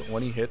greatest, but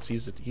when he hits,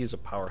 he's a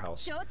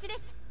powerhouse.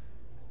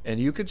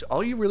 And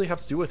all you really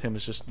have to do with him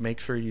is just make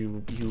sure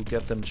you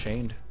get them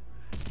chained.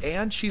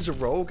 And she's a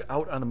rogue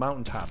out on the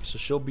mountaintop, so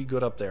she'll be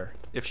good up there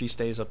if she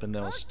stays up in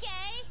those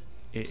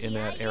in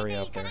that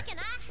area up there.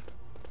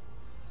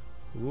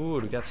 Ooh,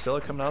 we got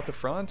Stella coming out the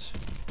front.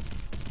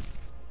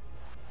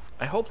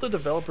 I hope the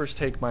developers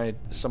take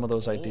some of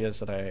those ideas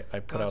that I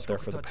put out there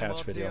for the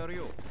patch video,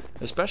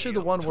 especially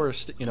the one where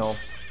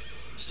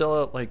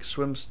Stella like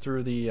swims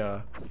through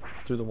the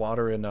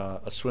water in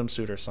a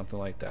swimsuit or something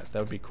like that. That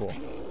would be cool.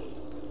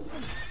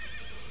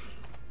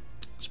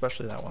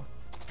 Especially that one.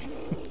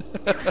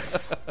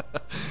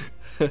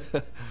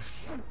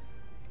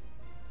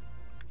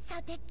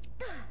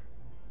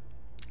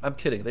 I'm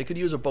kidding. They could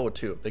use a boat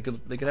too. They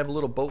could have a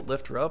little boat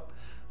lift her up,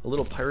 a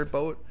little pirate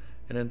boat,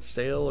 and then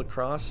sail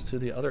across to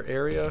the other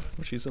area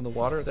when she's in the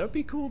water. That would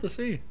be cool to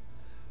see.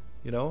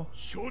 You know?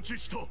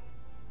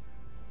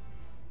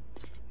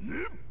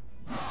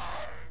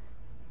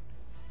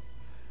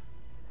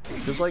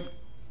 Because like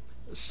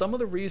some of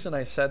the reason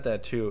I said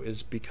that too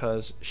is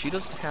because she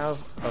doesn't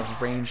have a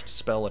ranged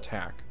spell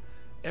attack.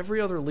 Every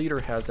other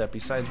leader has that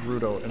besides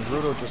Rudo, and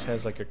Rudo just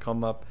has like a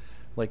come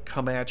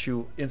at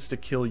you, insta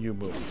kill you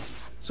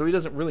move. So he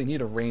doesn't really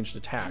need a ranged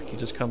attack. He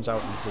just comes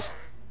out and just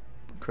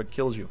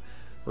kills you.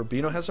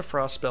 Rubino has a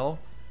frost spell.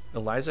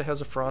 Eliza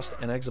has a frost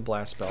and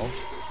exoblast spell.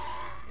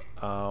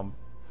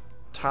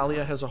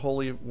 Talia has a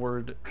holy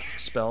word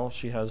spell.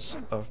 She has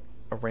a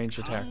ranged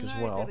attack as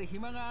well.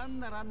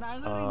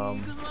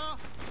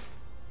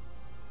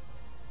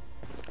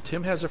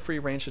 Tim has a free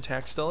ranged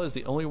attack. Stella is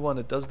the only one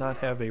that does not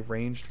have a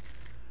ranged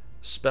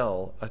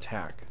spell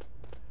attack.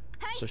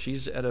 So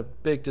she's at a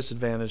big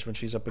disadvantage when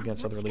she's up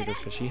against other leaders,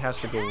 because she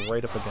has to go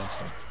right up against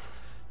them.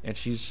 And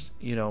she's,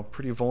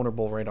 pretty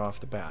vulnerable right off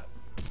the bat.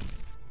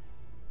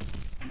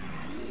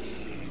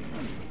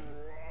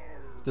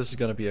 This is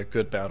going to be a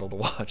good battle to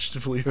watch,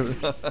 believe it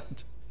or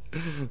not.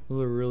 This is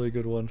a really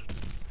good one.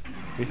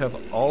 We have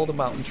all the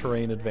mountain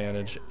terrain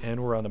advantage,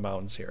 and we're on the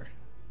mountains here.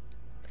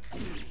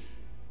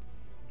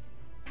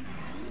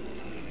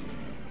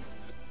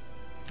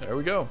 There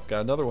we go.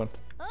 Got another one.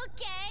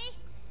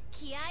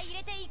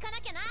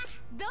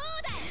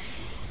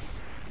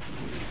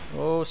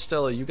 Oh,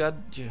 Stella, you got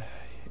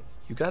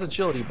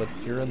agility, but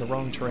you're in the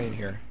wrong terrain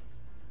here.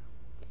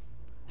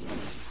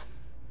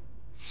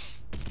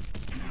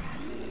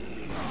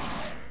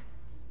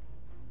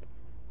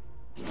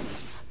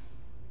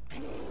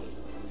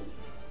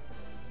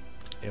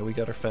 Yeah, we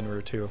got our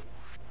Fenrir too.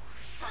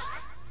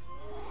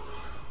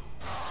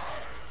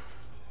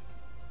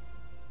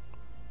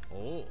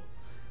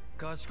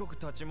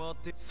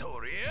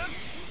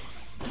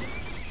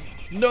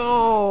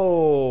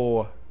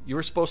 No! You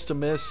were supposed to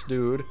miss,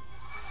 dude.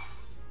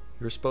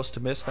 You were supposed to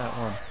miss that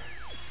one.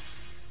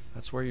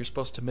 That's where you're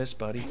supposed to miss,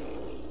 buddy.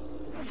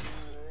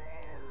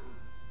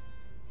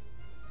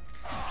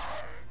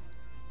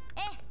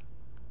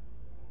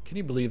 Can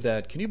you believe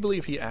that? Can you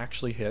believe he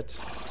actually hit?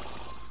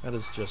 That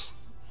is just...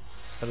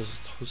 that is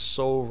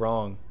so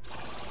wrong.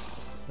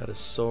 That is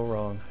so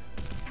wrong.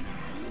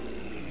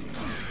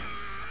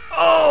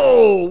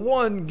 Oh!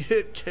 One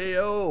hit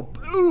KO!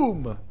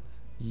 Boom!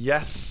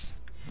 Yes.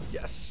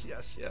 Yes,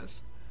 yes,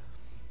 yes.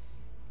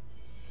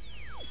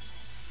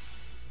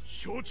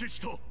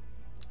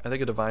 I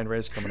think a Divine Ray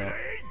is coming out.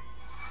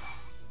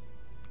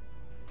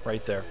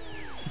 Right there.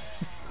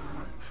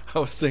 I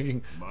was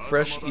thinking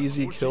fresh,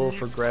 easy kill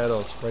for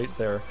Grados right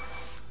there.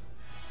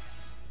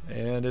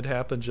 And it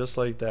happened just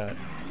like that.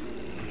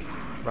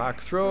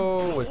 Rock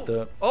throw with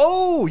the...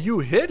 Oh! You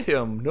hit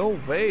him! No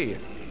way!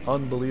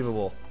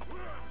 Unbelievable.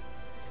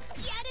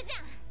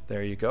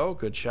 There you go.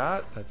 Good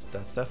shot. That's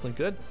definitely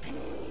good.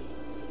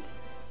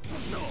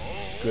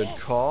 Good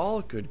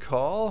call. Good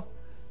call.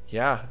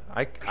 Yeah,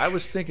 I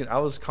was thinking, I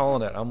was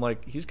calling it. I'm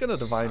like, he's gonna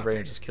Divine Ray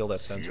and just kill that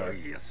Centaur.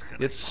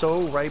 It's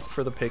so ripe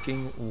for the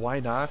picking. Why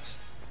not?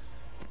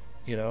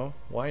 You know,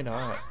 why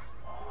not?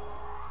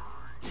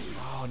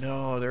 Oh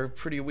no, they're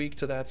pretty weak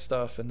to that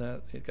stuff, and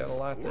that it got a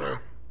lot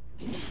there.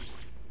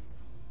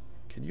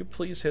 Can you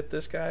please hit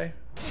this guy?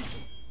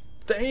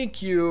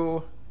 Thank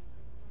you.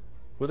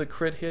 With a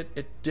crit hit,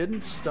 it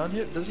didn't stun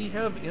hit. Does he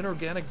have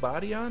inorganic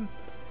body on?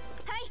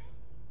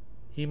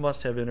 He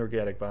must have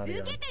inorganic body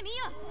on.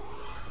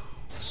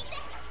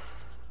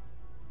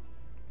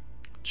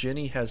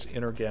 Ginny has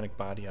inorganic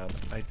body on.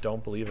 I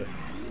don't believe it.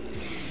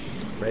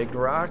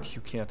 Ragnarok,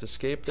 you can't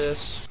escape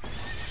this.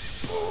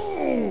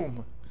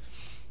 Boom!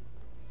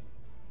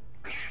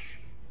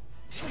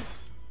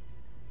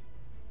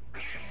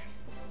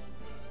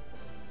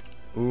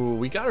 Ooh,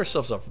 we got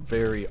ourselves a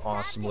very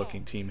awesome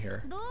looking team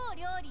here.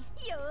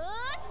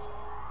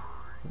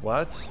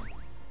 What?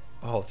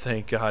 Oh,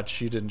 thank God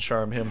she didn't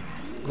charm him.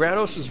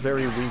 Grados is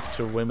very weak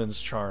to women's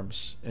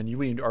charms, and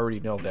you already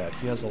know that.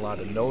 He has a lot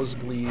of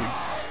nosebleeds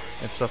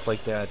and stuff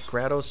like that.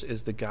 Grados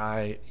is the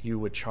guy you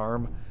would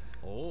charm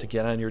to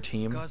get on your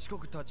team.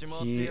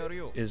 He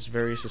is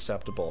very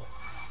susceptible.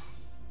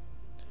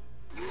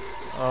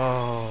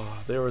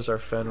 Oh, there was our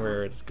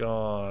Fenrir. It's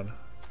gone.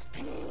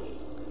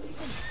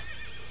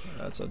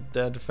 That's a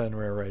dead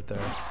Fenrir right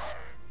there.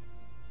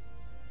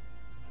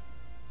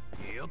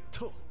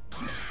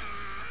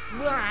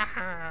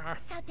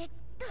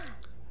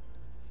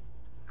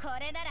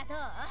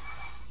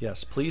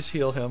 Yes, please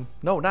heal him.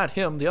 No, not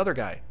him, the other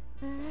guy.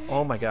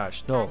 Oh my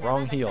gosh, no,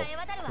 wrong heal.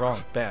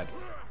 Wrong, bad.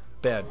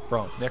 Bad,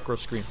 wrong. Necro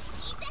Scream.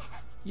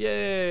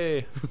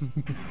 Yay!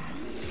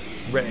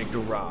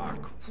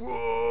 Ragnarok.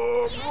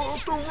 Whoa,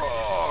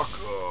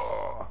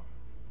 Ragnarok!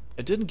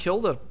 It didn't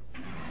kill the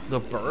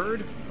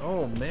bird?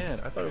 Oh man,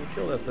 I thought it would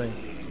kill that thing.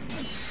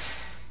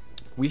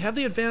 We have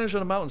the advantage on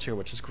the mountains here,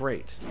 which is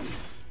great.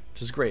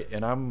 Which is great,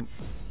 and I'm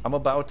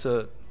about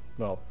to...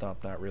 Well,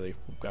 not really.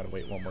 We've got to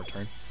wait one more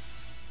turn.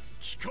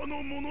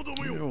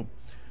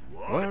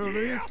 Wanna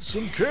eat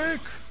some cake?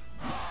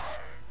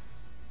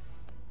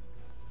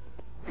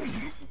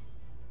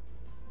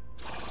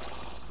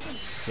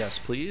 Yes,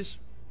 please.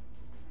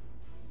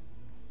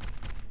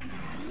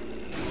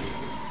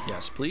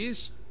 Yes,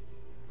 please.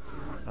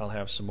 I'll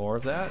have some more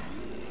of that.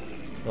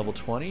 Level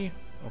 20.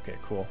 Okay,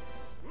 cool.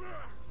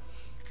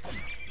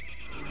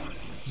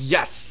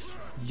 Yes!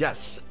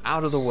 Yes!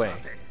 Out of the way.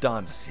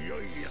 Done.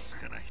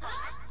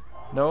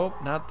 Nope,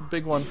 not the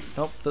big one.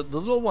 Nope, the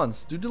little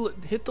ones.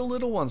 Hit the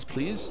little ones,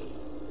 please.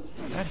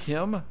 Not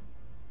him.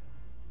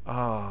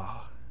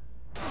 Ah.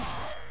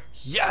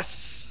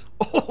 Yes!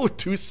 Oh,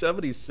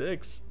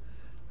 276.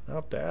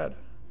 Not bad.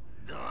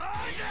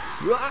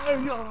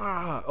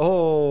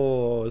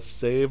 Oh,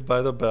 saved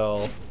by the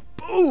bell.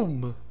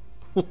 Boom!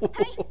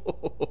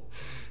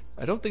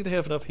 I don't think they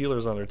have enough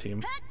healers on their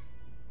team.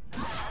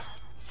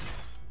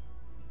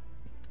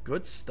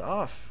 Good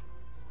stuff.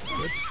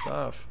 Good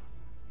stuff.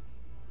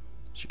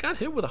 She got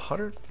hit with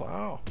 100.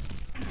 Wow.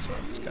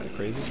 It's kind of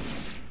crazy.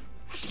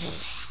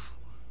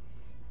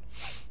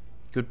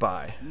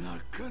 Goodbye.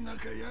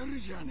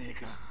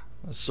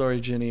 Sorry,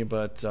 Ginny,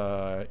 but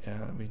yeah,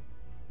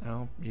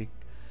 No,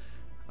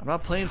 I'm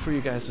not playing for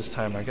you guys this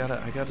time. I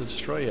gotta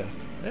destroy you.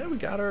 Yeah, we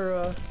got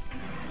our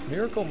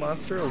miracle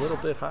monster a little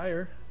bit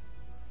higher.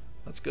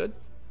 That's good.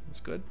 That's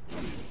good.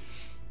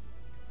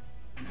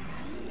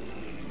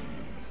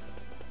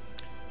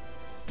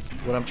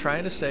 What I'm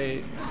trying to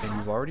say, and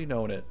you've already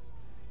known it,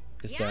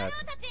 is that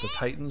the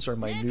Titans are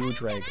my new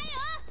dragons.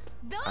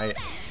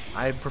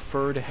 I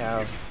prefer to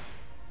have.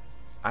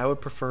 I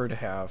would prefer to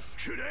have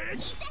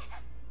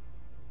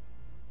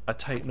a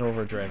Titan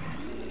over a dragon.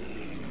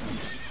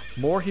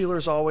 More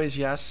healers always,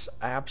 yes,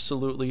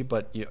 absolutely,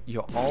 but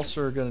you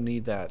also are gonna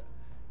need that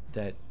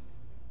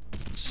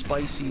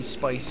spicy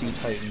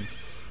Titan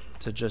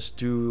to just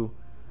do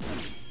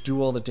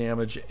all the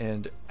damage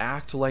and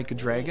act like a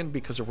dragon,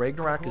 because a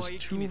Ragnarok is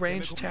 2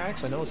 ranged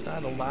attacks. I know it's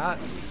not a lot,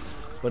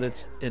 but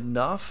it's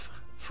enough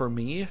for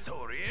me.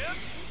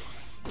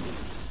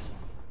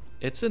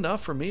 It's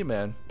enough for me,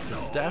 man.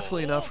 It's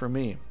definitely enough for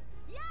me.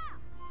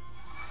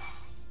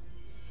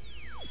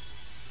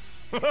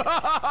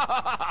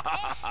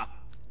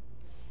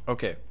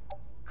 Okay.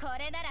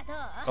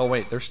 Oh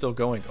wait, they're still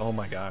going. Oh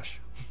my gosh.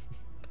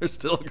 They're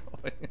still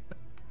going.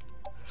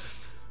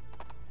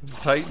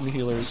 Titan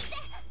healers.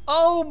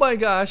 Oh my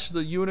gosh,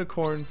 the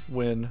unicorn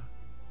win.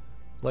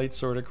 Light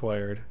sword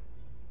acquired.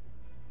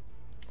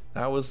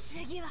 That was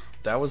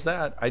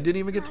that. I didn't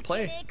even get to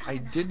play. I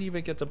didn't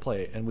even get to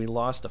play. And we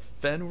lost a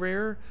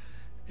Fenrir.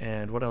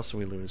 And what else did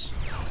we lose?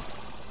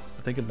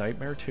 I think a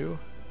Nightmare too.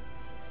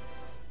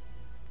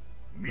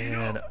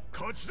 Man.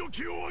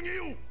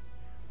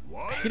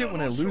 I hate it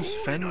when I lose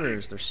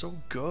Fenrirs. They're so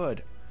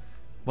good.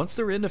 Once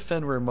they're into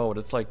Fenrir mode,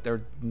 it's like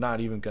they're not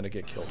even going to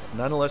get killed.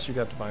 Not unless you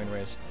got Divine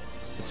Rays.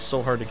 It's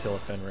so hard to kill a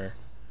Fenrir.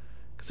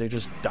 Because they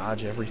just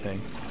dodge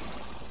everything.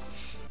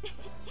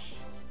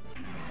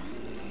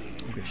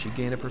 Okay, she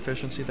gained a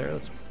proficiency there.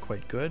 That's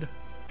quite good.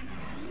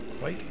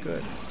 Quite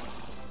good.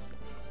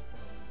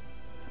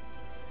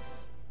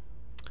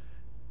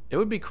 It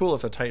would be cool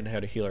if a Titan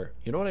had a healer.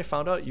 You know what I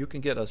found out? You can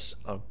get a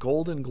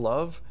golden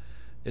glove.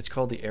 It's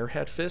called the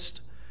Airhat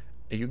Fist.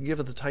 And you can give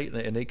it the Titan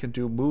and they can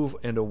do move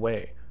and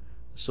away.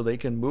 So they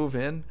can move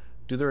in,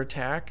 do their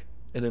attack,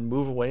 and then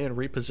move away and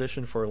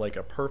reposition for like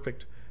a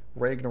perfect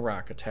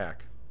Ragnarok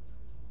attack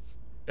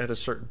at a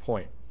certain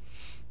point.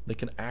 They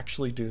can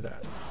actually do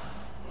that.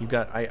 You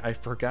got, I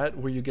forgot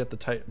where you get the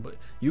Titan, but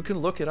you can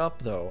look it up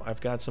though. I've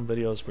got some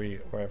videos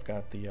where I've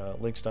got the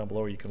links down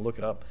below where you can look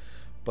it up.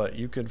 But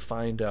you can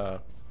find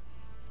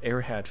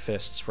Airhat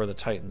Fists for the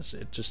Titans.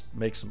 It just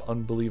makes them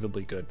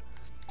unbelievably good.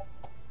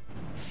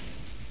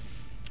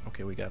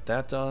 Okay, we got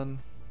that done.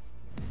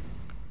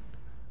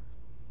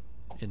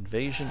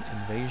 Invasion.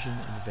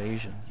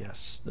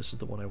 Yes, this is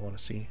the one I want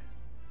to see.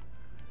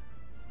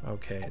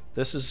 Okay,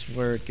 this is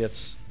where it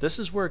gets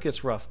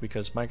rough,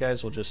 because my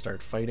guys will just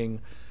start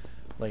fighting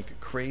like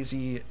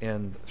crazy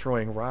and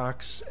throwing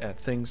rocks at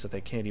things that they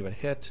can't even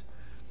hit.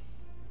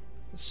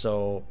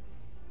 So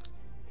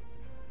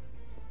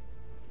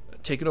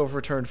taking over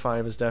for turn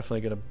 5 is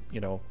definitely going to, you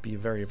know, be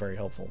very, very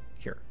helpful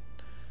here.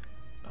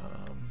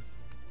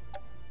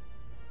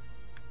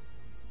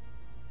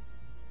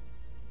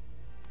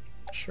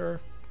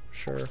 Sure.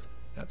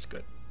 That's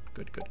good.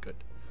 Good.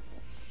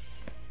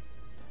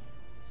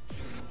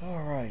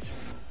 All right.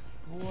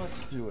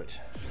 Let's do it.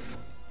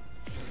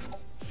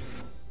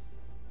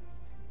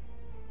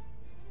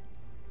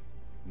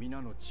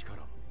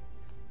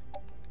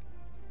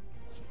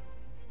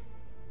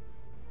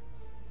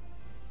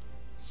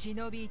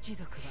 Shinobi 一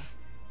族は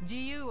自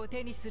由を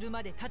手にする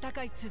まで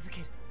戦い続け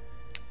る。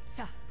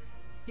さあ、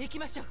行き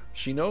ましょう。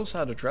 She knows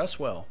how to dress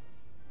well.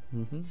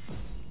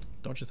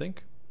 Don't you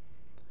think?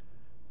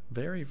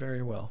 Very,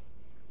 very well.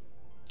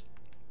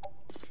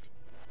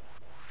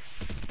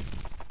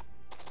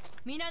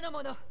 She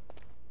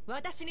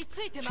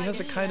has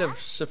a kind of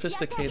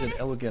sophisticated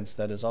elegance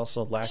that is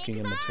also lacking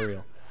in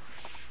material.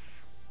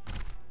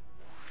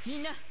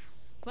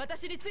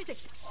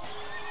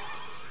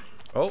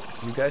 Oh,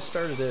 you guys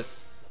started it.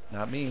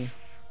 Not me.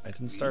 I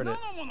didn't start it.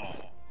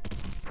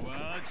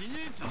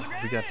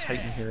 We got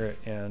Titan here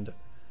and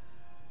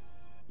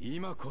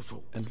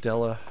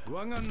Della.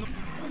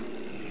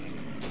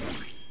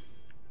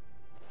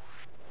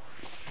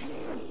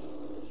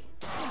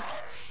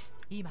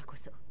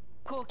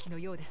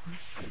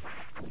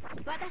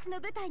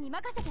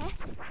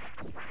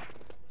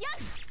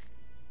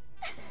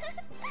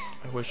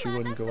 I wish you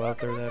wouldn't go out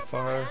there that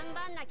far.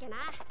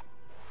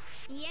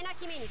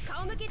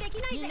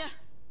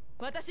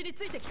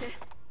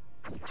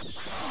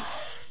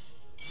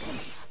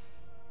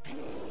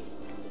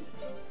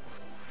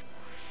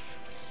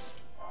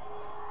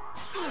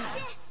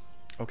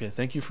 Okay,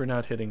 thank you for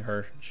not hitting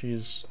her.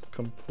 She's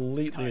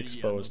completely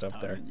exposed up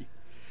there.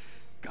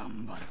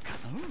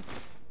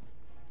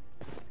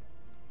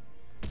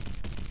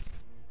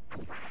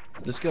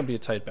 This is gonna be a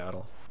tight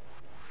battle.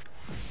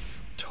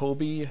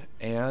 Toby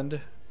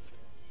and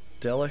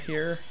Della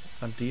here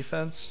on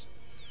defense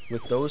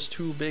with those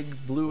two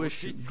big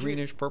bluish,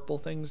 greenish, purple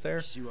things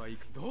there.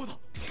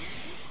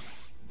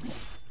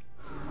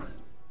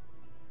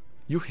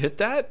 You hit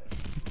that?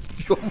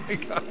 Oh my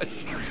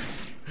gosh.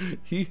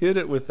 He hit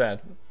it with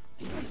that.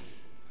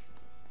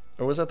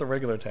 Or was that the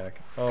regular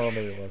attack? Oh,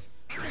 maybe it was.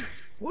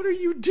 What are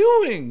you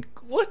doing?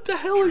 What the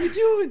hell are you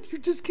doing?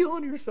 You're just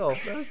killing yourself.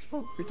 That's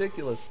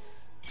ridiculous.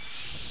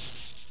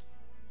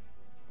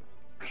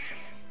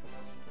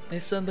 They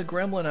send the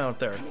gremlin out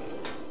there.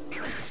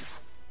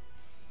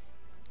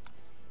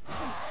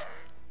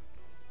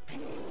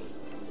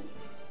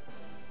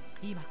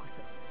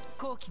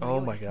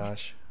 Oh my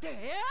gosh.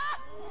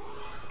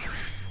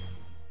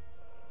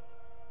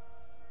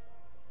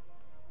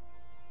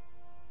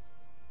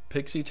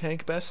 Pixie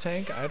tank, best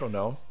tank? I don't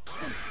know.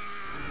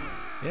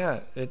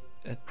 Yeah, it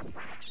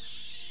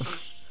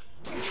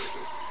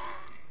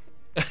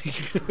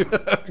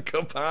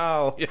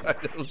Kapow! Yeah,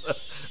 that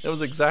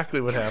was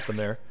exactly what happened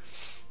there.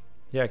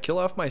 Yeah, kill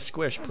off my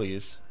squish,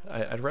 please.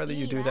 I'd rather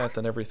you do that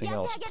than everything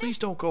else. Please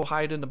don't go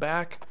hide in the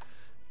back.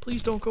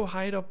 Please don't go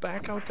hide up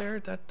back out there.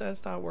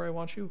 That's not where I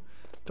want you.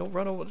 Don't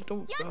run over.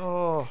 Don't.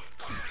 Oh.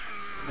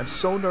 I'm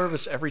so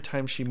nervous every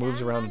time she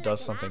moves around and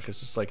does something,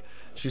 because it's like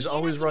she's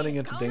always running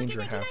into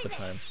danger half the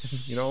time.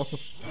 You know?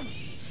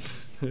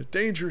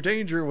 Danger,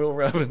 danger, Will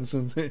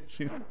Robinson.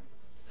 She's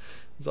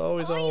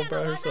always all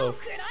by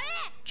herself.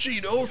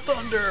 Cheeto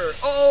Thunder!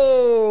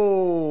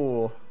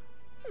 Oh!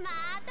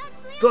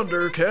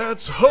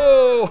 Thundercats!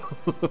 Ho!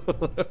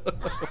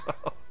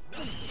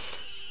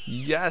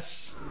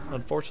 Yes!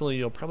 Unfortunately,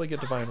 you'll probably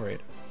get Divine Raid.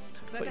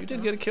 But you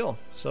did get a kill,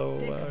 so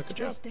good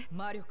job.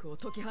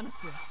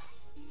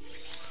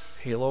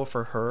 Halo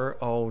for her?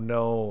 Oh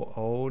no.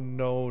 Oh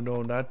no,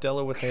 no, not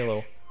Della with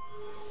Halo.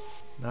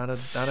 Not a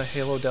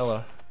Halo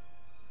Della.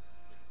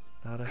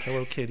 Not a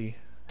Hello Kitty.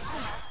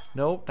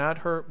 Nope, not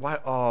her. Why?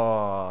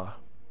 Aww.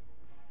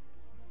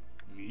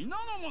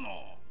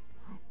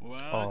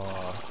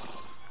 Aww.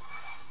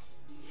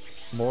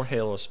 More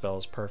Halo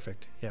spells,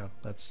 perfect. Yeah,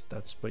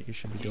 that's what you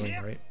should be doing,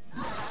 right?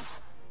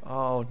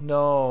 Oh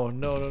no,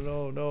 no,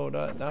 no, no,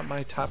 no, not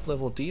my top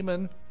level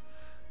demon.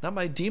 Not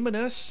my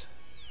demoness.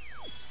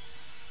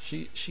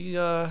 She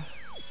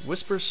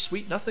whispers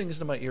sweet nothings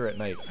into my ear at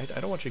night.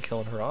 I don't want you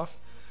killing her off.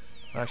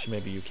 Actually,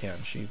 maybe you can.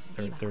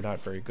 They're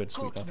not very good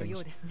sweet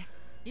nothings.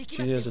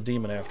 She is a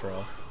demon after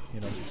all, you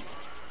know.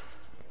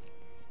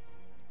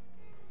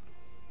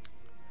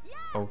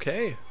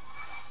 Okay.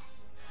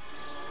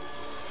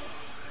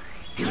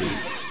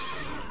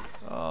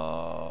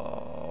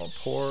 Oh,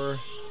 poor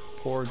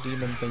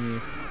demon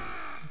thingy.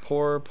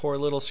 Poor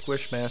little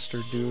squish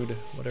master dude.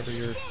 Whatever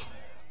you're.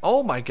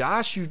 Oh my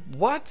gosh! You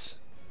what?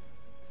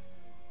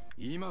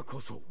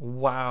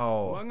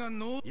 Wow.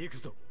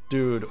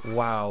 Dude,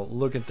 wow,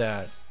 look at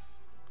that.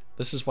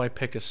 This is why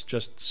Pick is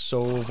just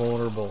so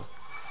vulnerable.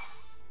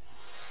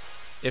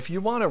 If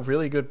you want a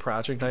really good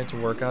project knight to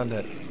work on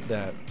that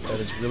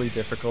is really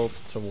difficult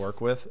to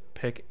work with,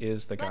 Pick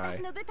is the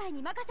guy.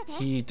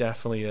 He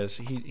definitely is.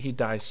 He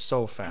dies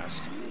so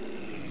fast.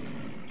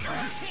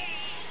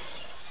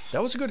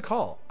 That was a good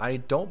call. I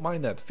don't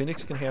mind that.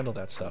 Phoenix can handle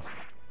that stuff.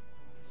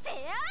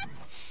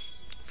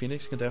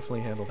 Phoenix can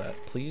definitely handle that.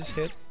 Please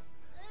hit.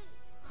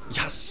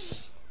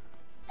 Yes!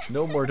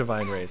 No more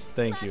Divine Rays.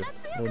 Thank you.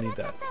 We'll need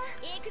that.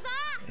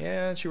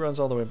 And she runs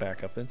all the way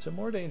back up into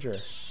more danger.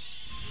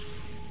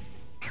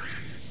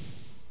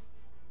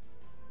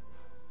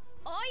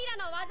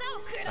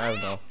 I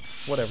don't know.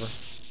 Whatever.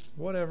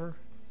 Whatever.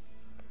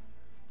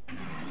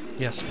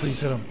 Yes, please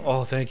hit him.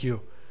 Oh, thank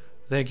you.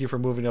 Thank you for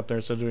moving up there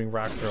instead of doing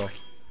rock throw.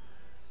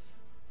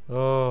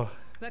 Oh.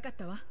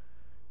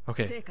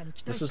 Okay.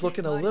 This is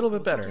looking a little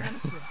bit better.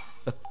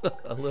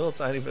 A little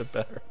tiny bit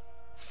better.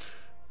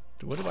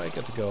 Where do I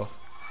get to go?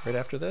 Right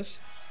after this?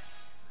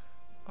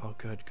 Oh,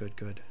 good, good,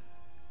 good.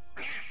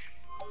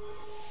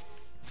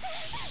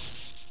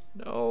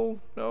 No,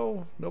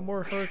 no, no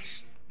more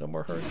hurts. No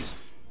more hurts.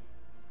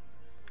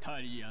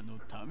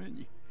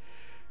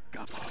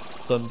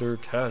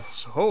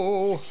 Thundercats.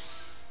 Oh!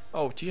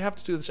 Oh, do you have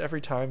to do this every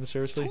time?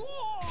 Seriously?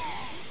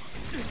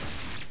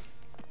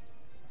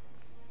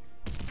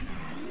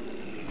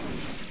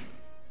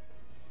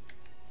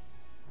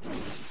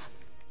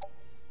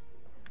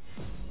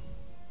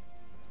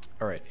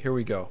 Alright, here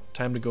we go.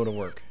 Time to go to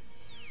work.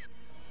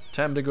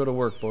 Time to go to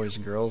work, boys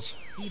and girls.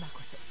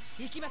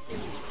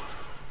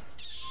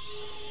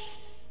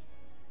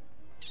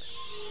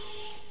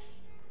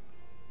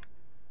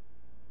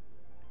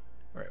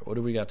 Alright, what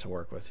do we got to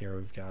work with here?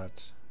 We've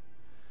got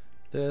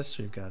this,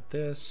 we've got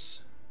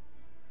this.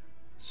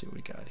 Let's see what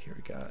we got here.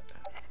 We got...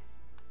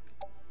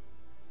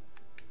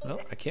 Well,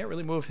 I can't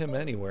really move him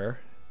anywhere.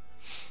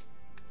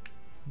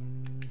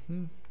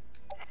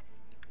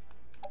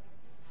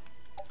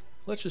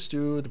 Let's just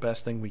do the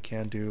best thing we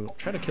can do.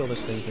 Try to kill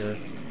this thing here.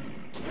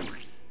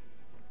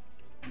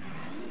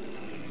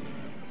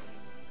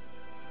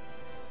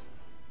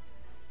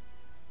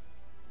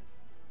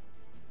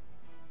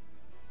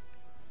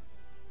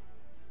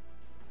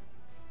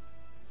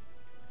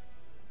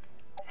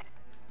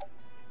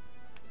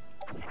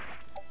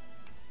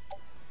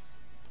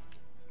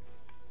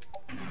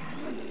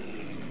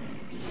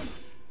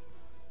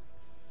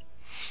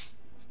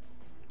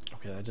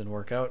 Okay, that didn't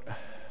work out.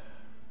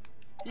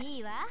 い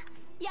いわ、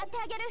やって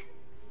あげる。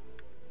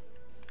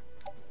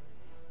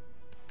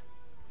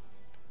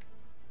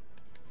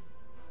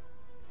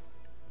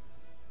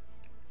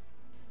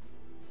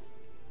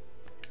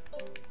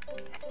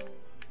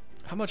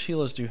How much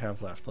healers do you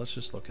have left? Let's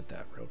just look at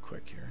that real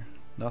quick here.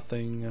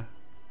 Nothing.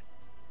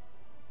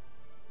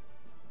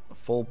 A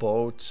full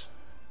boat.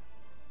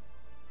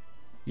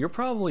 You're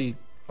probably...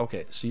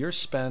 Okay, so you're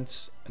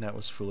spent, and that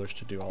was foolish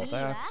to do all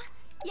that.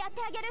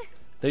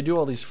 They do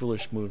all these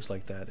foolish moves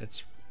like that.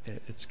 It's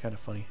kind of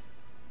funny.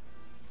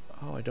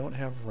 Oh, I don't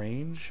have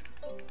range?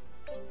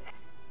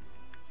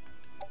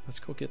 Let's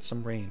go get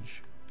some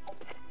range.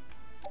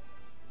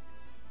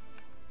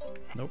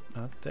 Nope,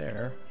 not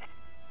there.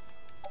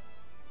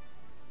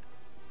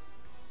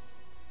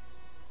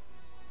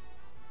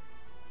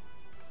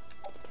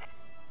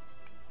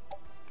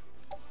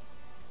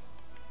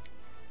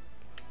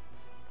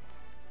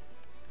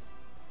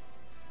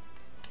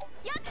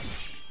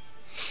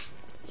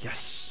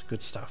 Yes,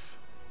 good stuff.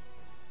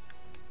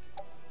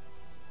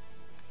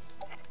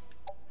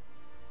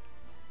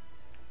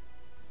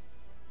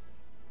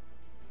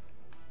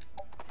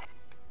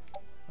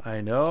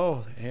 I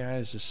know, AI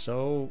is just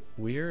so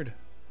weird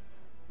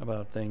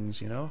about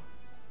things, you know?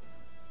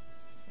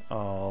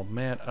 Oh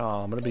man, oh,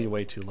 I'm gonna be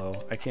way too low.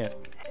 I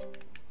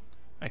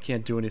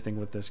can't do anything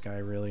with this guy,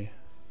 really.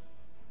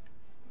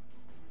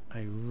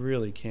 I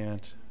really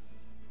can't.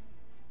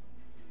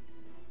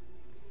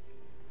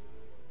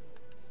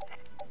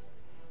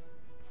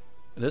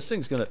 This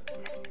thing's gonna...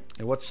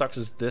 And what sucks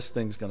is this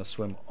thing's gonna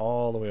swim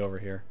all the way over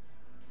here.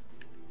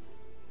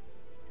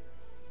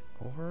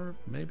 Or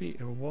maybe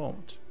it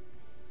won't.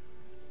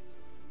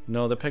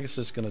 No, the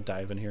Pegasus is gonna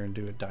dive in here and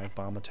do a dive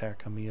bomb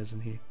attack on me,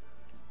 isn't he?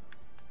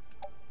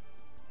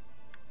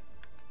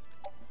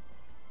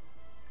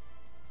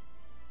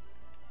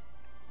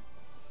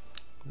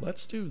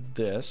 Let's do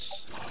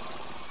this.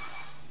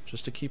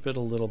 Just to keep it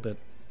a little bit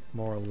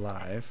more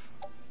alive.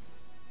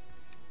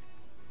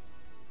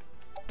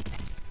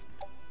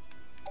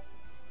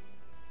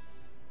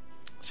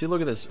 See,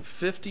 look at this.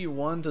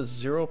 51 to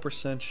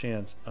 0%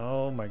 chance.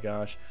 Oh my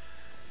gosh.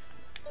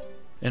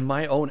 And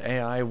my own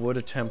AI would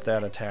attempt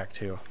that attack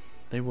too.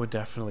 They would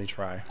definitely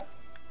try.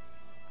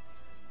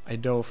 I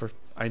know for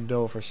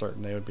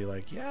certain they would be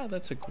like, yeah,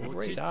 that's a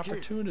great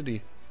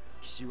opportunity.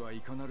 Perfect.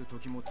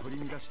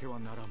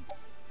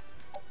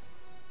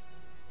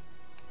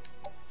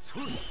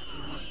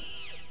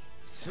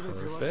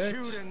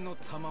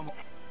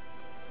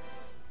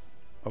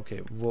 Okay,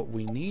 what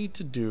we need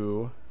to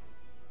do...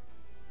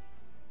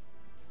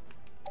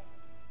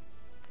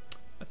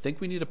 I think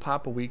we need to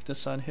pop a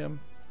weakness on him.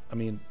 I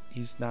mean,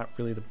 he's not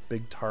really the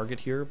big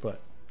target here,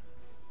 but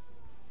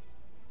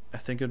I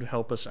think it would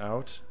help us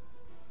out.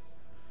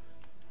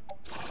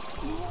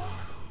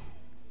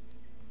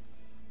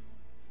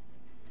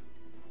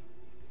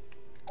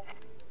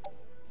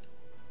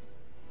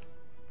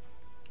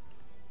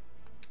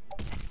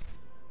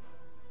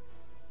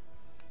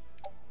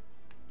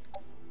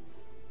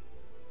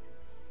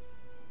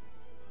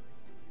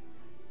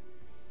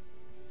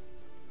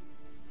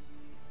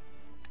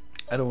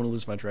 I don't want to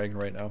lose my dragon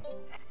right now.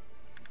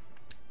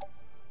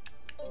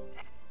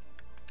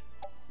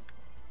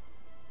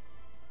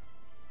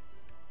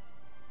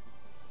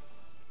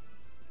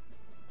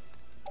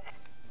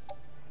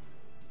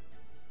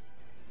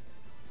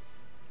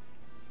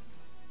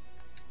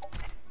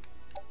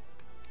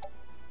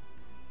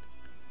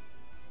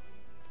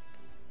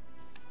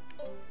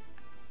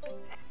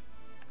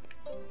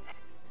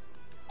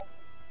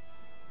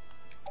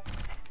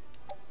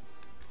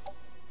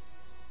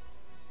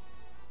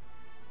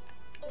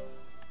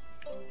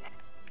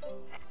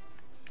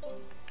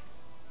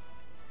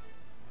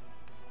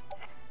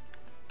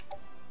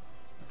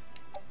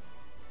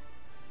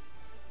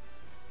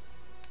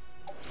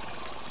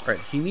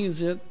 Alright, he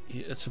needs it.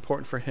 It's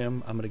important for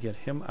him. I'm going to get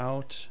him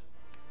out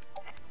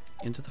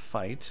into the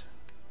fight.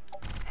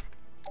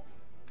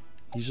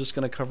 He's just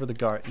going to cover the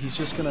guard. He's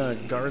just going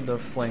to guard the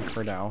flank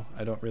for now.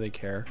 I don't really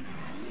care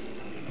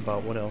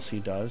about what else he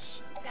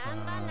does.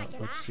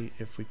 Let's see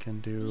if we can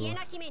do...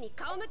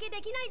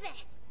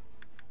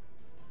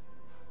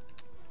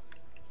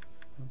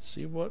 Let's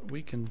see what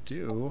we can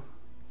do.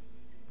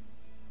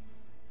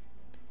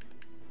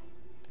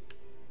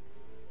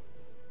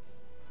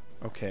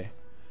 Okay.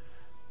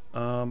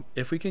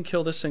 If we can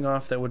kill this thing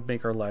off, that would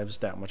make our lives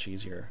that much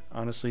easier.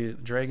 Honestly, the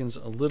dragon's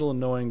a little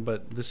annoying,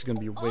 but this is going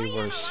to be way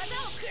worse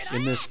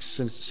in this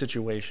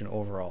situation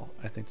overall.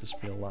 I think this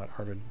would be a lot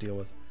harder to deal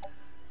with.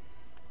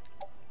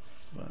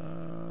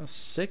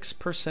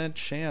 6%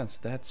 chance.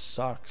 That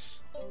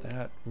sucks.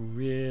 That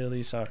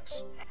really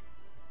sucks.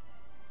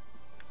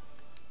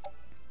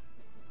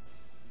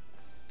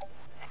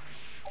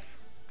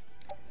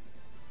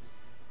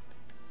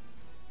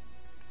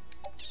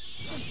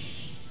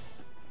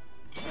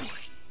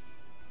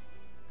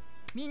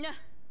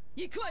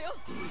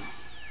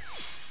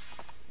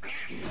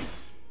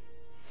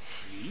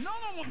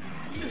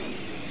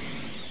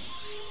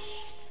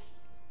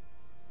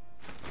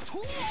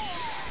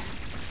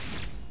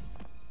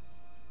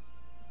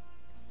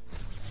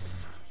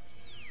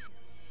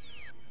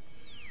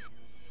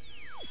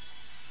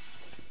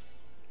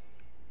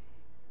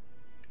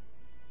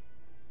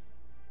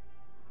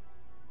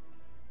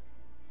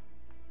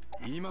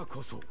 今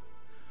こそ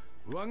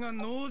我が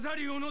ノーザ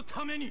リオの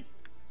ために。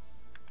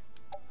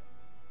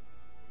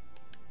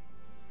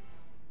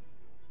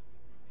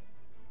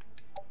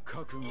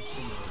覚悟し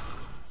てもら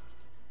う。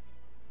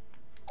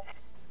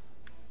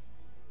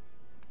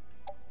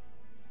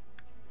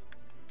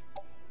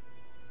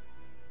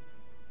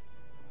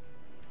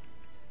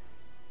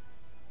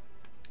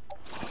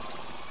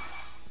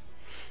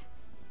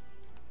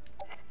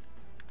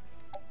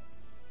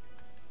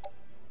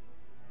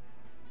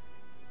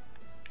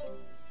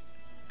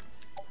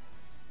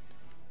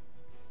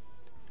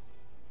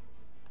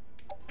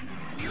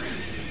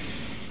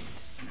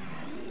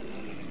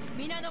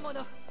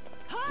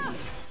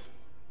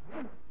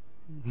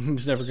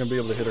He's never going to be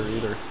able to hit her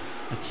either.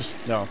 It's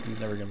just, no, he's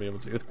never going to be able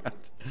to do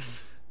that.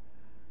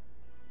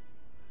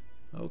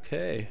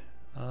 Okay.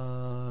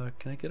 Can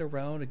I get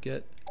around and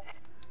get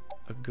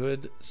a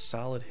good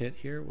solid hit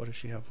here? What does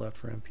she have left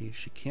for MP?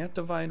 She can't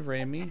Divine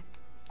Ray me,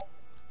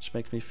 which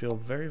makes me feel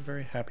very,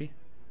 very happy.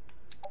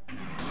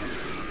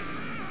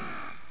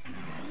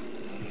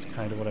 That's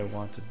kind of what I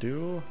want to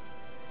do.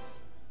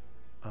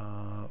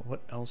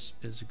 What else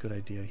is a good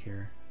idea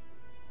here?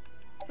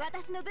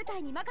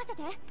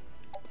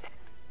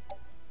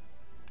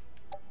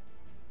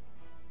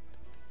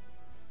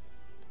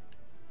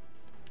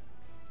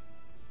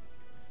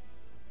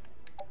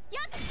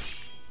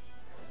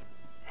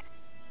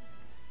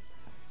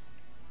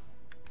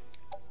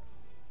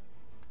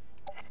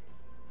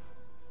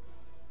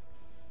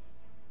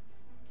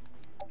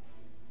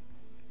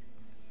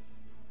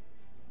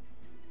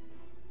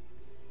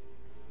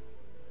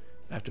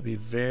 I have to be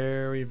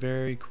very,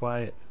 very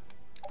quiet.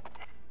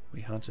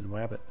 We hunt and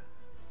wabbit.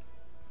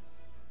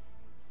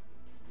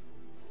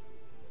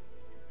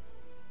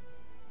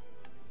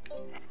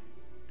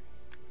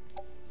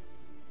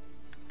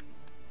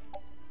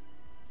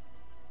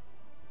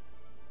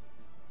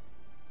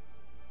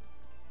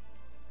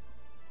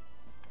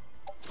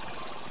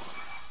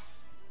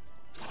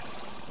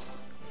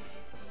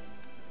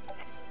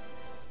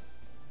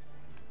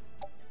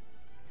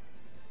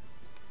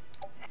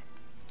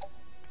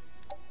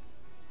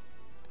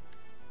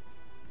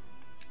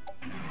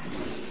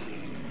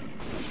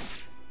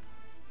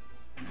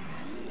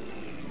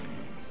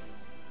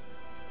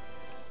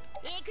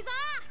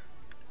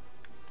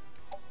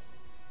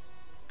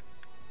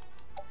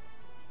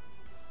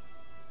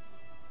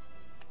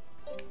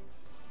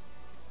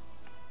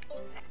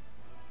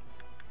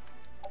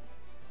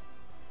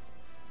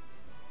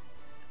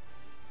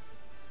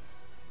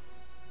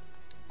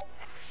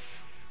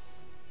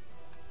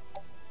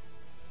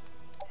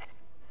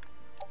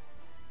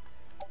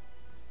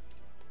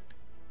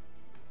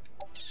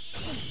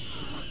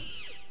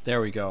 There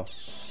we go.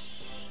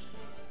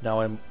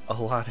 Now I'm a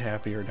lot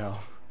happier now.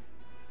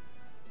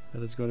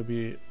 That is going to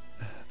be...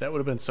 That would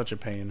have been such a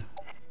pain.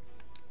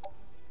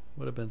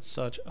 Would have been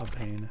such a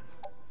pain.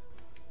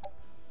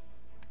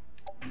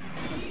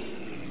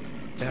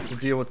 To have to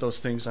deal with those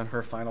things on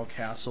her final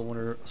castle when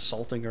we're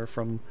assaulting her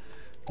from,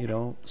 you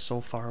know,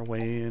 so far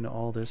away and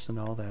all this and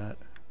all that.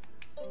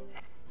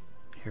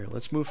 Here,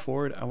 let's move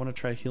forward. I want to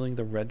try healing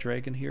the red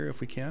dragon here if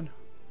we can.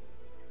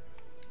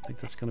 I think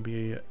that's going to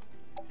be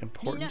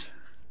important.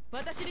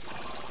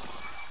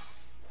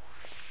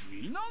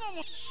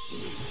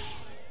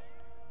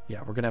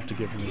 Yeah, we're gonna have to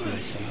give him a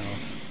heal somehow.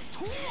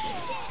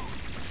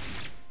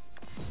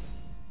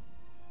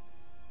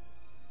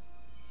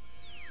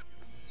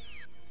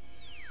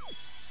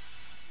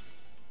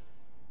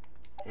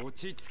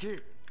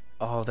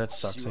 Oh, that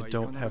sucks. I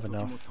don't have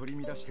enough.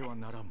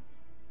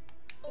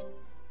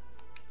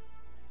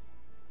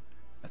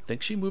 I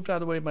think she moved out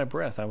of the way of my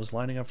breath. I was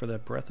lining up for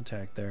that breath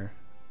attack there.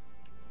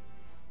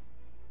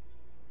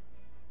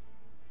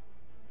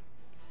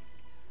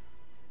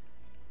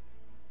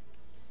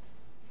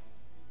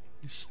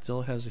 He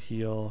still has a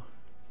heal.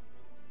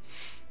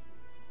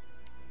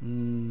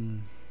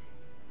 I'm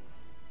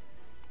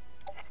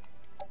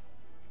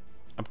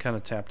kind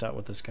of tapped out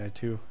with this guy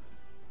too.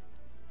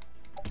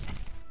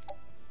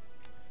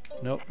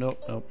 Nope,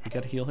 nope, nope. We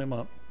gotta heal him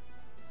up.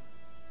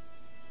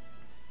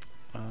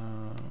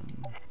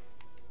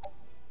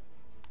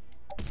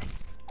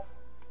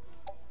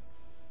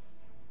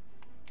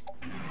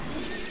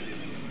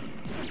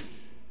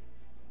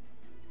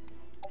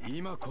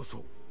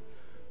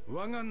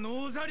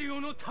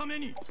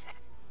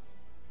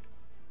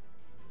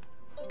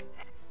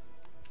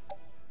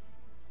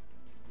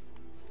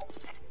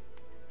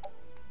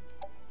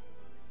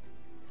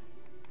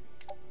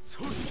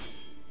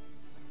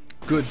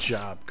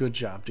 Good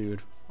job,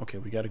 dude. Okay,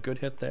 we got a good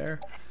hit there.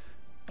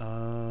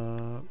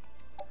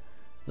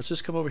 Let's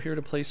just come over here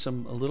to play a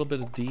little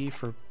bit of D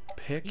for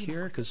Pick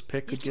here, because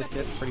Pick could get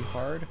hit pretty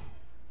hard.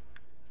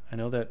 I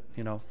know that,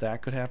 you know,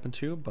 that could happen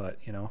too, but,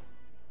 you know.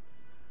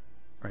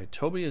 Alright,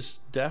 Toby is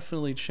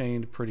definitely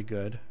chained pretty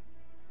good.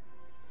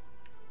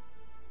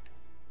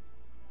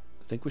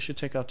 I think we should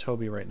take out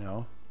Toby right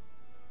now.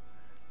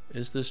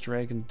 Is this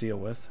dragon to deal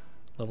with?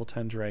 Level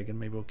 10 dragon.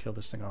 Maybe we'll kill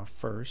this thing off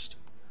first.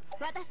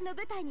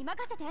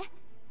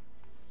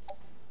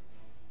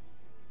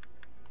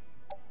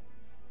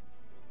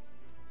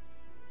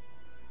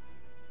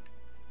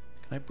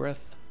 Can I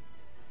breath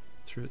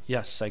through?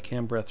 Yes, I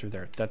can breath through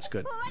there. That's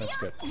good. That's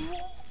good.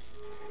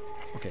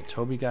 Okay,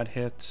 Toby got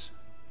hit.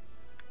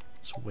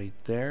 Let's wait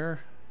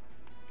there.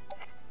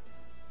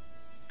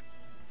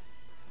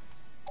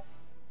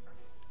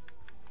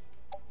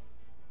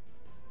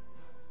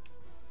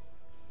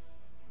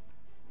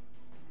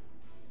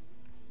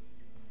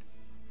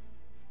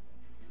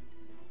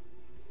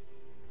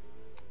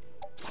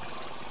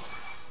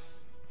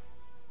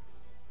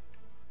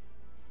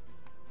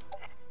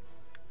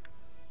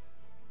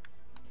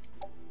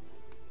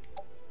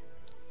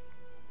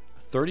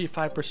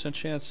 %35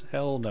 chance?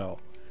 Hell no.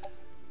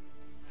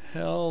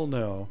 Hell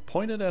no.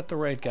 Point it at the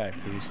right guy,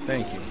 please.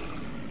 Thank you.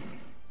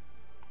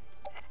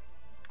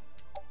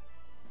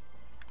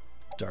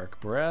 Dark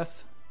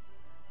Breath.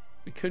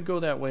 We could go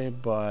that way,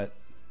 but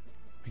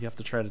we have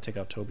to try to take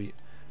out Toby.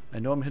 I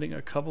know I'm hitting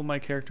a couple of my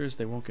characters.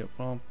 They won't get,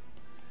 well,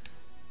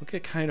 we'll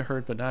get kind of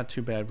hurt, but not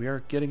too bad. We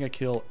are getting a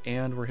kill,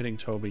 and we're hitting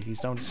Toby.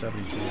 He's down to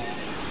 73.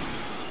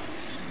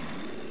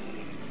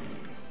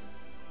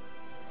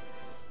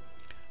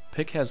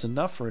 Pick has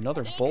enough for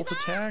another bolt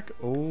attack.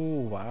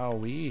 Oh,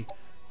 wowee.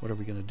 What are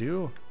we going to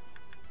do?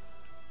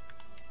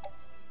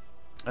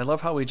 I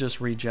love how he just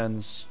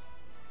regens.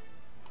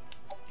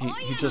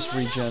 He just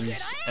regens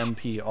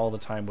MP all the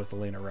time with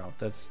Elena around.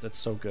 That's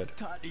so good.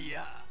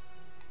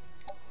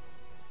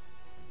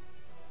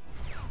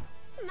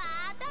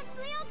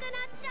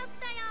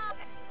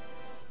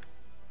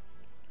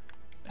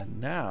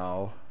 And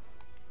now...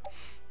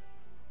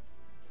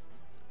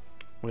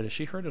 Wait, is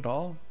she hurt at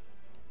all?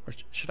 Or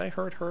should I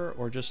hurt her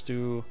or just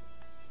do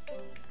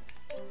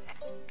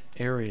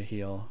area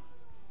heal?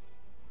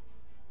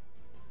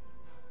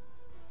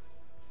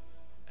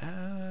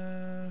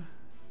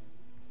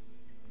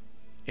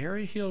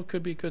 Area heal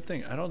could be a good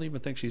thing. I don't even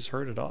think she's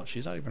hurt at all.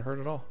 She's not even hurt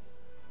at all.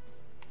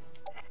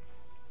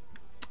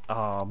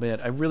 Oh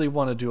man, I really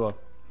want to do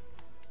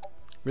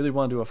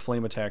a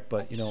flame attack,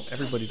 but you know,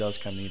 everybody does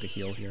kind of need a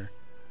heal here.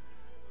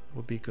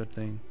 Would be a good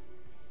thing.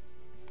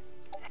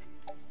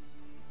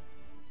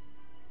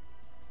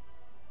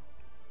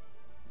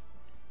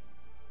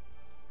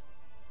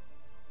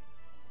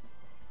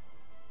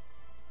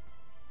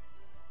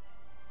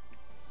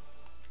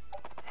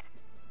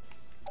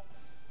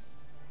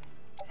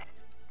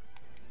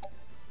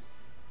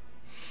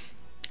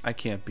 I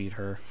can't beat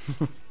her.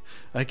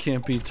 I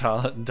can't beat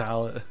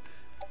Dala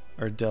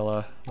or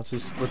Della.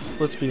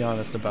 Let's be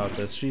honest about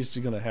this. She's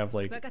gonna have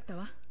like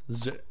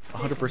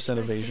 100%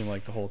 evasion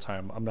like the whole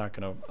time. I'm not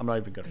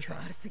even gonna try.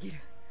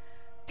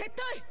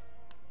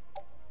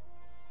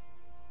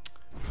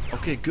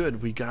 Okay,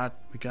 good. We got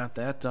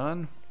that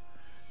done.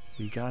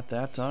 We got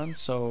that done.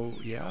 So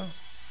yeah,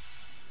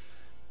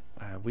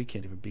 we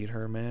can't even beat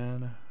her,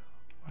 man.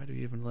 Why do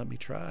you even let me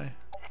try?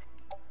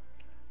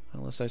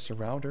 Unless I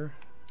surround her.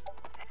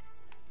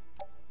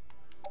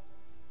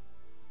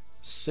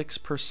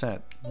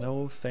 6%.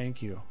 No,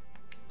 thank you.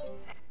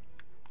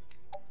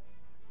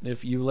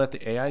 If you let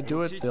the AI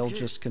do it, they'll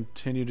just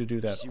continue to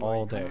do that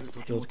all day.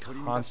 They'll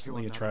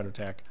constantly try to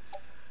attack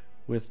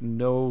with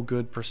no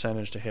good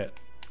percentage to hit.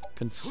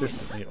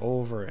 Consistently,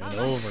 over and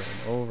over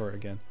and over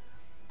again.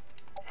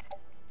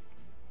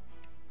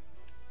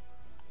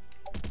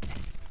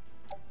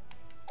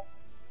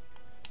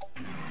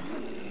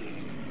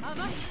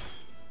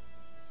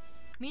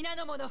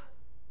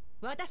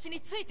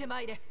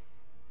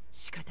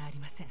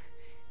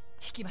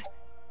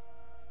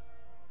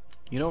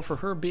 You know, for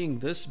her being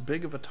this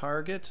big of a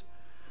target,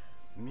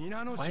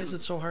 why is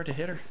it so hard to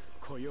hit her?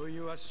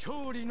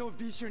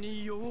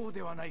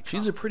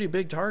 She's a pretty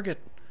big target.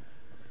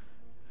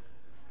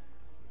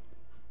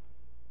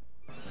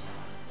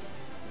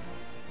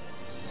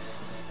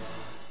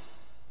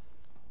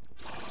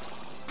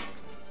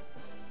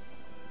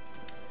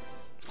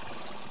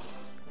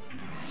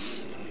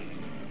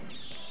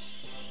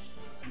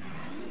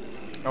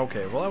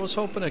 Okay, well I was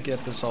hoping to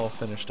get this all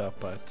finished up,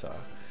 but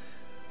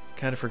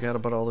kind of forgot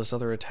about all these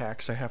other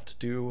attacks I have to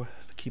do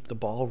to keep the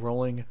ball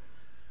rolling.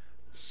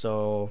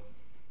 So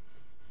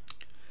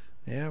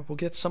yeah, we'll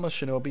get some of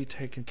Shinobi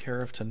taken care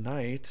of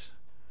tonight.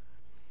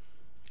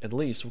 At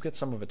least we'll get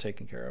some of it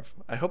taken care of.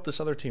 I hope this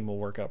other team will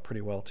work out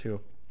pretty well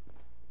too.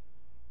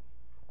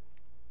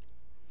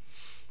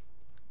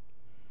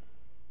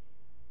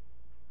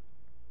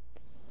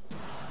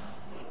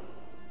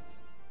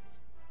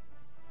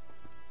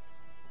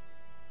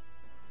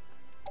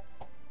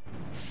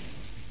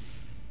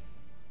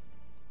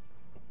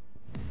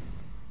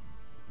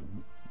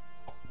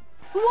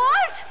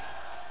 What?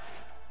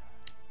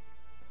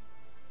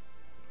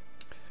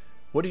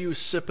 What are you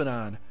sipping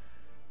on?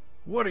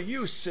 What are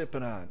you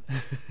sipping on?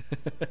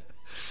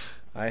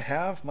 I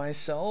have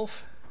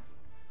myself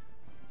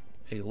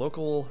a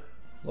local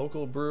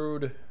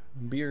brewed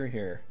beer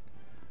here.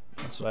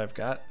 That's what I've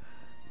got.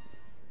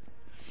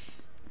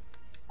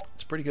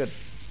 It's pretty good.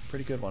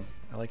 Pretty good one.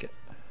 I like it.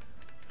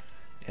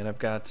 And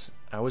I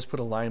always put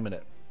a lime in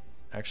it.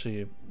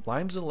 Actually,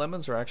 limes and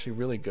lemons are actually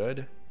really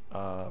good.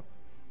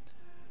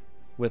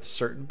 With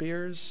certain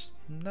beers,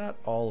 not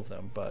all of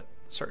them, but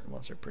certain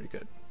ones are pretty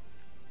good.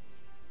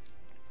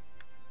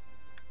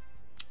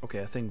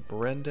 Okay, I think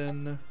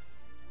Brendan,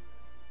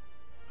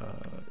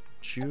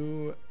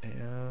 Jew,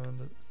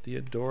 and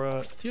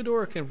Theodora.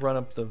 Theodora can run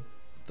up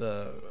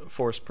the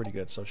force pretty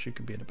good, so she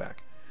can be in the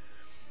back.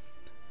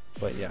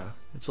 But yeah,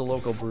 it's a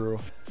local brew.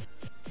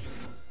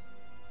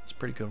 It's a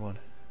pretty good one.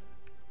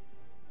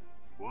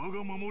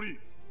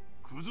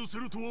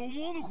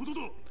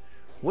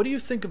 What do you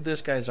think of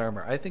this guy's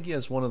armor? I think he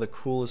has one of the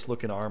coolest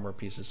looking armor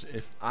pieces.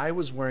 If I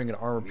was wearing an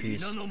armor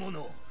piece,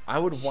 I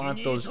would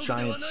want those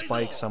giant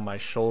spikes on my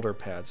shoulder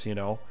pads, you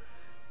know?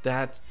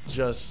 That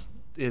just,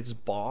 it's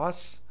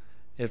boss.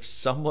 If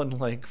someone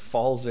like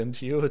falls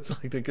into you, it's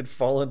like they could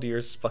fall into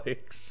your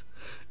spikes.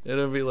 And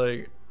it'd be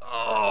like,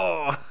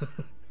 oh!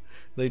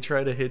 They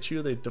try to hit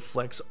you, they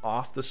deflect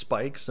off the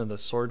spikes and the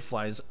sword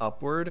flies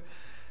upward.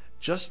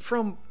 Just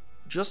from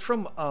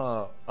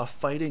a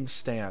fighting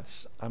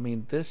stance, I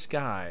mean, this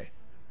guy,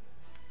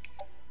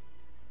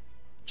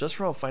 just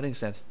from a fighting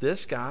stance,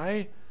 this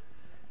guy,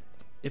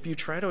 if you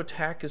try to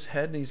attack his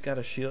head and he's got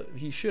a shield,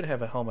 he should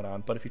have a helmet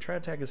on, but if you try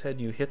to attack his head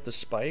and you hit the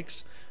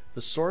spikes,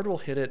 the sword will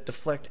hit it,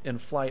 deflect,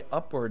 and fly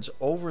upwards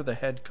over the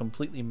head,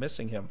 completely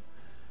missing him.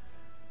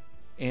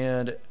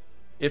 And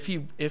if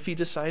he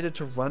decided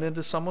to run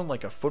into someone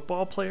like a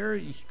football player,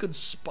 he could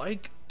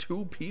spike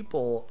 2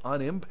 people on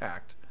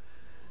impact.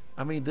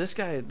 I mean, this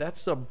guy,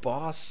 that's a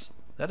boss.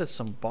 That is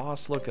some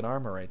boss looking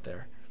armor right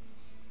there.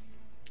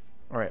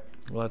 Alright,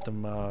 we'll let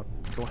them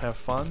go have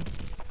fun.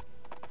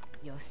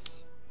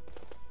 Yes.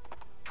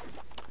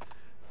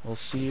 We'll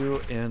see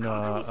you in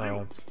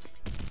we'll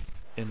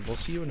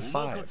see you in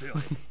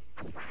 5.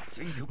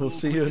 We'll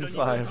see you in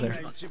 5 there.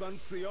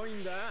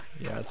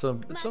 Yeah, it's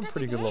some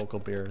pretty good local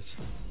beers.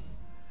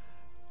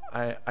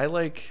 I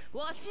like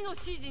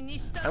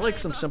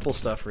some simple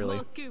stuff,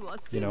 really.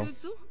 You know.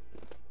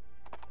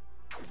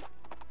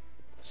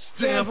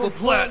 Stamp of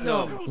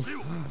platinum.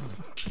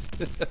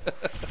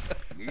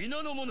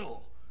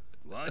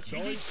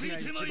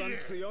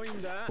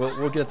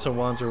 We'll get to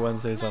Wanzer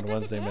Wednesdays on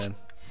Wednesday, man.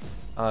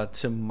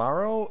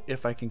 Tomorrow,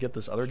 if I can get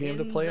this other game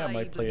to play, I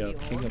might play a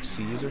King of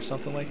Seas or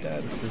something like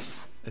that.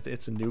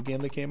 It's a new game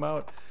that came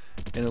out,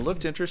 and it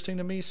looked interesting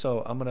to me,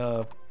 so I'm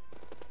gonna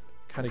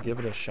kind of give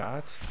it a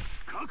shot.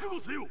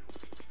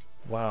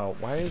 Wow,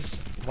 why is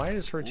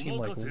her team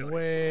like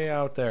way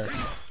out there?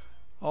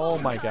 Oh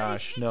my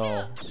gosh,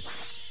 no.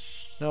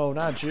 No,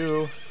 not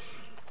Jew.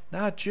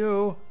 Not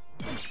Jew.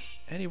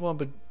 Anyone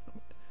but...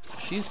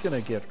 She's gonna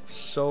get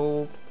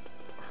so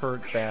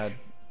hurt bad.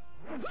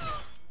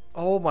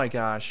 Oh my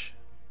gosh.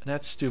 And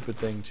that stupid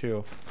thing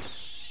too.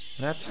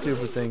 And that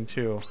stupid thing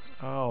too.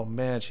 Oh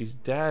man, she's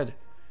dead.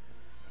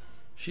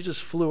 She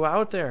just flew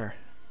out there.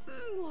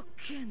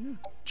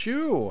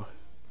 Jew.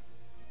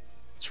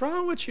 What's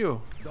wrong with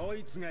you?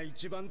 What's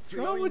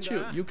wrong with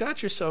you? You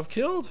got yourself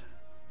killed.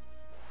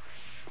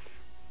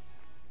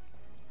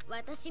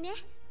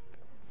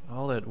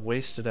 All that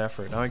wasted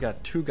effort. Now I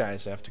got 2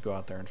 guys that have to go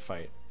out there and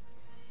fight.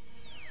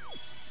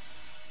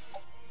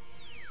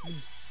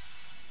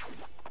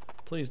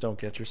 Please don't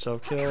get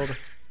yourself killed.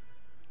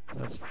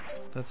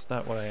 That's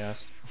not what I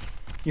asked.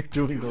 You're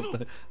doing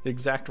the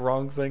exact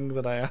wrong thing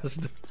that I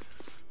asked.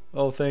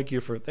 Oh, thank you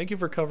for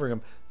covering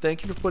him.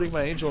 Thank you for putting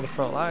my angel in the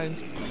front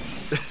lines.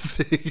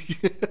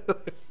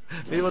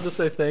 Maybe I'll just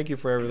say thank you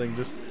for everything,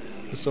 just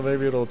so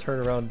maybe it'll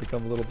turn around and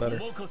become a little better.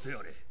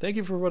 Thank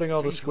you for putting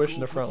all the squish in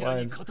the front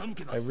lines.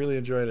 I really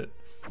enjoyed it.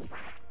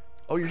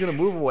 Oh, you're gonna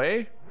move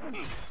away?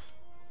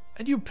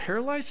 And you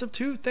paralyzed him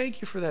too?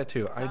 Thank you for that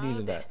too. I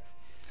needed that.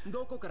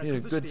 I need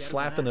a good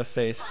slap in the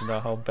face to know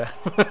how bad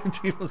my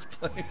team was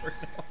playing right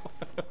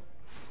now.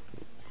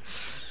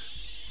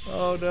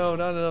 Oh no,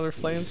 not another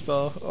flame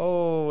spell.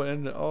 Oh,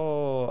 and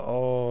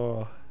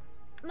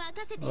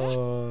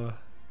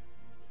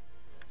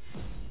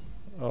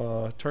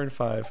turn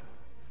 5.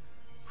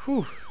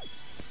 Whew.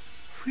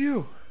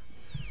 Phew.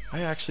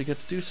 I actually get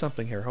to do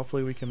something here.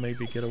 Hopefully we can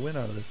maybe get a win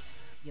out of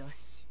this.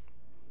 Yes.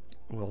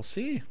 We'll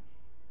see.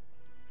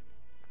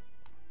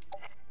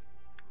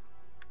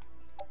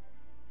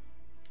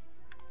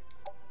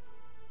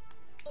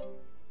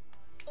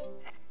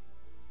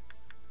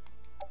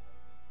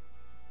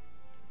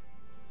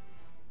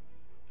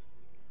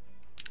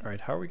 All right,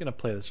 how are we gonna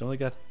play this? We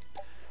got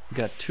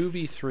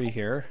 2v3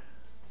 here,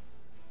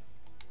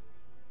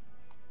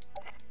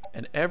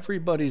 and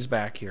everybody's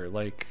back here.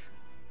 Like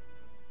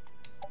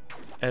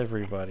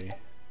everybody.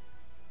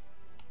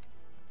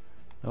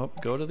 Nope.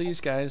 Go to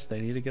these guys.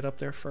 They need to get up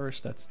there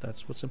first.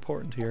 That's what's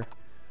important here.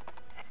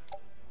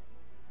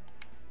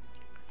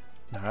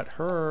 Not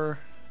her.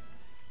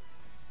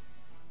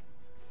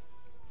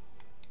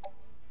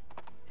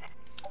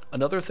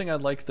 Another thing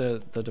I'd like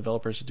the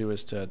developers to do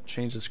is to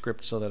change the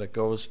script so that it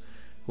goes,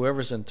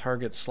 whoever's in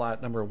target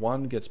slot number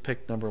 1 gets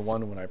picked number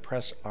 1 when I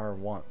press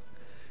R1.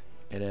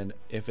 And then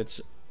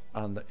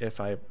if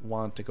I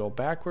want to go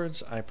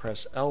backwards, I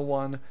press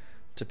L1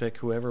 to pick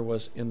whoever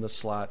was in the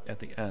slot at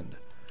the end.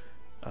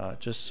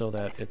 Just so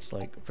that it's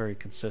like very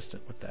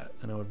consistent with that.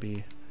 And it would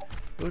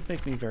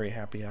make me very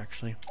happy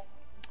actually.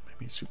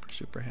 Make me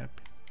super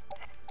happy.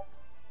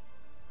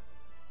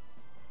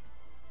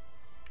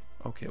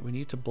 Okay, we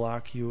need to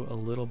block you a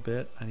little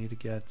bit. I need to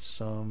get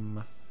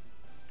something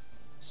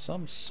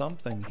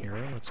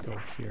here. Let's go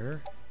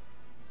here.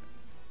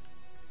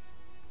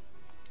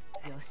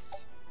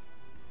 Yes.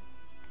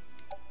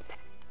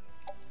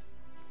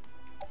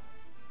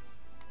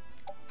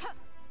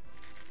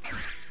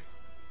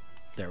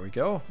 There we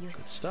go. Good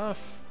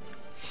stuff.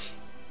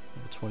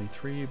 Level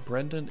 23.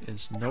 Brendan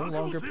is no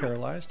longer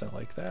paralyzed. I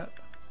like that.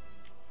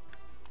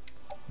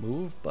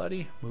 Move,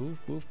 buddy. Move,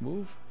 move,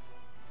 move.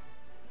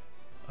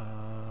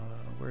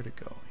 Where'd it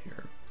go?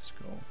 Here. Let's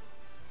go.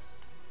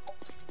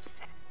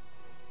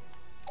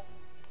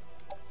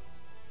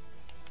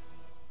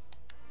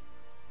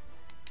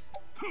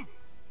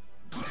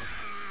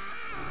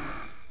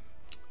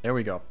 There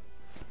we go.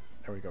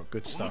 There we go.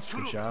 Good stuff.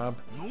 Good job.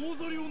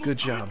 Good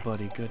job,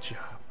 buddy. Good job.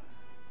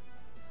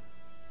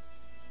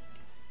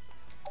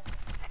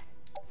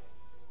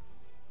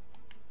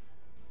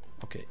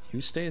 Okay,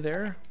 you stay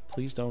there.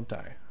 Please don't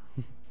die.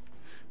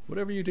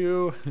 Whatever you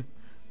do,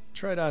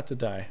 try not to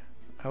die.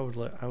 I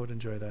would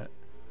enjoy that.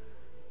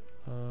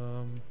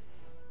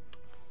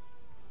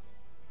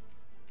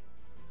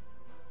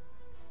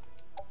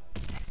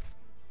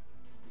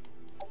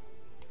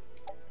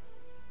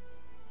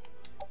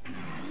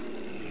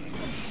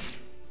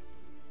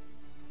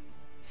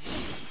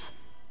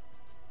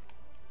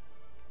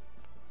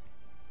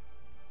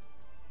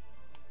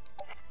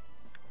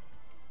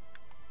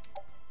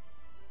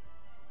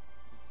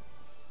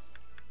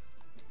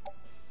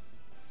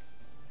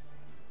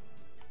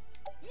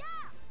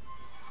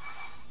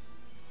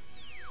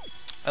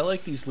 I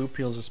like these loop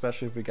heals,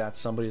 especially if we got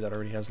somebody that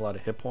already has a lot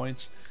of hit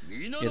points.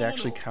 It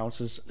actually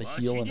counts as a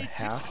heal and a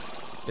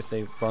half if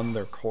they run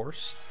their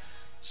course.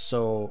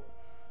 So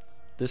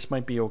this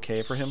might be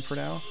okay for him for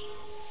now.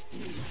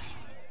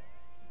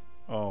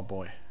 Oh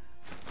boy.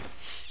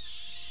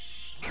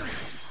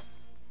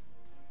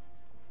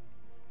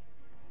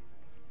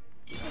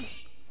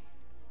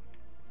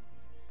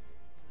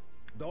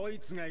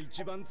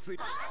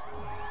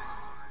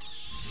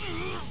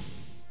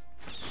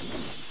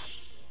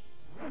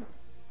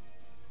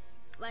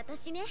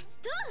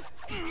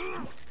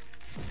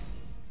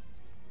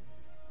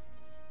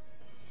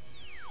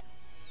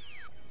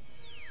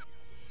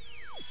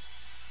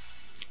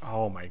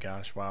 Oh my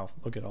gosh, wow,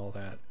 look at all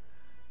that.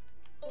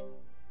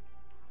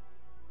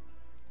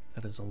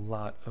 That is a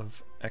lot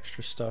of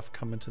extra stuff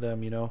coming to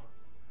them, you know.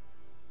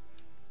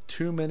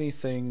 Too many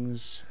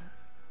things.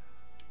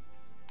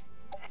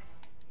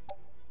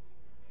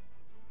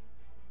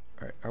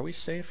 Alright, are we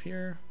safe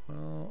here?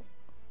 Well,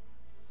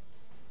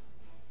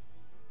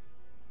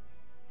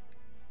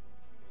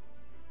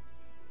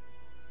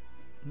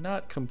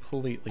 not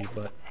completely,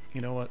 but you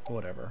know what?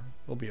 Whatever.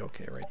 We'll be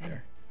okay right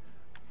there.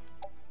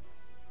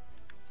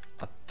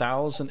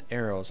 1,000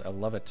 arrows. I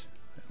love it.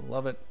 I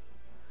love it.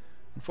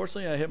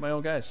 Unfortunately, I hit my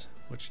own guys,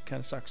 which kind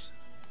of sucks.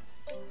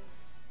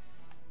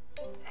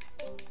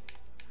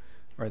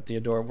 Alright,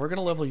 Theodore, we're going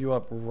to level you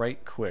up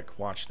right quick.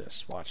 Watch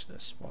this. Watch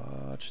this.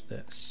 Watch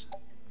this.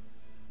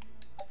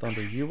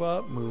 Thunder you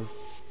up. Move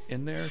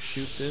in there.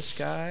 Shoot this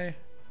guy.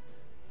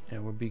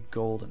 And we'll be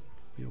golden.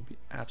 We will be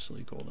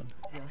absolutely golden.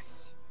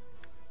 Yes.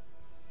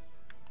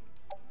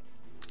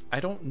 I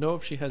don't know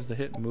if she has the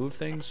hit and move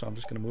thing, so I'm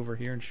just going to move her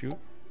here and shoot.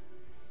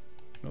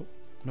 Nope,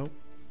 nope,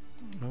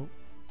 nope,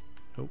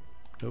 nope,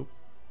 nope,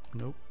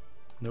 nope,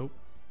 nope,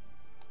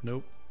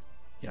 nope.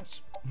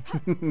 Yes.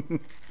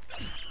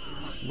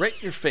 Right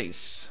in your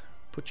face.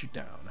 Put you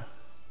down.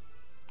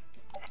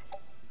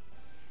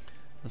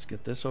 Let's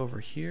get this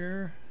over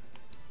here.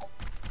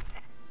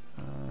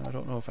 I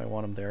don't know if I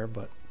want him there,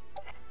 but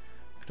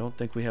I don't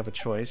think we have a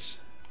choice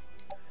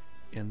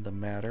in the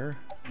matter.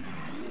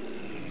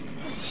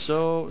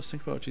 So, let's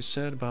think about what you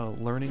said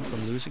about learning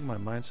from losing. My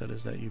mindset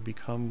is that you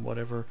become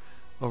whatever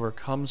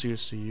overcomes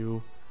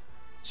you.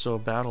 So a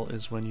battle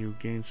is when you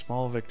gain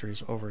small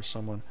victories over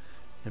someone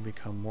and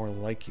become more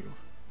like you.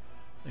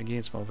 And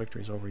gain small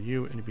victories over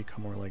you and you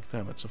become more like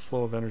them. It's a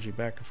flow of energy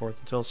back and forth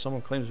until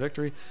someone claims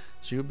victory,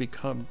 so you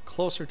become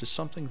closer to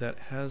something that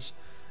has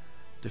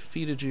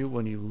defeated you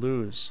when you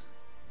lose.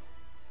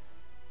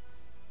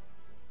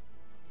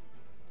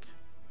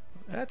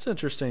 That's an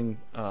interesting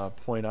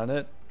point on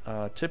it.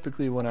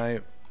 Typically when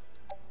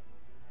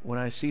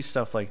I see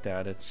stuff like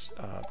that, it's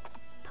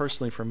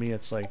personally for me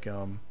it's like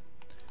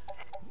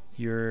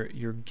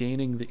you're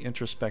gaining the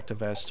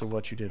introspective as to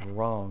what you did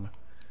wrong,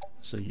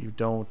 so you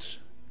don't,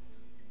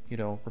 you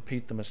know,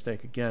 repeat the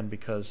mistake again,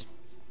 because,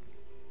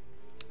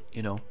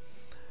 you know,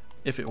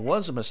 if it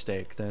was a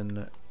mistake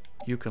then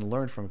you can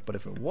learn from it, but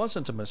if it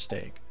wasn't a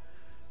mistake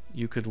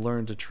you could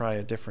learn to try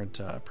a different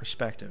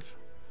perspective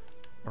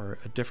or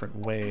a different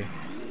way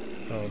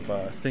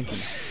of thinking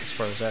as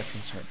far as that's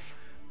concerned.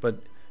 But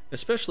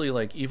especially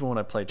like even when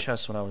I played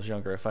chess when I was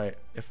younger,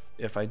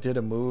 if I did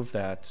a move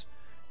that,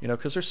 you know,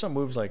 because there's some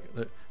moves like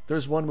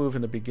there's one move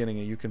in the beginning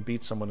and you can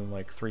beat someone in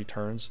like 3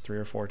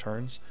 or 4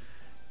 turns,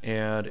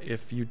 and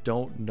if you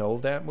don't know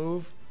that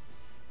move,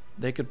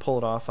 they could pull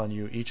it off on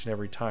you each and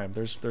every time.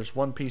 There's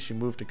one piece you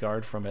move to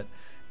guard from it,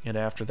 and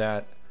after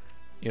that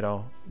you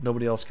know,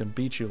 nobody else can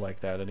beat you like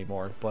that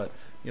anymore. But,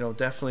 you know,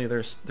 definitely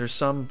there's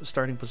some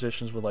starting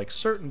positions with like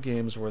certain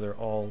games where they're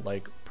all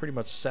like pretty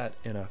much set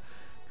in a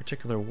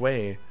particular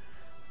way,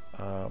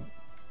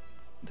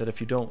 that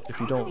if you don't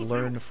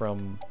learn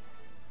from,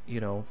 you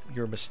know,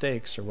 your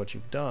mistakes or what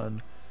you've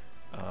done,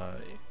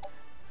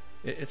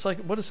 it's like,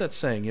 what is that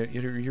saying?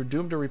 You're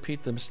doomed to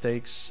repeat the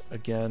mistakes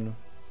again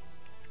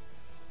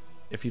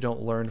if you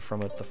don't learn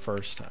from it the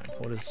first time.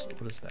 What is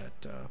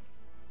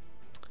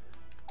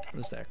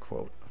that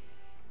quote?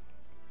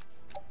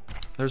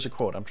 There's a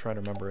quote. I'm trying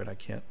to remember it. I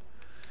can't.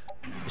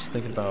 Just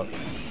thinking about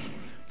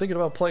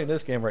playing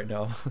this game right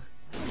now.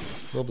 A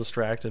little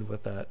distracted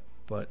with that,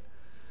 but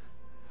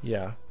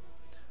yeah.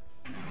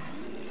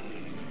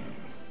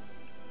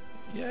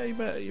 Yeah,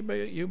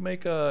 you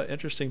make a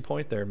interesting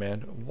point there,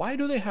 man. Why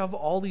do they have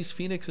all these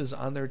phoenixes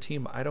on their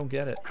team? I don't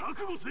get it.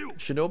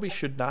 Shinobi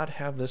should not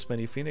have this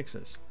many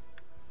phoenixes.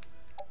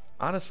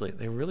 Honestly,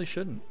 they really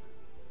shouldn't.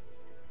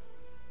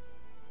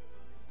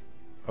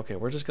 Okay,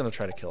 we're just gonna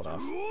try to kill it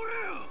off.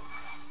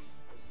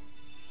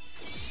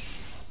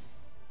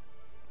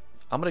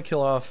 I'm gonna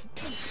kill off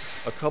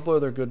a couple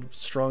other good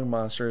strong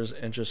monsters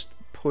and just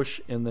push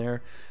in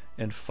there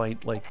and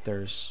fight like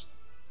there's,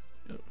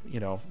 you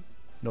know,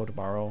 no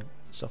tomorrow,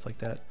 stuff like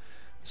that.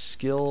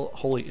 Skill,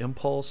 Holy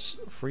Impulse,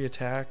 free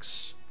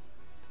attacks.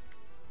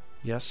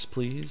 Yes,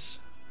 please.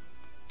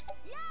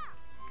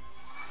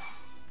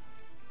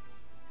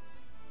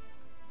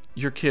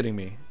 You're kidding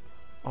me.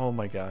 Oh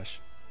my gosh.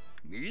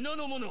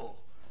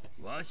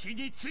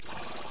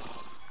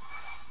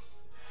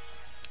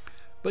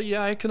 But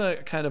yeah, I can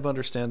kind of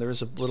understand there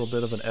is a little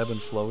bit of an ebb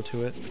and flow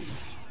to it,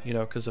 you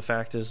know, because the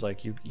fact is,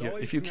 like,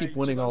 if you keep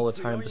winning all the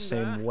time the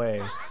same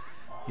way,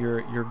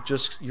 you're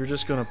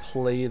just gonna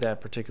play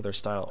that particular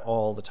style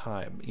all the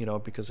time, you know,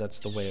 because that's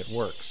the way it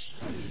works,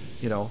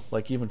 you know.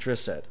 Like even Driss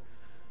said,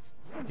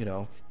 you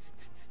know,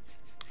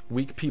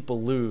 weak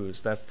people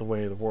lose. That's the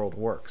way the world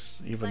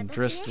works. Even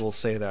Driss will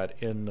say that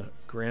in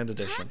Grand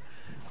Edition.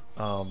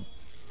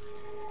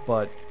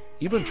 But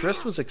even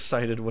Driss was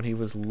excited when he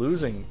was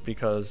losing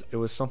because it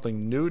was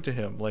something new to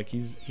him. Like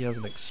he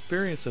hasn't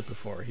experienced it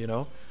before, you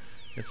know?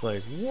 It's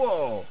like,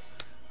 whoa,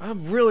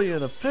 I'm really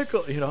in a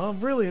pickle, you know, I'm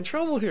really in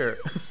trouble here.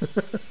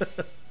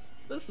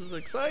 This is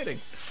exciting.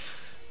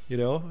 You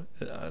know,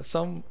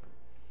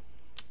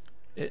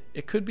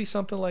 it could be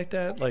something like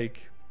that,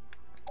 like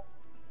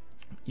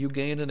you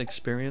gain an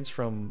experience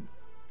from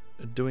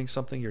doing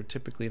something you're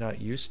typically not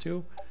used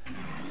to,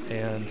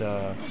 and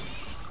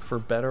for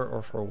better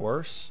or for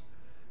worse.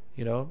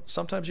 You know,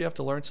 sometimes you have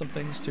to learn some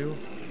things too,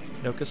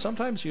 you know, because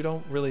sometimes you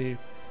don't really,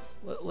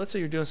 let's say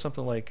you're doing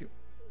something like,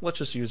 let's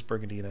just use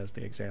Brigandine as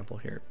the example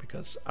here,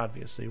 because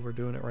obviously we're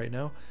doing it right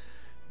now.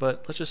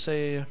 But let's just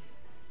say,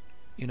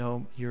 you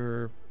know,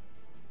 you're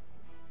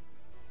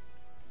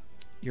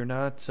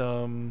not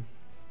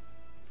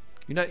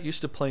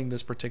used to playing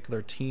this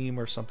particular team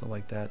or something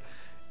like that,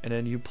 and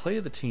then you play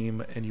the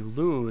team and you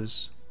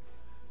lose,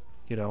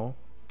 you know,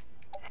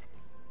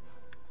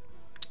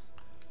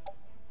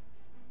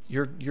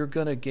 you're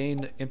gonna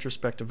gain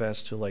introspective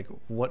as to like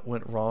what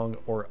went wrong,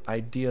 or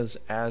ideas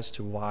as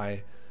to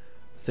why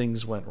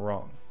things went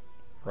wrong,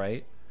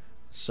 right?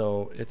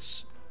 So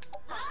it's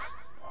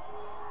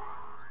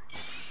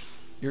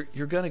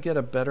you're gonna get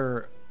a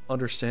better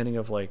understanding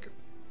of like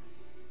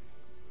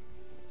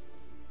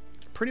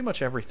pretty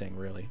much everything,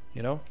 really,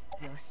 you know?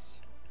 Yes.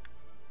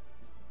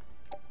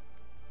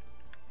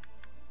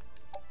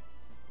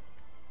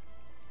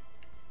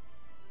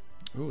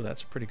 Ooh,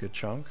 that's a pretty good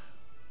chunk.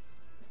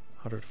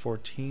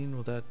 114,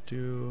 will that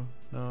do?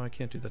 No, I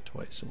can't do that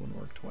twice. It wouldn't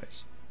work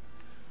twice.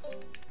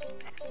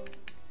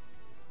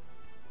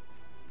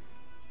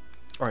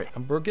 Alright,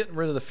 we're getting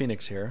rid of the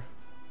Phoenix here.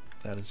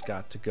 That has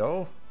got to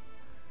go.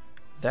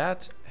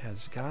 That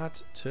has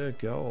got to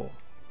go.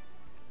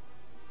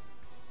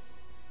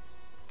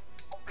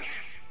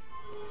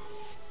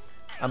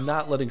 I'm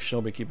not letting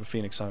Shinobi keep a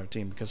Phoenix on our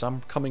team because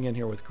I'm coming in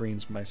here with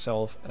greens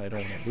myself and I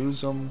don't want to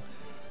lose them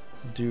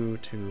due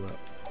to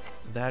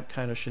that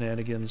kind of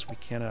shenanigans. We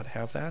cannot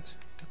have that.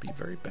 It'd be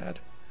very bad.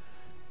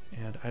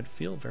 And I'd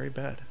feel very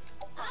bad.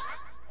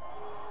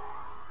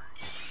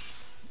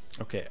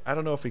 Okay, I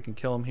don't know if we can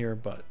kill him here,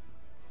 but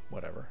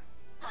whatever.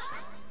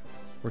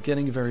 We're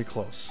getting very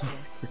close.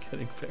 We're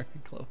getting very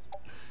close.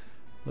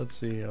 Let's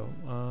see. Do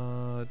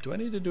I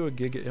need to do a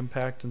Giga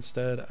Impact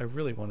instead? I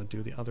really want to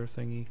do the other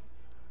thingy.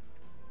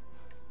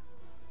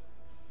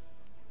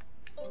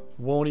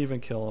 Won't even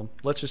kill him.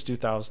 Let's just do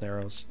 1,000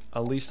 arrows.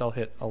 At least I'll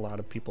hit a lot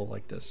of people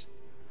like this.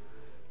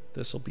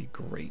 This will be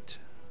great.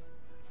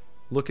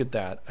 Look at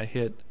that. I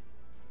hit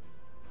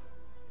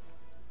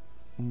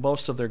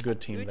most of their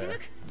good team there.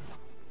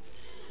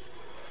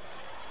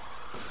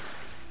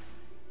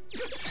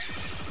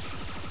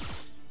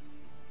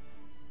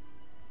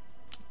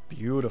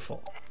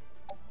 Beautiful.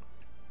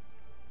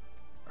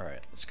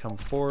 Alright, let's come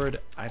forward.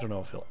 I don't know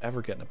if he'll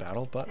ever get in a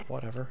battle, but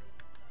whatever.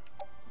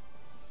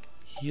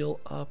 Heal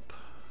up.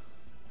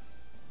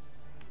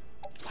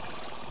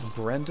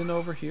 Brendan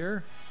over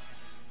here,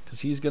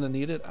 because he's going to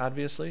need it,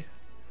 obviously.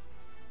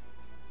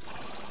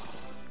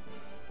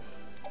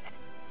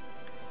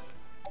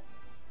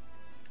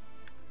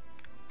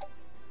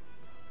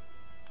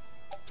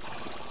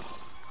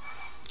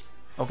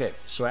 Okay,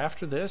 so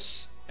after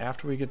this,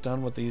 after we get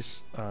done with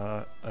these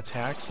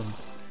attacks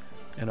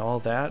and all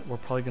that, we're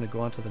probably going to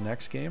go on to the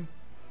next game.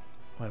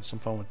 We'll have some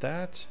fun with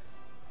that.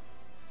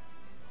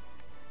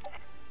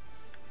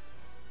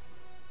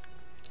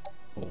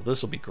 Oh,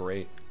 this will be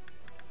great.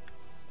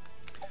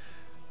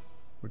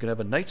 We're going to have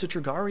a Knights of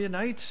Dragaria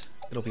night.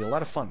 It'll be a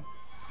lot of fun.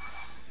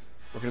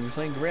 We're going to be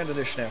playing Grand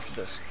Edition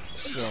after this,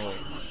 so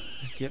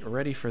get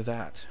ready for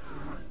that.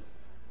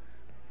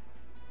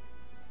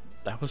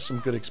 That was some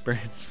good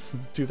experience.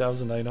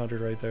 2,900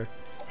 right there.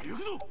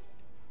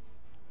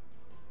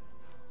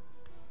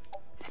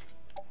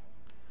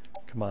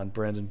 Come on,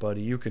 Brandon,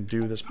 buddy. You can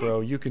do this,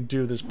 bro. You can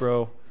do this,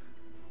 bro.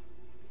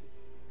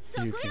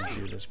 You can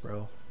do this,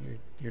 bro.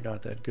 You're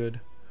not that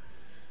good.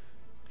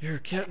 You're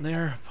getting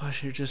there,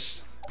 but you're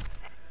just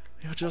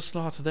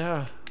not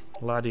there,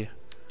 laddie.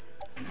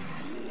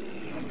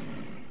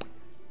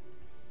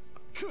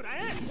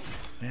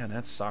 Man,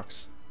 that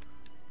sucks.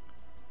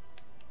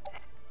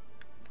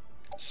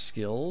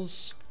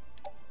 Skills?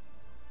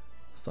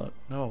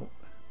 No.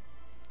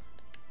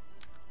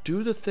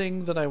 Do the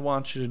thing that I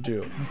want you to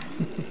do.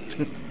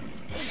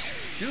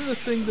 Do the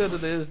thing that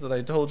it is that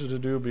I told you to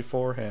do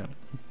beforehand.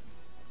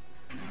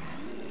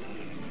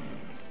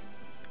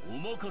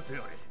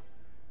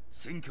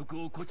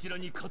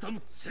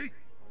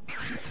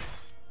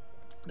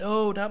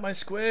 No, not my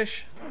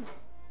squish.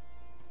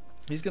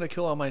 He's gonna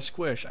kill all my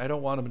squish. I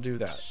don't want him to do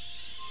that.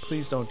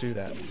 Please don't do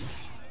that.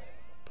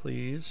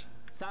 Please.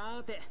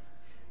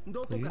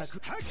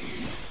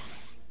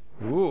 Please.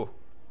 Ooh.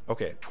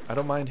 Okay, I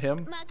don't mind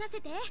him.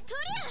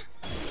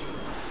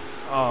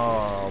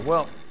 Oh,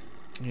 well,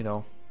 you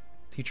know,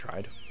 he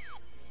tried.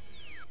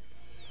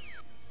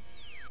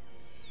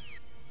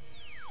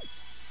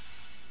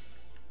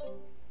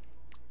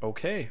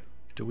 Okay,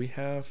 do we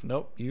have...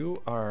 Nope,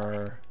 you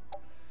are...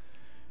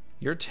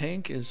 Your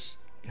tank is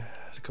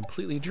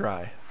completely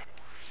dry.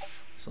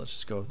 So let's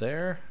just go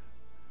there.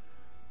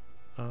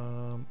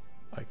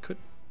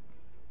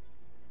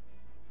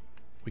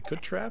 We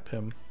could trap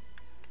him.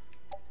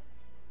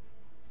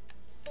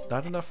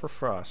 Not enough for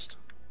Frost.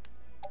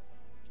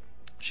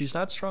 She's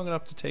not strong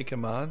enough to take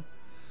him on,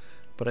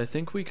 but I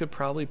think we could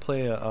probably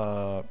play a...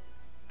 I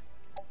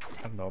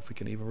don't know if we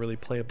can even really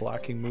play a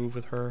blocking move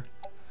with her.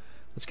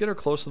 Let's get her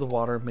close to the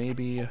water.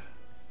 Maybe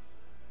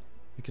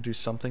we could do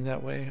something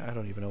that way. I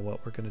don't even know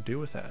what we're going to do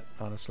with that,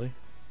 honestly.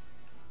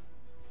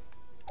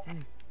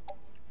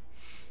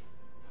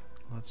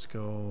 Let's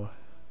go...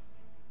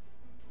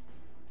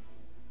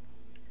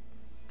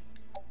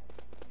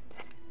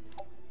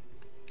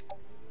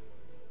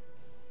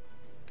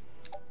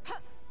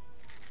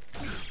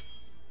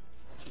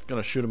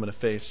 Gonna shoot him in the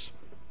face.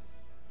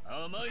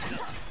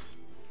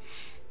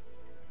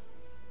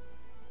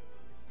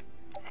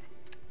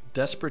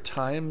 Desperate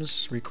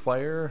times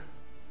require...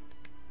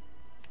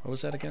 What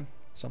was that again?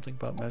 Something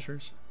about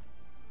measures?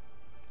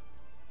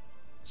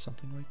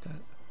 Something like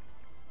that?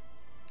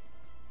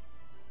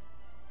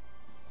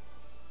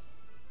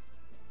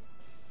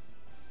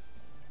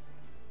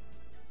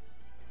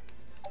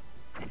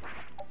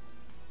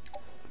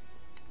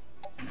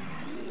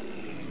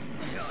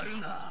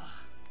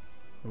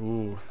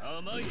 Ooh.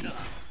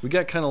 We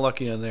got kind of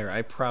lucky in there.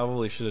 I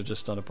probably should have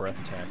just done a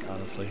breath attack,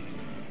 honestly.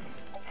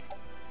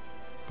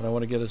 But I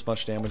want to get as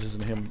much damage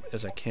in him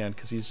as I can,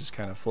 because he's just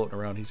kind of floating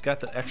around. He's got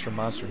the extra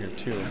monster here,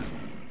 too.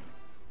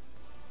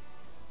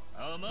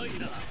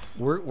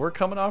 We're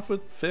coming off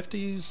with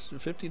 50s,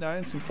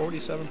 59s, and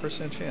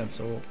 47% chance,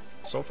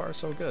 so far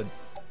so good.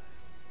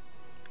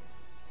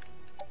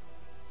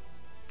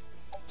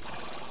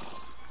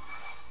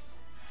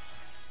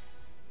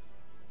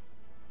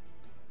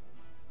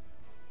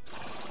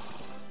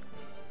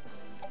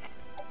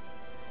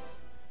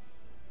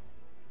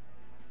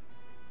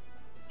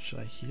 Should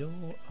I heal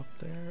up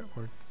there,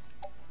 or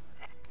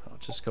I'll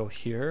just go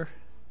here?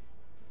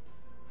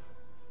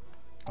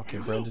 Okay,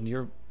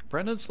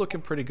 Brendan's looking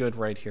pretty good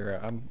right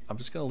here. I'm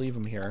just gonna leave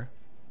him here.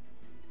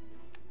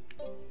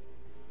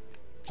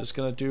 Just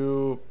gonna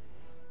do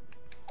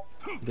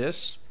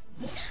this.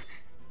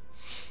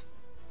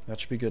 That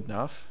should be good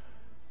enough.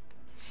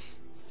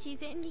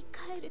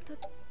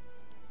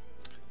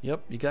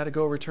 Yep, you gotta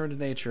go return to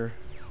nature.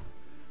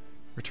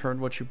 Return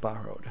what you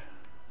borrowed.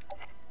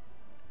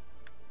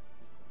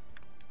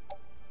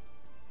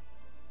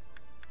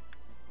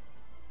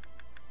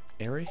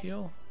 Area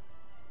heal?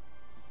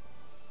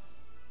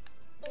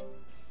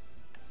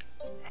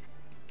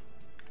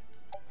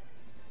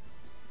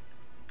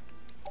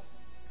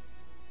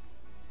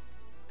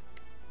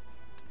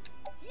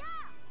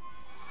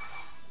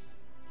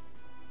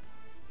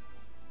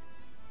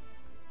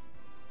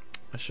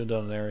 I should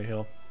have done an area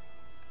heal.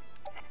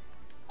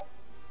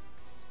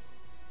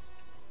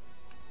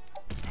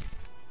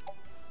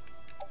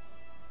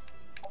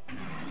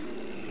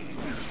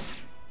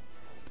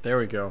 There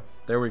we go.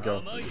 There we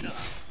go.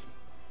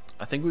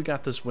 I think we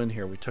got this win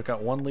here. We took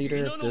out one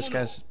leader. This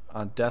guy's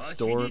on death's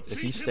door.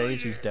 If he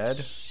stays, he's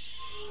dead.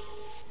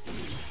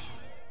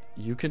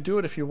 You can do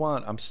it if you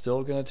want. I'm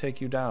still gonna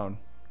take you down.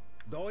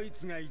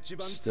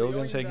 Still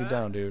gonna take you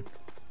down, dude.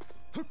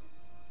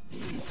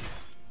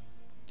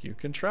 You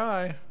can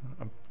try.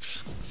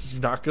 It's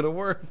not gonna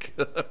work.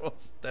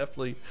 It's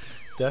definitely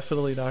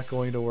not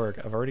going to work.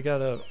 I've already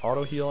got an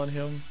auto heal on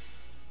him.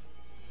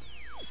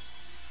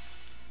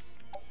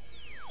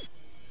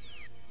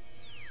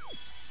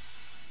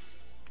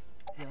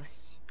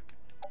 Yes.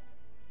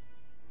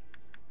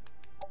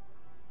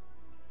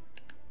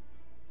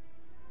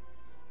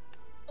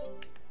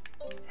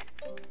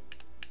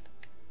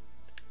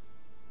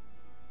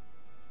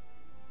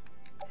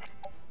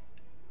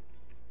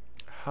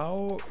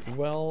 How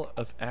well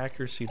of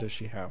accuracy does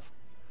she have?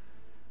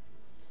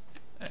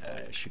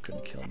 She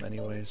couldn't kill him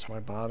anyways. Why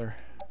bother?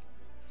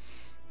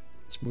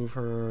 Let's move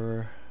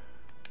her.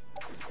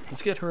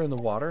 Let's get her in the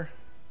water.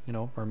 You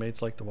know,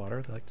 mermaids like the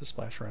water. They like to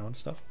splash around and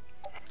stuff.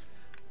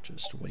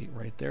 Just wait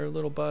right there,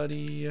 little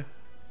buddy.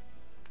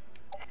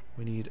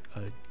 We need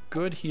a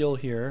good heal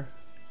here.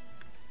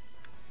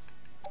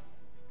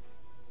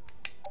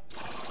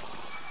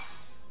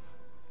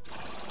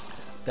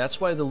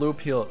 That's why the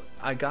loop heal,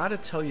 I gotta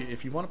tell you,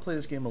 if you want to play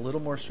this game a little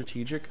more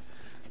strategically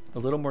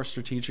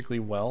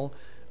well,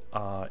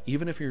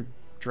 even if your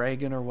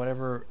dragon or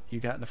whatever you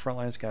got in the front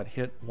lines got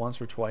hit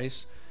once or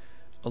twice,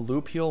 a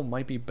loop heal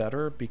might be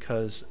better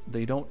because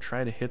they don't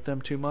try to hit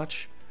them too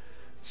much.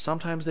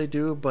 Sometimes they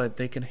do, but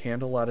they can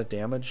handle a lot of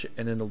damage,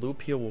 and then a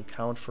loop heal will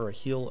count for a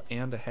heal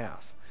and a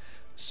half.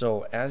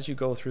 So as you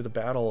go through the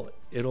battle,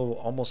 it'll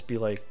almost be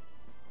like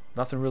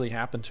nothing really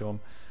happened to them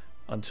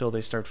until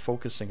they start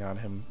focusing on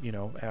him, you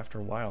know, after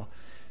a while.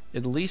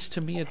 At least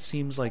to me it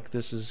seems like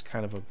this is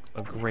kind of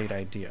a great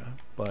idea,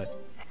 but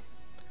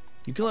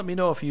you can let me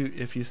know if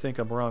you think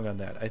I'm wrong on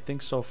that. I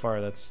think so far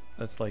that's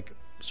like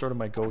sort of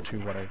my go-to,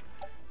 what I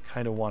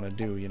kind of want to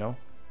do, you know?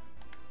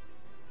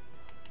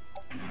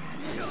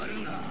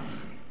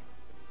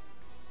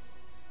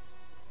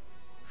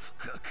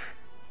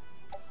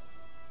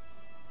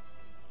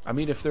 I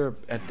mean, if they're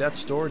at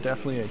death's door,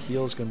 definitely a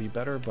heal is going to be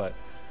better, but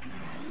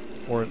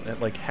or at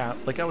like half,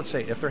 like I would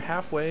say, if they're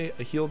halfway,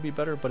 a heal would be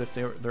better. But if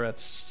they're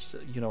at,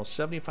 you know,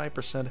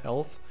 75%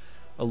 health,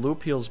 a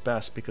loop heal's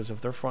best, because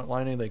if they're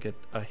frontlining, they get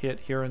a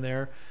hit here and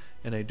there,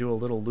 and they do a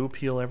little loop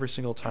heal every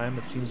single time.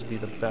 It seems to be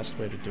the best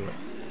way to do it,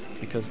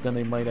 because then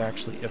they might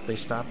actually, if they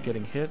stop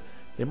getting hit,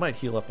 they might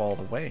heal up all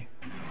the way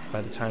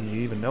by the time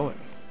you even know it.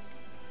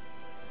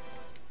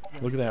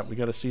 Yes. Look at that, we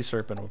got a sea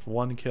serpent with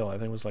 1 kill. I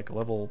think it was like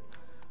level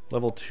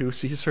 2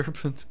 sea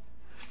serpent.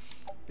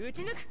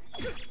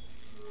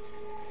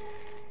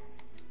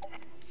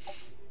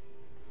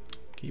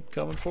 Keep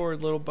coming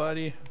forward, little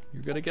buddy.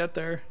 You're gonna get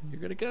there.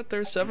 You're gonna get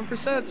there. 7%,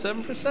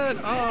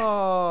 7%.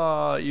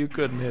 Oh, you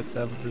couldn't hit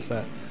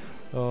 7%.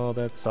 Oh,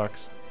 that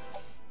sucks.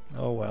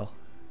 Oh well.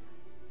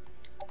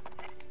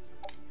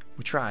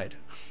 We tried.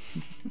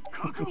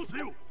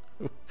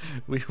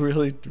 We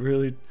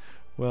really,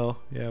 well,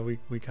 yeah,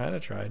 we kind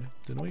of tried,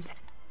 didn't we?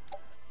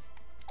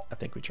 I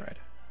think we tried.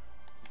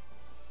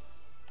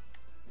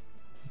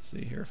 Let's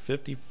see here,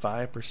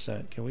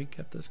 55%. Can we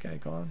get this guy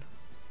gone?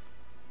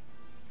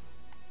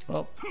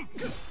 Well,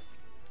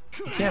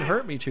 he can't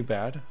hurt me too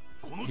bad.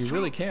 He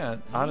really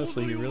can't.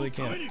 Honestly, he really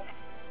can't.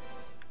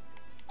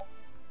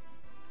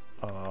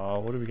 Oh,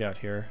 what do we got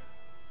here?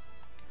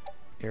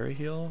 Area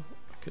heal?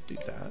 I could do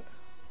that.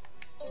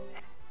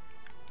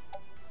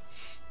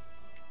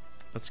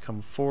 Let's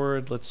come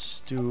forward.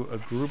 Let's do a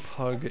group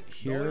hug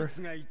here.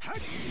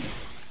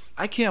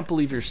 I can't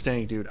believe you're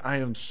staying, dude. I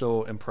am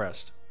so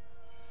impressed.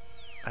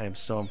 I am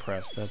so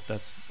impressed.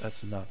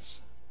 That's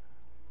nuts.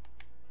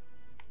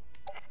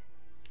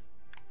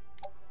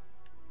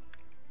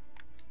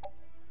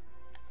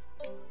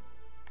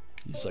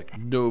 He's like,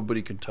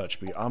 nobody can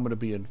touch me. I'm gonna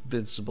be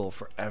invincible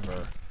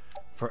forever.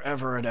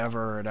 Forever and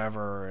ever and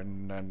ever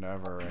and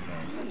ever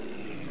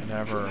and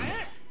ever.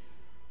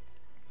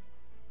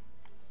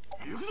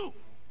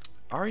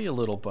 Are you,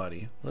 little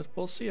buddy?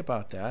 We'll see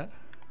about that.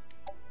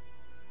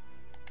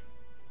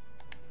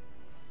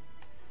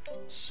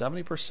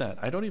 70%.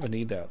 I don't even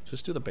need that.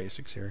 Just do the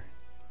basics here.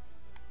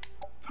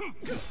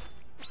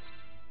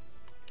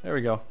 There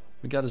we go.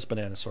 We got his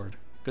banana sword.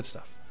 Good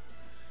stuff.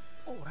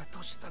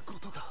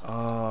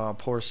 Ah,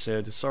 poor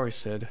Sid. Sorry,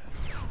 Sid.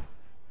 I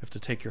have to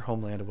take your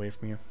homeland away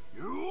from you.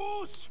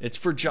 It's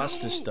for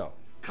justice, though.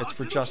 It's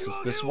for justice.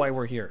 This is why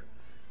we're here.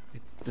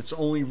 It's the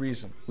only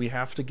reason. We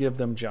have to give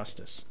them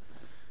justice.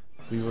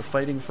 We were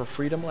fighting for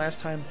freedom last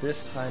time.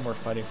 This time we're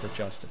fighting for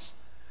justice.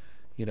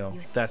 You know,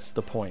 that's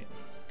the point.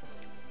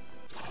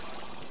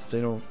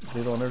 They don't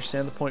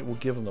understand the point. We'll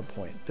give them the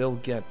point. They'll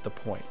get the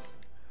point.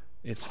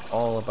 It's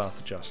all about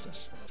the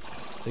justice.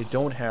 They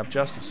don't have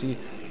justice. See,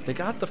 they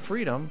got the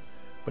freedom,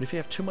 but if you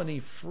have too many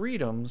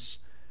freedoms,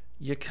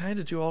 you kind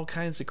of do all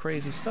kinds of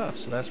crazy stuff.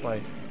 So that's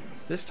why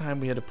this time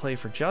we had to play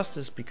for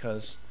justice,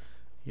 because,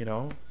 you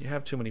know, you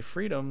have too many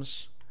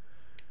freedoms,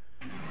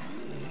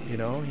 you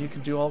know, you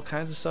can do all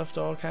kinds of stuff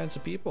to all kinds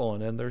of people,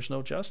 and then there's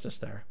no justice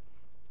there.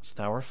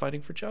 So now we're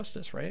fighting for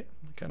justice, right?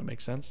 That kind of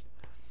makes sense.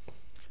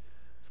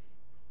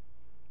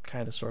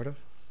 Kind of, sort of.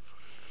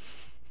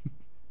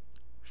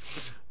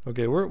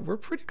 Okay, we're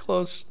pretty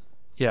close.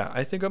 Yeah,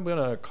 I think I'm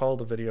gonna call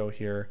the video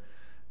here.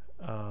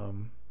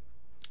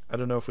 I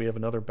don't know if we have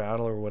another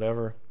battle or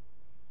whatever.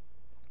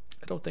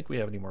 I don't think we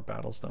have any more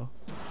battles though.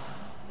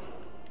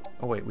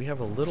 Oh wait, we have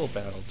a little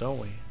battle, don't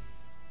we?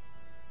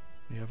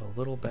 We have a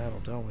little battle,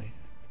 don't we?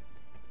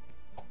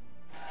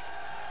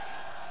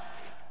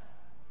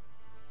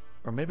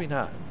 Or maybe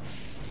not.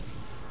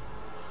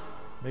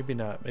 Maybe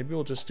not. Maybe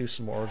we'll just do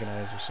some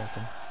organize or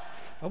something.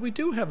 Oh, we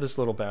do have this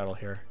little battle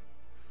here.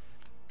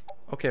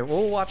 Okay,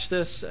 we'll watch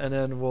this and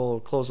then we'll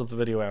close up the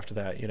video after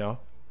that, you know?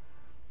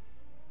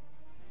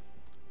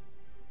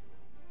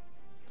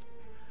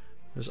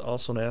 There's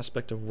also an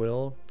aspect of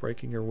will,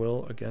 breaking your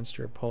will against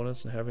your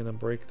opponents and having them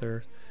break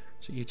their...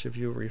 So each of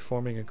you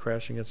reforming and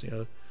crashing against the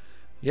other.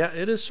 Yeah,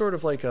 it is sort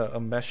of like a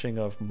meshing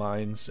of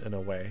minds in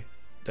a way.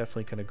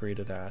 Definitely can agree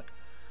to that.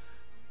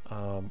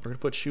 We're going to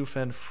put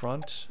Shufen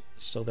front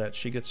so that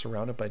she gets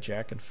surrounded by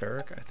Jack and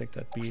Ferric. I think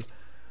that'd be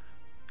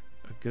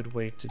a good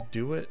way to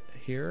do it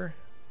here.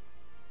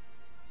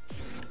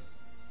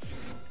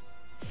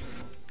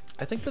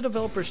 I think the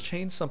developers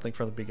changed something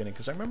from the beginning,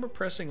 because I remember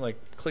pressing like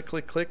click,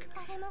 click, click,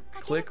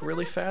 click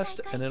really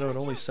fast, and then it would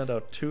only send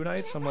out 2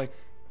 knights. I'm like,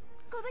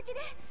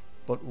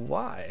 but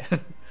why?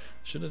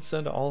 Shouldn't it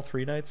send all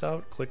 3 knights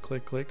out? Click,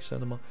 click, click,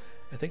 send them all.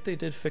 I think they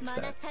did fix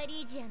that.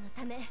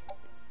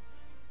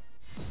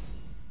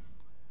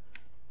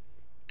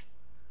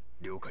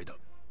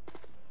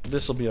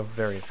 This will be a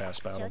very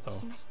fast battle,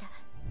 though.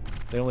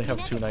 They only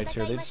have 2 knights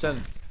here.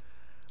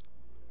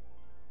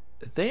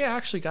 They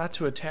actually got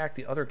to attack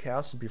the other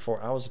castle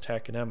before I was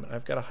attacking them.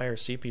 I've got a higher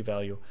CP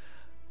value.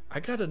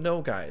 I gotta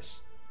know, guys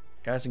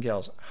and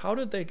gals, how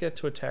did they get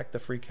to attack the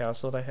free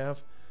castle that I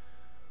have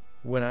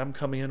when I'm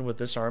coming in with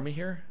this army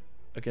here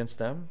against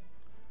them?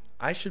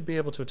 I should be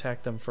able to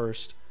attack them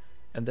first,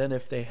 and then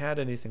if they had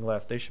anything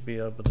left, they should be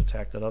able to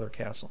attack that other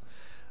castle.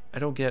 I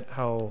don't get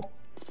how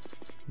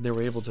they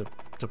were able to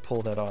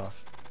pull that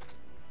off.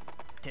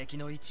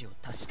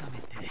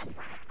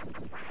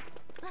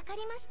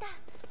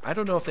 I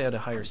don't know if they had a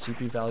higher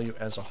CP value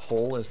as a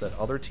whole as that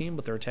other team,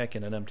 but they're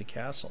attacking an empty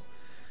castle.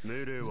 I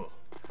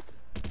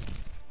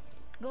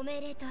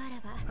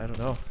don't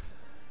know.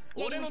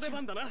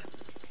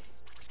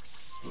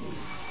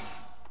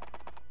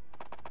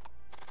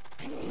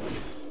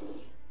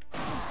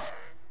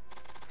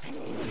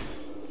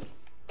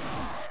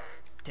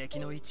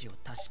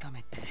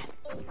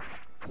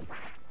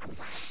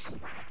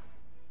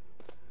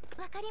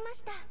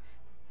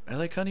 I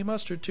like honey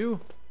mustard too.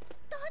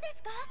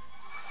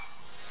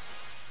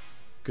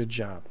 Good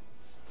job.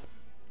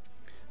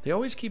 They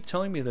always keep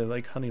telling me they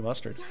like honey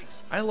mustard.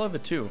 I love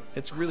it too.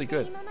 It's really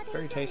good.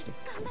 Very tasty.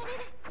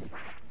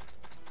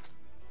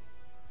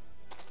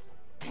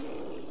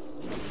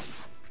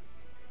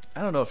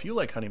 I don't know if you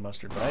like honey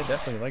mustard, but I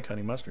definitely like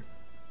honey mustard.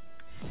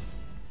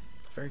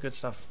 Very good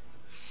stuff.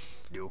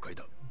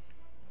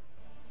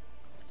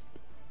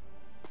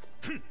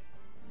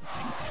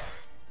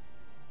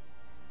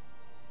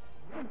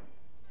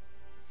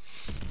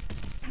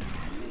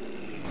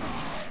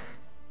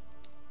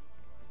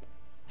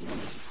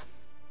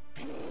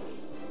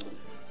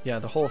 Yeah,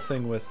 the whole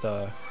thing with,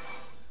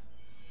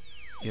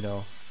 you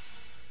know,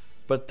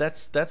 but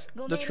that's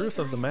the truth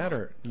of the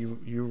matter.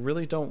 You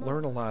really don't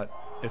learn a lot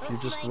if you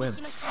just win.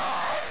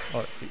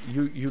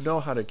 You know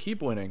how to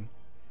keep winning,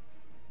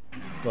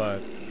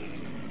 but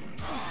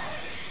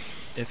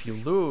if you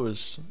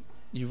lose,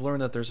 you've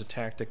learned that there's a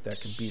tactic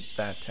that can beat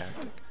that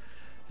tactic,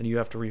 and you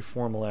have to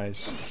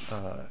reformalize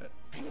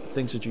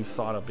things that you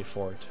thought of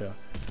before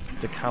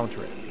to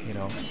counter it. You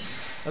know.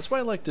 That's why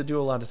I like to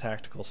do a lot of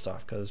tactical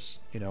stuff, because,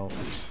 you know,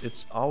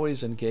 it's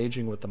always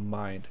engaging with the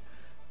mind.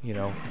 You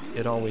know,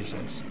 it always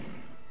is.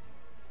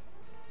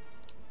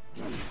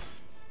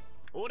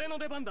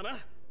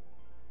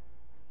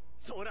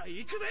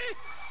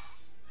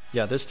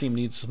 Yeah, this team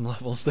needs some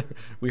levels there.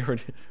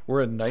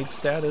 We're in knight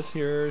status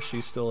here.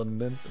 She's still in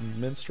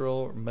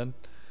minstrel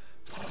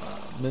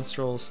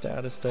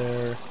status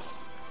there.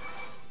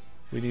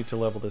 We need to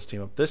level this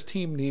team up. This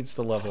team needs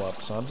to level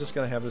up, so I'm just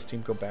going to have this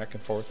team go back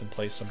and forth and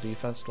play some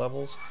defense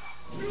levels.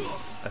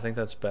 I think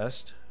that's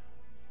best.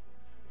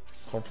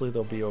 Hopefully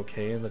they'll be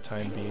okay in the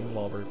time being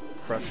while we're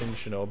crushing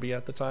Shinobi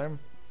at the time.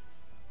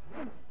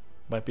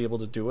 Might be able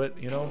to do it,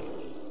 you know,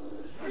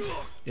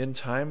 in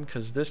time,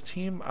 because this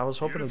team, I was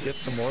hoping to get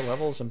some more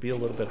levels and be a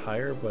little bit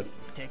higher, but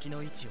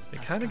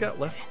it kind of got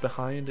left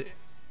behind.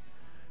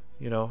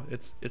 You know,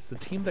 it's the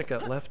team that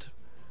got left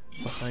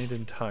behind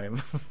in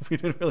time. We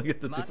didn't really get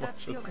to do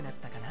much.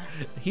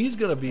 He's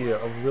gonna be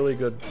a really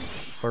good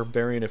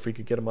barbarian if we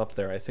could get him up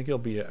there. I think he'll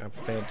be a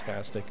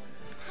fantastic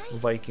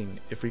Viking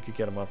if we could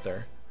get him up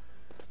there.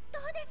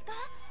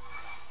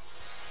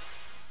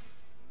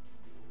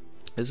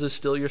 Is this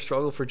still your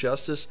struggle for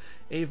justice?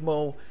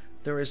 Avemo,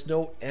 there is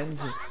no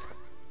end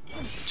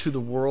to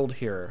the world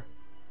here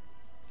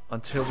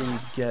until we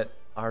get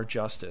our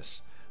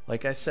justice.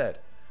 Like I said,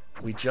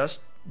 we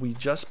just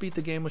beat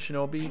the game with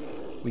Shinobi.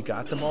 We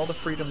got them all the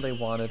freedom they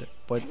wanted,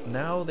 but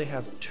now they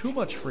have too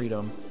much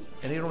freedom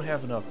and they don't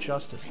have enough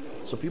justice.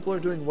 So people are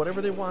doing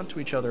whatever they want to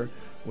each other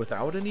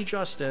without any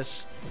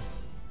justice,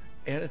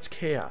 and it's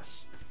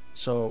chaos.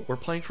 So we're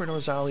playing for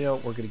Norzaleo.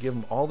 We're going to give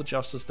them all the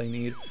justice they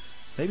need.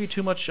 Maybe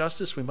too much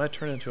justice. We might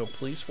turn it into a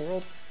police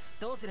world.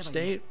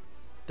 State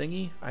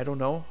thingy. I don't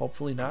know.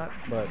 Hopefully not.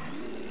 But,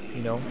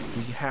 you know,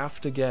 we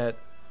have to get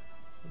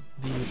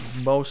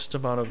the most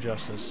amount of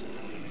justice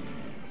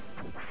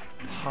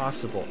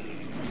possible.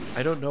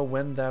 I don't know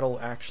when that'll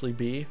actually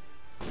be,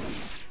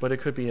 but it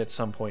could be at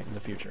some point in the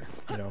future,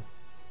 you know.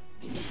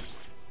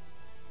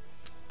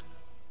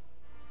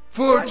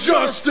 For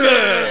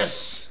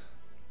justice!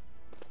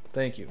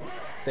 Thank you.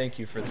 Thank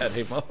you for that,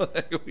 Amo.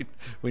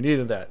 we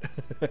needed that.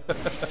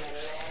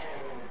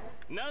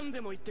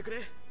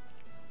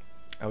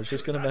 I was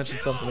just going to mention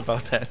something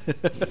about that.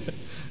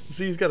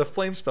 See, he's got a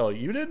flame spell.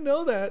 You didn't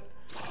know that.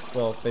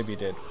 Well, maybe you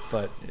did,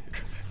 but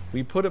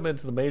we put him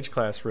into the mage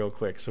class real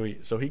quick, so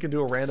he can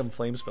do a random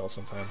flame spell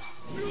sometimes.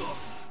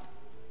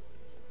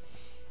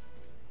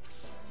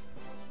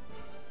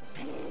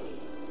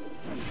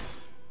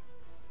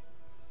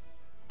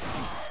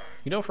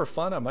 You know, for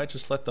fun, I might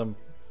just let them,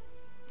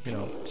 you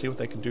know, see what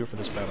they can do for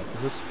this battle,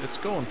 because it's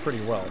going pretty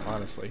well,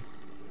 honestly.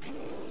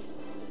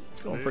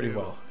 It's going pretty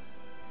well.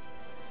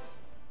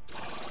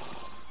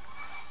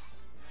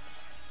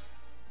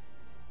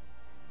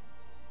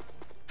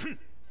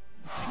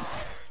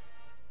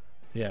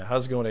 Yeah,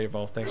 how's it going,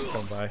 Avo? Thanks for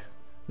coming by. And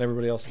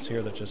everybody else that's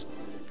here that's just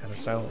kind of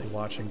silently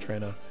watching, trying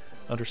to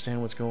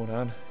understand what's going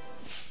on.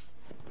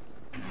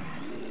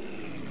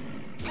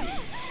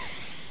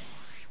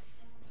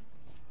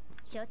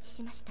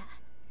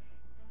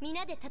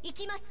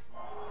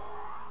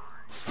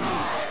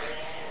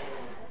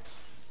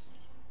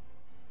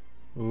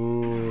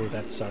 Ooh,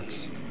 that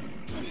sucks.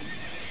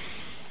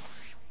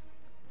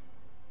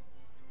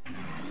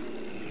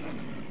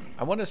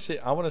 I want to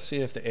see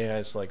if the AI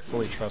is like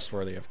fully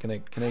trustworthy.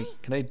 Can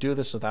I do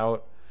this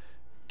without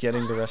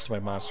getting the rest of my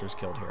monsters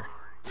killed here?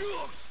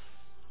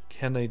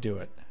 Can they do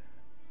it?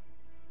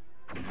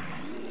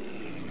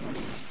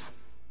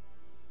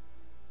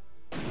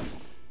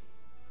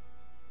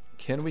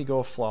 Can we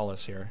go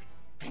flawless here?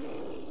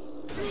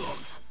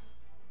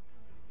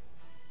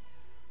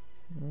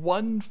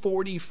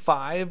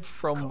 145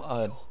 from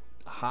a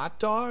hot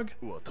dog?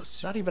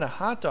 Not even a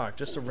hot dog,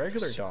 just a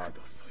regular dog.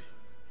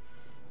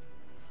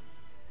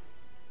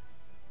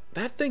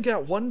 That thing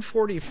got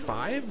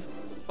 145?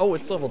 Oh,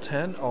 it's level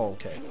 10? Oh,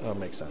 okay. That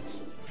makes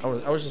sense. I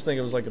was just thinking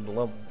it was like a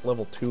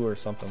level 2 or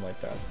something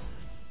like that.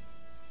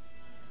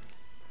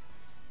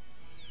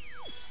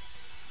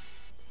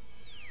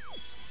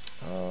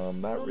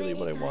 Not really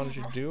what I wanted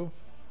you to do.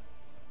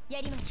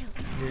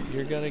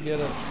 You're gonna get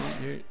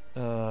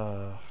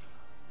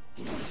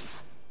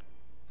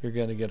you're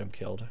gonna get him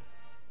killed.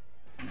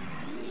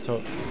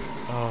 So,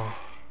 oh.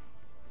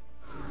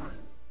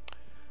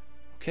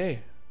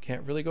 Okay.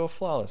 Can't really go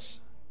flawless,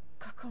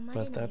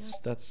 but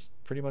that's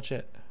pretty much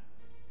it.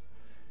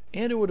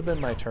 And it would have been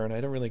my turn. I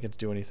didn't really get to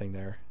do anything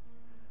there.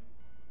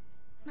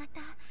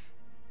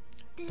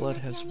 Blood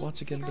has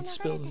once again been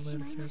spilled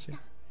in Veracity.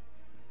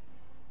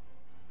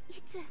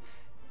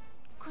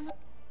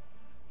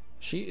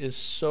 She is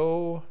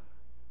so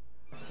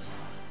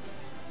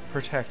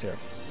protective,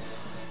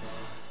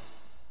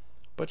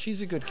 but she's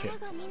a good kid.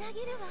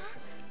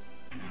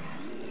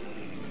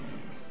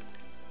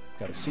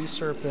 Got a sea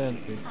serpent.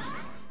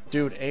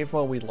 Dude,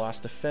 Avo, we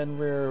lost a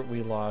Fenrir,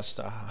 we lost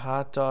a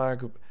hot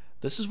dog.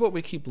 This is what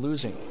we keep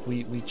losing.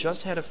 We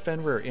just had a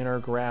Fenrir in our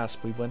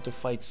grasp. We went to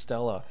fight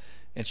Stella,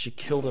 and she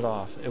killed it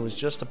off. It was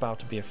just about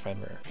to be a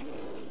Fenrir.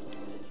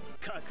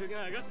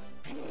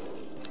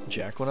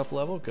 Jack went up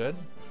level, good.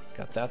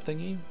 Got that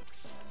thingy.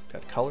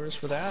 Got colors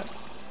for that.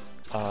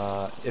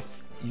 If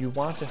you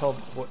want to help...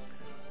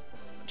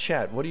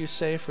 Chat, what do you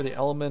say for the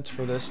element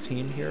for this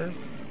team here?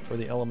 For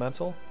the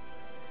elemental?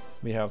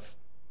 We have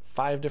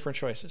 5 different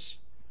choices.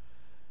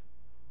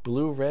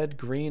 Blue, red,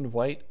 green,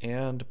 white,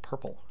 and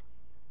purple.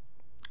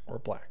 Or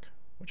black.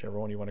 Whichever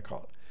one you want to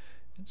call it.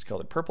 It's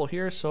called purple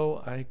here,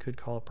 so I could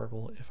call it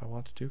purple if I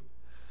wanted to.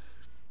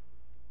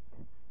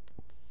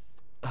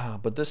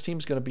 But this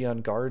team's going to be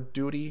on guard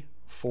duty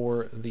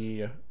for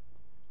the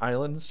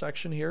island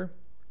section here.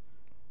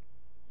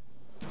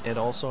 And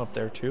also up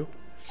there too.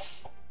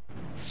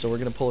 So we're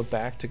going to pull it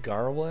back to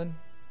Garland.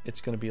 It's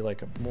going to be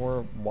like a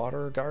more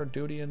water guard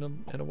duty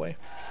in a way.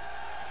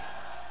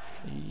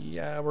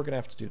 Yeah, we're going to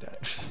have to do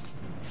that.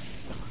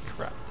 Oh,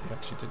 crap, they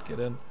actually did get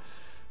in.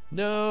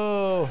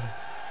 No!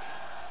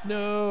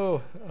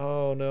 No!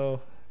 Oh, no.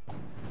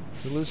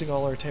 We're losing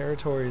all our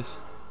territories.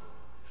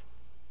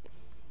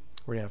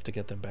 We're going to have to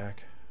get them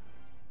back.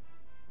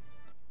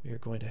 We are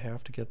going to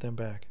have to get them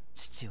back.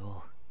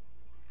 The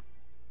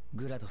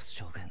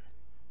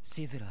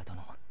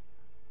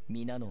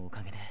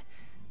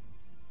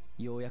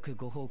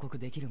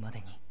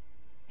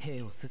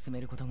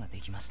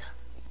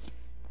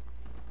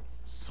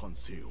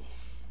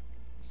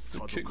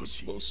king will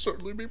most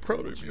certainly be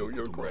proud of you,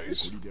 your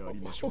grace.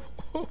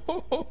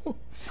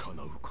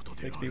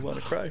 Makes me want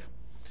to cry.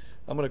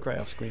 I'm going to cry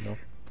off screen though.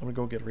 I'm going to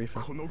go get a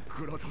refill.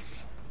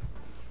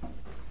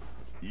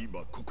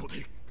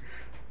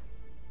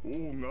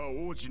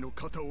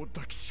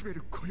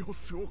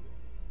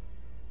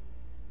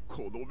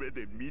 この目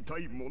で見た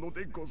いもの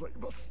でござい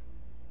ます。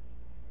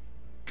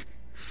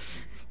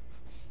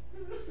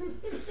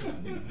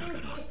残念ながら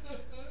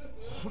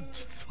本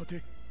日ま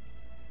で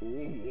王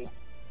を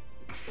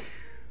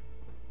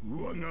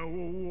我が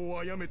王を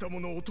殺めた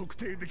者を特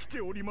定でき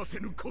ておりませ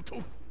ぬこ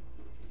と、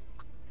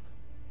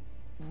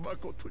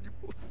誠にも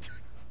って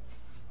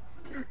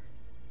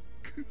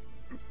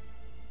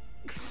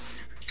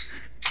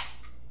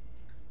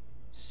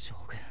将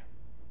軍、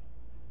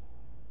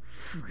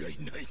不甲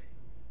斐ない。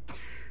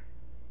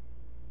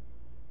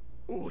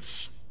王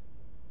子、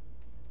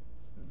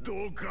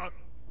どうか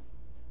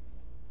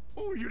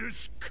お許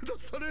しくだ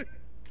され。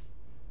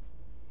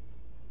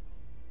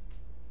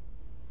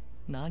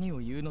何を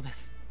言うので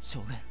す、将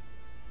軍。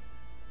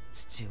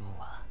父王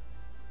は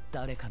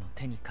誰かの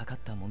手にかかっ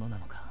たものな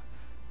のか、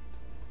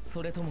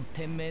それとも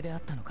天命であ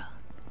ったのか、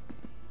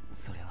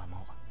それは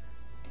もう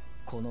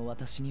この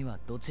私には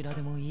どちら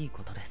でもいい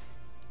ことで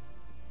す。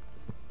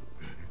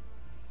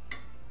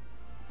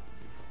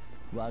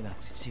我が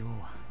父王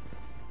は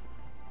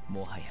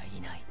もはやい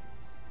ない。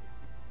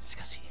し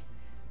かし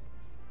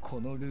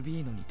このル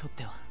ビーノにとっ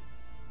ては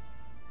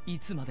い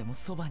つまでも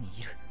そばに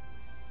いる。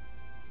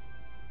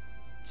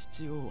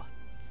父王は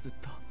ずっ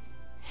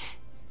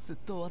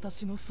と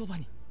私のそば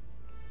に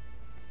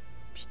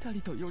ぴた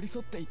りと寄り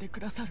添っていてく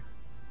ださる。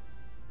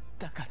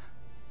だから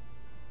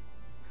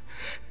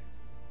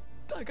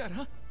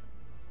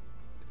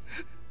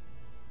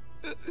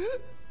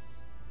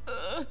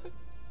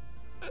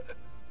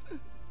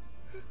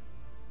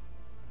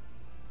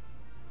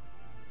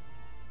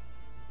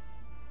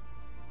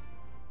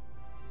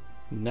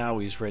Now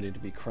he's ready to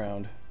be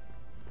crowned.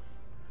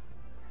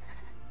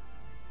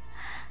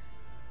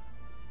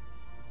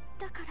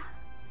 だから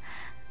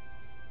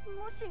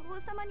もし王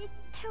様に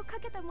手をか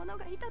けた者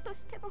がいたと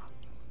しても、も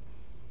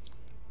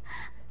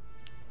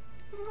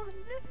うル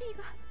ビー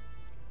は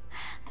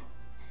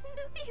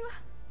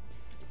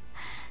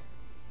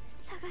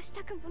探し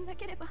たくもな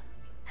ければ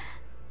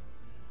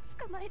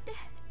捕まえて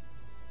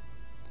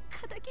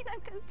仇な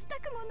んか撃ちた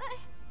くもない。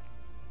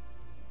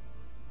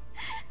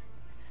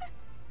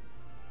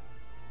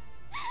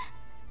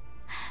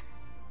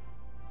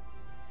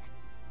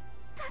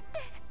だって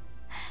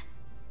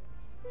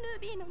ル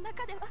ビーの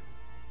中では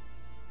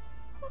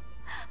王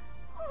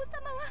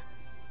様は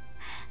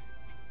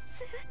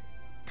ずっ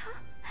と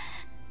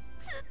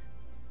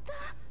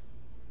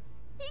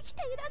生きて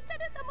いらっしゃ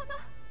るんだもの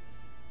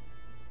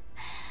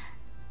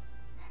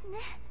ね。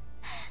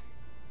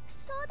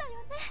そうだよ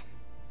ね、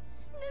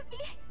ルビ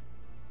ー。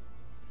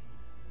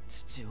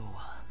父王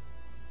は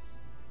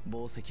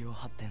宝石を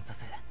発展さ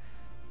せ、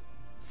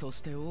そ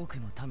して多く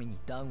の民に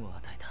暖を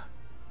与えた。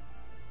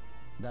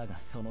だが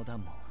その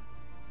暖も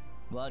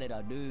我ら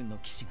ルーンの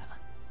騎士が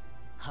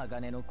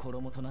鋼の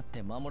衣となっ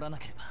て守らな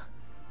ければ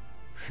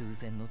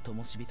風前の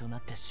灯火とな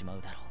ってしま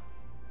うだろう。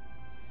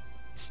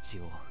父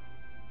王、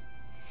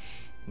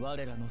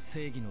我らの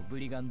正義のブ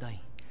リガンダイン、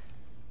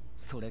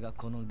それが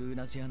このルー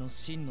ナジアの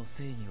真の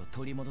正義を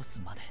取り戻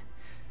すまで、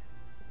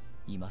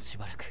今し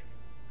ばらく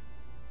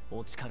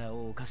お力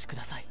をお貸しく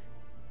ださい。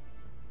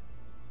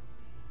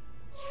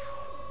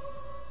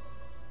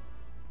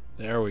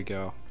There we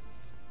go.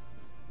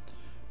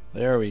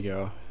 There we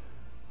go.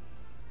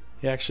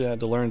 He actually had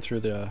to learn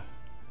through the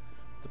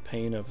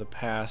pain of the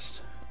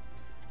past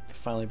to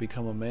finally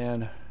become a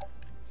man.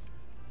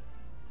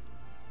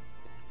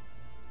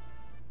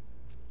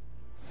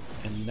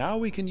 And now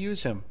we can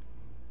use him.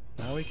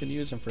 Now we can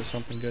use him for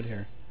something good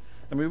here.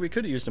 I mean, we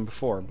could have used him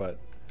before, but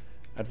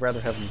I'd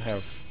rather have him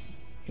have,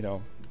 you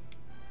know,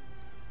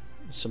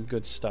 some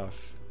good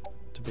stuff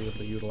to be able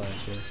to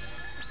utilize here.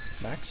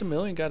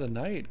 Maximilian got a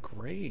knight.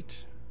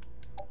 Great.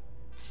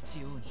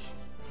 父王に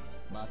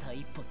また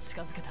一歩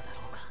近づけただ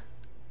ろうか。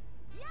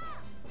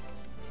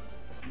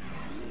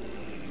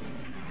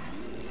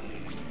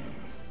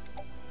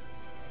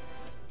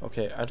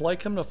Okay, I'd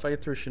like him to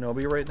fight through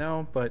Shinobi right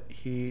now, but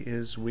he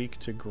is weak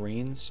to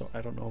green, so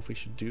I don't know if we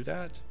should do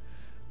that.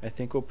 I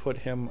think we'll put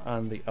him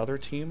on the other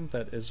team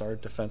that is our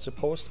defensive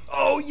post.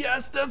 Oh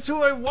yes, that's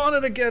who I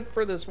wanted to get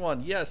for this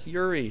one. Yes,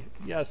 Yuri.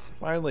 Yes,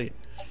 finally.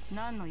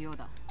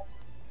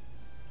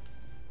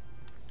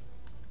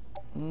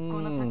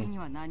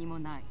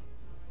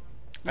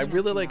 I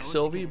really like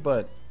Sylvie,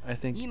 but I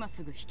think I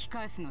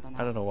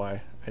don't know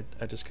why.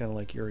 I just kind of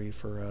like Yuri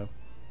for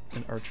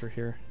an archer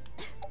here.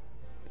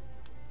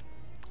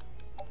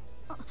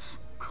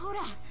 こ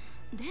ら、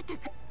出て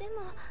く。で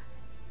も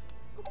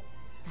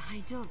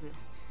大丈夫。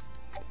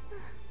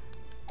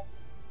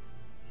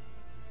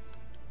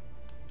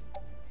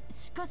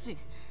しかし。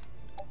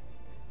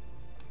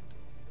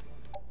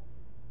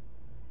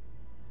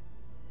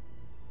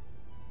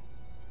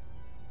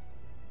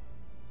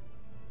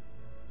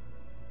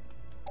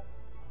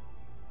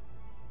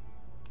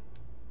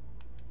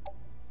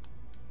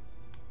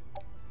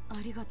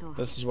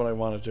This is what I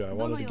want to do. I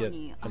wanted to get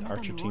an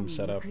archer team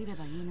set up.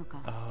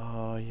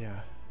 Oh,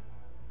 yeah.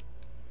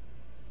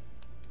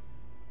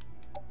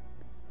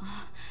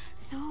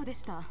 そうで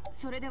した。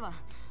それでは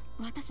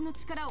私の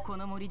力をこ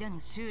の森での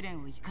修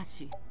練を生か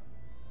し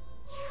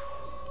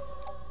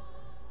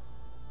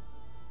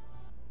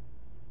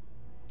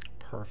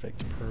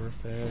Perfect,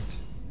 perfect.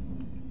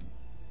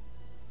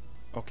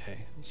 Okay,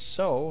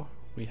 so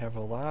we have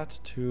a lot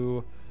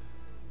to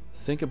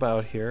think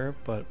about here,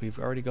 but we've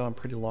already gone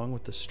pretty long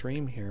with the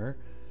stream here.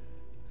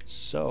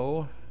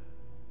 So,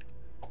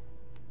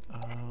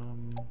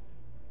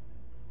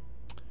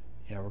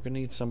 yeah, we're gonna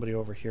need somebody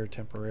over here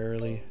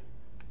temporarily.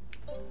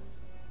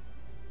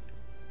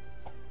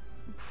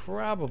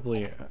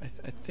 Probably,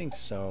 I think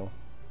so.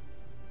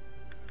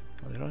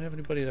 Well, they don't have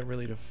anybody that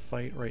really to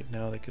fight right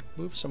now. They could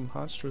move some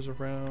monsters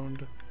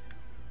around.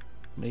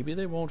 Maybe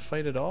they won't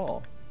fight at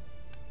all.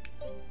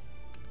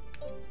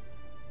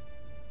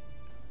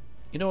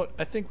 You know what?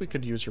 I think we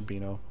could use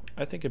Rubino.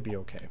 I think it'd be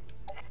okay.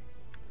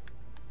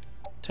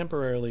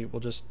 Temporarily, we'll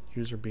just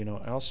use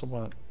Rubino. I also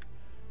want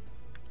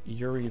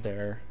Yuri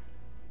there.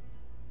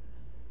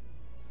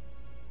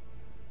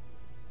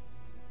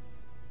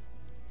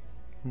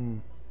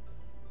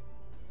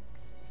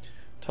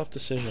 Tough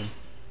decision.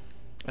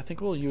 I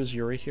think we'll use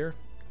Yuri here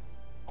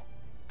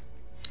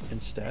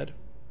instead.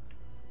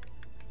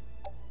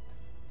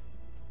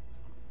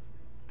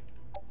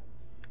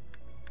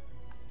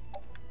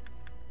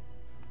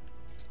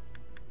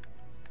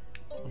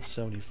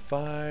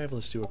 $175.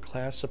 Let's do a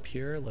class up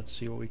here. Let's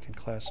see what we can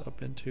class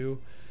up into.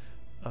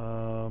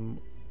 We're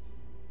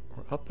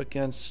up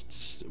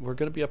against. We're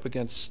going to be up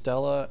against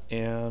Stella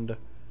and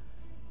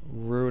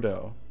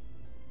Rudo.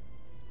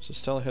 So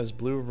Stella has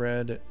blue,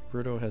 red.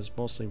 Rudo has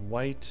mostly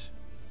white.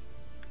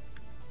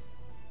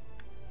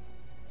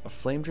 A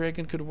flame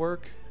dragon could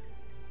work,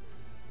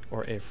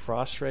 or a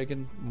frost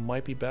dragon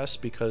might be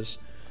best because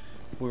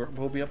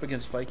we'll be up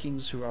against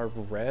Vikings who are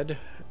red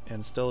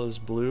and Stella's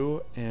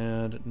blue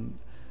and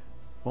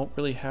won't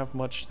really have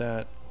much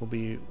that will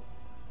be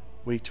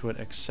weak to it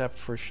except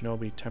for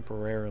Shinobi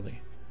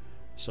temporarily.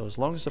 So as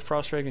long as the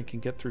frost dragon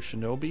can get through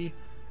Shinobi,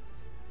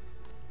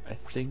 I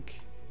think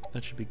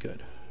that should be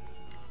good.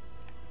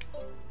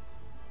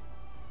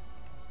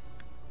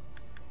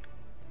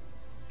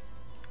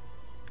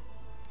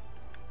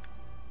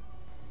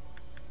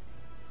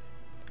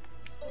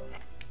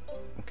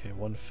 Okay,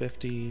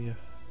 150.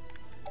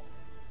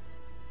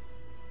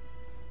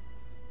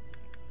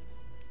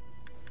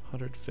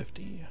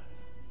 150.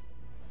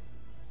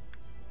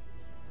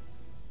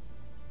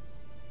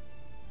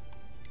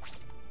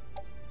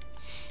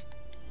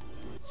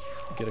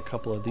 Get a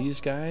couple of these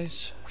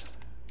guys.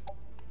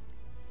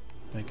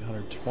 Make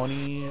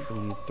 120. We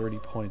need 30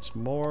 points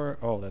more.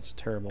 Oh, that's a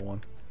terrible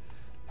one.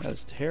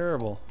 That's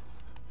terrible.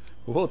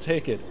 We'll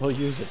take it. We'll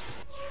use it.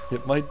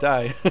 It might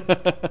die.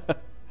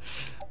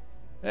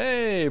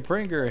 Hey,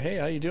 Pringer. Hey,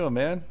 how you doing,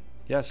 man?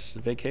 Yes,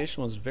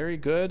 vacation was very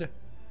good.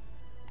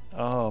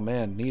 Oh,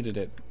 man, needed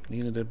it.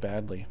 Needed it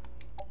badly.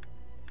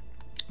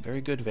 Very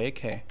good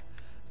vacay.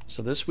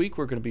 So this week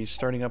we're going to be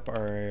starting up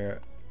our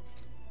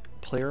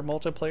player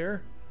multiplayer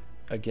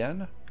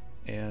again.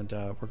 And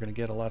we're going to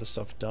get a lot of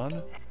stuff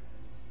done.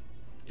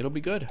 It'll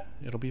be good.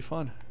 It'll be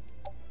fun.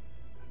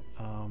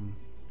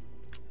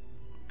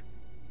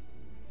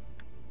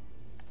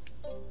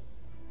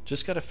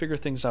 Just got to figure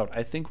things out.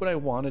 I think what I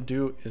want to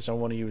do is I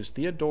want to use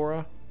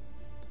Theodora,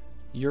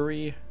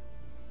 Yuri,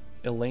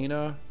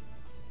 Elena,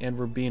 and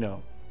Rubino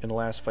in the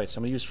last fight. So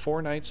I'm going to use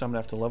 4 knights. So I'm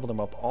going to have to level them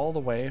up all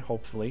the way,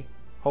 hopefully.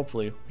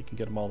 Hopefully we can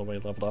get them all the way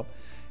leveled up.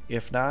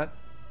 If not,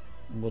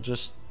 we'll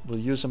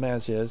use them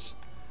as is.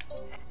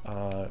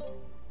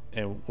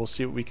 And we'll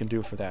see what we can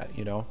do for that,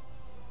 you know.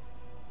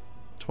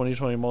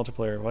 2020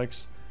 multiplayer,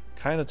 likes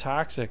kind of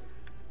toxic.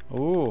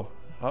 Ooh,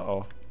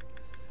 uh-oh.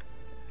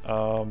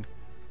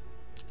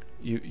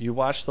 You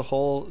watched the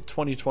whole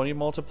 2020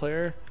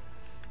 multiplayer?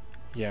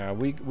 Yeah,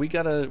 we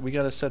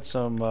gotta set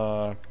some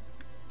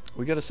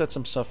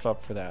stuff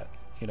up for that.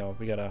 You know,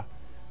 we gotta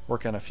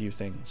work on a few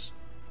things,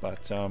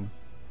 but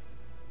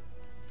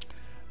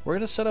we're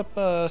gonna set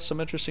up some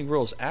interesting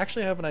rules. I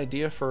actually have an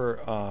idea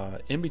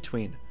for in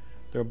between.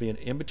 There will be an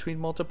in between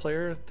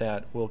multiplayer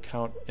that will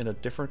count in a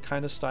different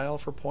kind of style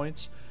for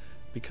points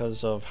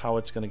because of how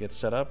it's gonna get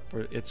set up.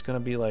 It's gonna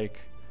be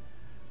like,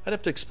 I'd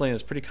have to explain,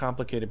 it's pretty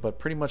complicated, but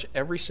pretty much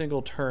every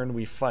single turn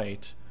we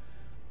fight,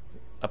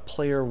 a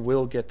player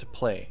will get to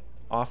play.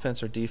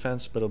 Offense or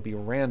defense, but it'll be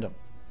random.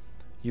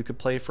 You could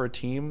play for a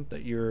team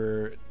that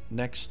you're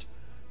next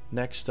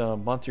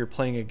month you're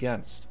playing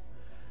against.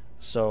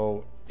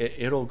 So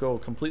it'll go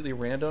completely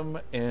random,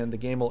 and the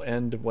game will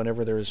end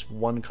whenever there's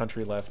one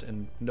country left,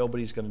 and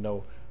nobody's going to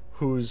know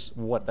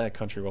what that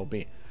country will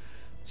be.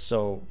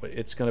 So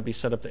it's going to be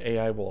set up, the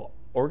AI will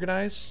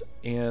organize,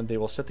 and they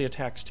will set the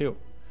attacks too.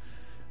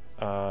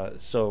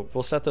 So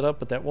we'll set that up,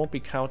 but that won't be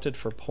counted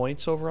for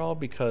points overall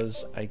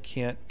because I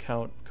can't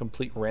count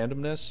complete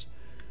randomness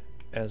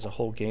as a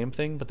whole game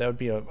thing, but that would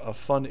be a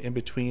fun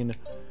in-between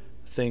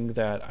thing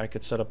that I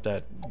could set up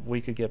that we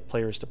could get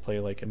players to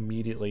play like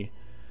immediately,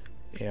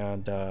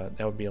 and that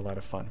would be a lot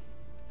of fun.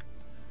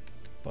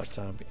 But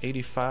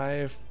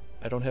 85,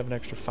 I don't have an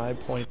extra 5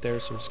 point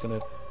there, so we're just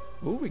gonna,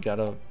 ooh, we got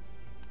a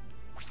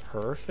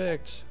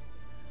perfect.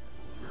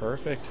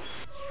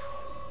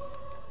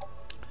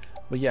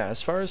 But yeah,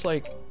 as far as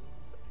like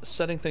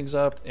setting things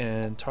up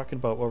and talking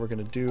about what we're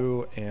going to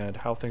do and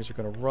how things are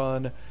going to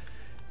run.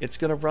 It's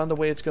going to run the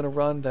way it's going to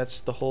run.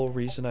 That's the whole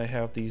reason I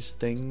have these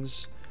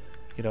things,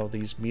 you know,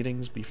 these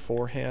meetings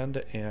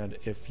beforehand. And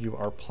if you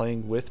are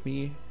playing with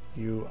me,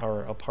 you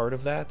are a part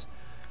of that.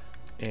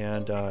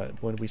 And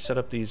when we set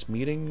up these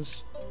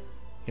meetings,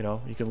 you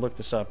know, you can look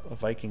this up. A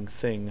Viking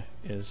thing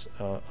is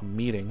a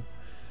meeting,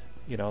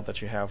 you know,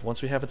 that you have.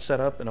 Once we have it set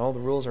up and all the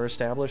rules are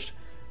established,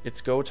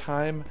 it's go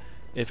time.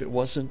 If it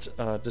wasn't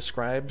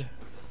described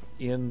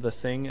in the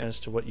thing as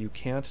to what you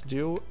can't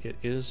do, it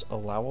is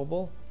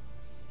allowable.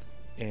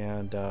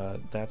 And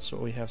that's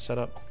what we have set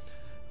up.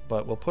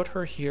 But we'll put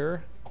her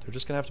here. They're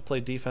just gonna have to play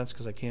defense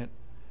because I can't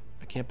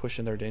push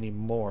in there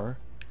anymore.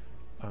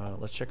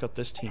 Let's check out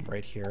this team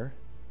right here.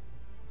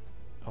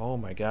 Oh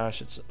my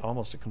gosh, it's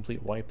almost a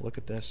complete wipe. Look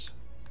at this.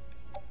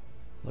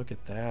 Look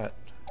at that.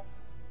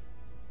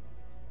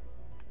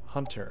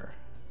 Hunter.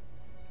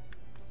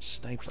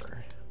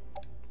 Sniper.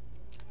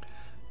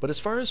 But as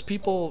far as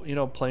people, you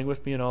know, playing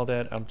with me and all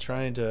that, I'm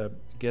trying to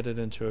get it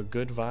into a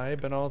good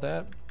vibe and all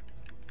that.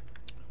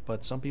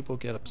 But some people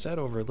get upset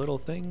over little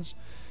things,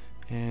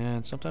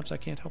 and sometimes I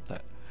can't help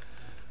that.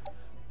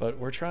 But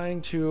we're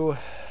trying to,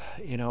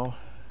 you know,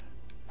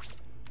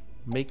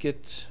 make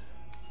it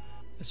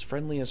as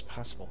friendly as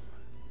possible.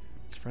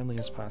 As friendly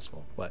as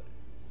possible. But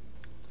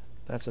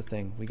that's the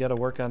thing. We got to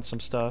work on some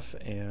stuff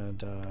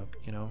and,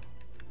 you know,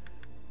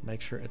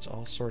 make sure it's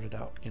all sorted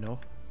out, you know?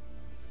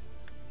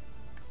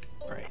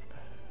 Alright.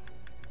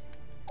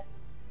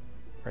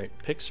 Alright,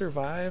 pick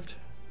survived.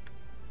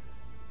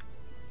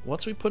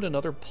 Once we put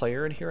another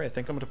player in here, I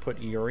think I'm going to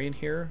put Iori in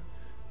here.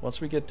 Once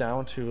we get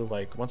down to,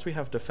 like, once we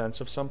have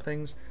defense of some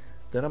things,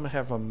 then I'm going to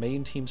have my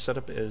main team set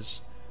up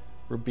as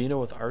Rubino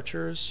with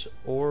archers,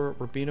 or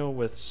Rubino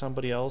with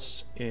somebody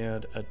else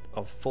and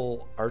a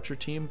full archer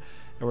team,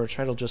 and we're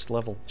trying to just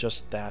level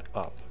just that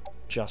up.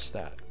 Just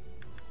that.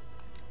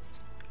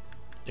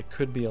 It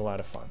could be a lot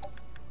of fun.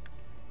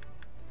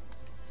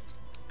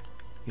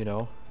 You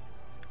know?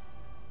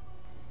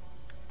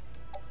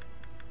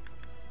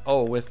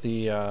 Oh, with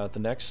the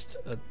next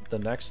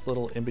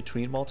little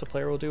in-between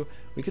multiplayer we'll do,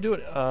 we could do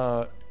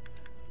it.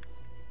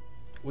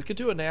 We could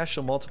do a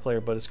national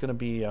multiplayer, but it's gonna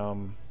be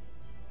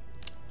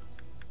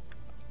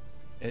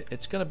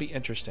it's gonna be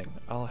interesting.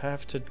 I'll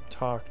have to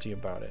talk to you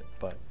about it.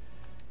 But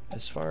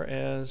as far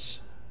as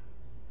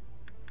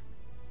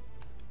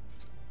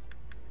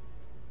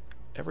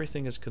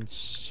everything is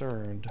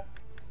concerned,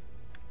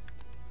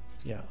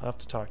 yeah, I'll have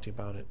to talk to you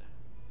about it.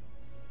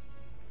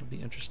 It'll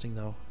be interesting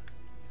though.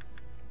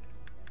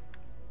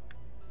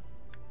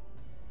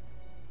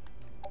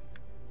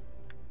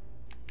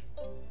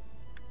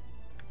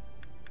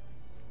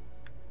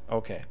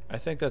 Okay, I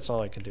think that's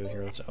all I can do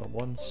here. Let's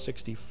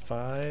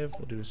 165.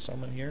 We'll do a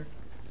summon here.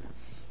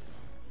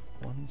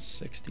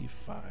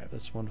 165.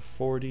 That's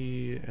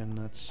 140, and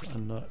that's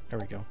another. There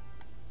we go.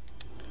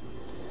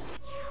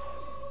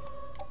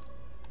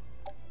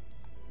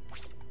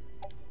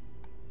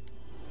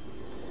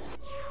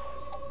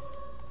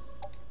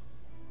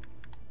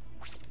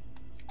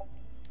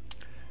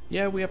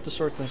 Yeah, we have to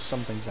sort some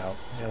things out.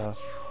 Yeah,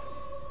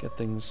 get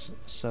things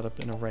set up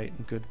in a right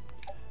and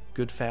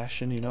good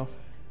fashion, you know.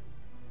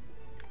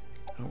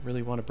 I don't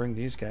really want to bring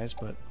these guys,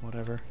 but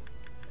whatever.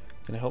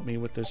 Gonna help me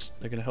with this.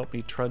 They're gonna help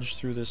me trudge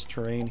through this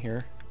terrain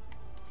here.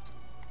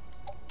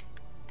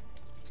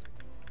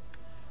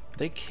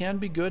 They can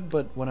be good,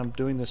 but when I'm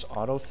doing this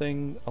auto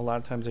thing, a lot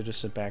of times I just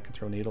sit back and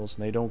throw needles,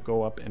 and they don't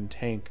go up and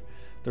tank.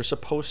 They're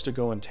supposed to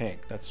go and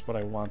tank. That's what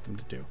I want them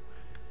to do.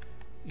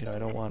 You know, I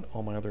don't want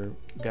all my other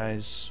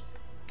guys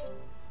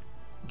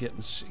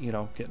getting, you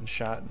know, getting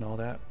shot and all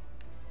that.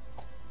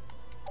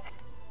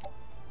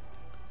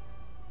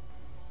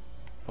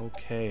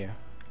 Okay.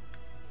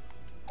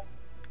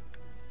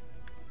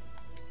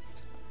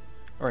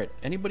 Alright,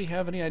 anybody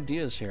have any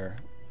ideas here?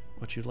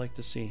 What you'd like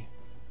to see?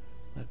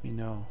 Let me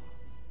know.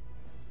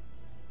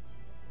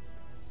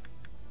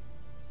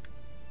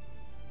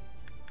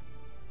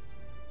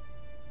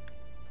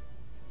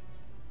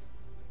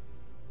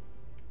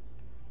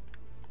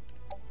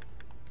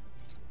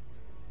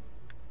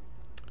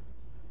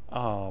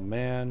 Oh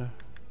man.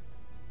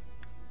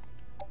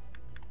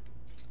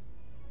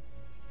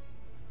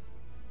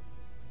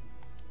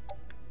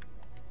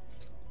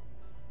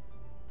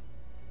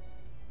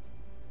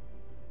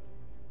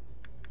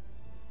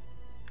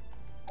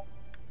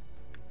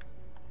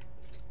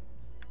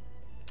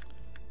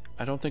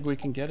 I don't think we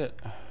can get it.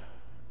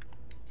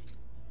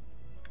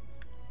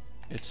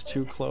 It's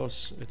too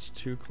close. It's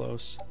too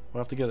close. We'll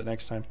have to get it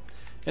next time.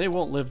 And it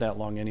won't live that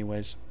long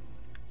anyways.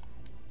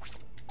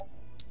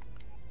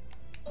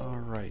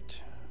 Alright.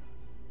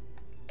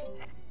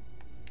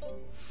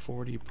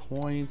 40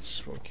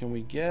 points. What can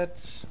we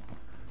get?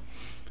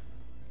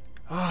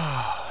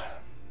 Ah.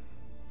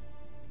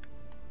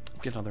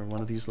 Get another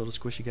one of these little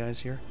squishy guys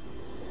here.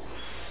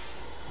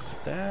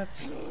 Like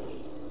that.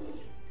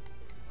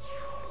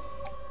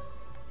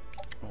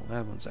 Well,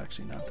 that one's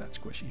actually not that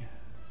squishy.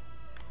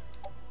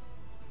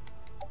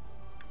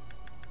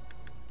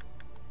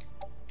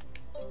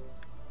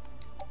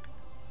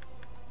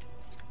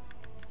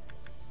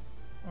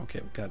 Okay,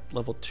 we've got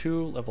level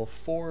 2, level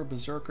 4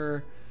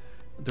 Berserker.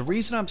 The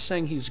reason I'm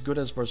saying he's good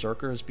as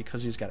Berserker is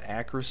because he's got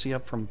accuracy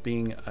up from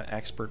being an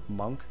expert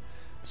monk.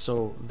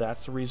 So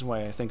that's the reason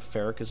why I think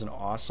Ferric is an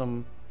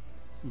awesome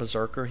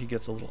Berserker. He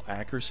gets a little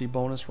accuracy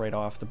bonus right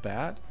off the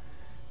bat.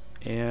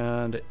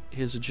 And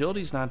his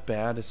agility's not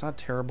bad. It's not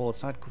terrible.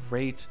 It's not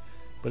great.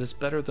 But it's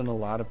better than a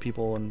lot of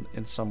people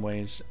in some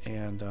ways.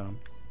 And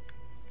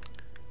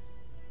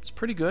it's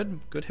pretty good.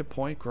 Good hit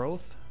point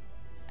growth.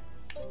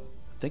 I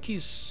think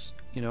he's,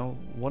 you know,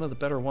 one of the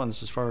better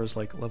ones as far as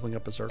like leveling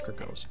up Berserker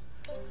goes.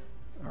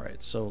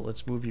 Alright, so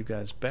let's move you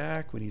guys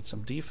back. We need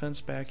some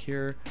defense back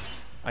here.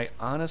 I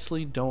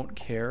honestly don't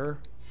care.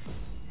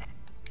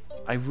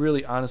 I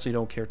really honestly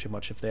don't care too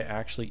much if they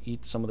actually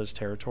eat some of this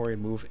territory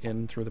and move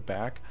in through the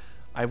back.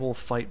 I will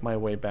fight my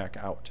way back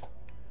out.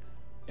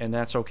 And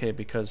that's okay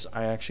because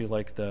I actually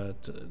like the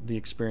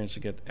experience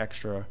to get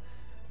extra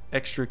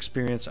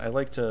experience. I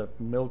like to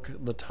milk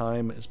the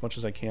time as much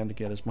as I can to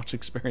get as much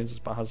experience as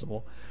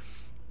possible.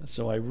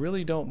 So I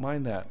really don't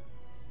mind that.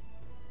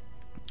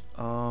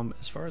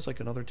 As far as like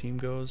another team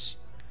goes,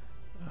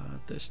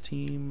 this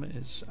team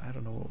is, I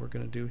don't know what we're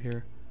gonna do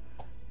here.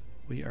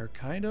 We are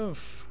kind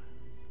of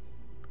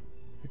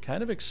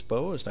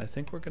exposed. I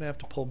think we're gonna have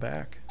to pull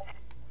back.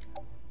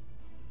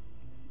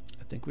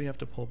 I think we have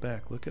to pull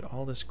back. Look at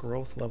all this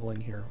growth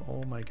leveling here.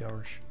 Oh my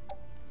gosh.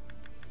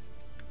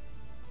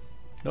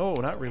 No,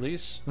 not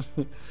release.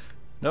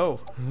 No.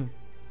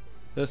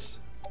 This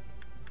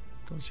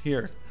goes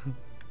here.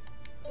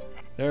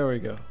 There we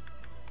go.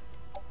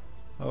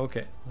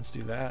 Okay, let's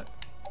do that.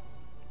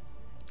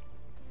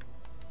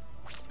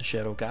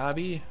 Shadow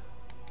Gabi.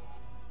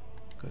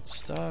 Good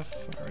stuff.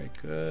 Alright,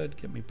 good.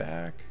 Get me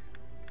back.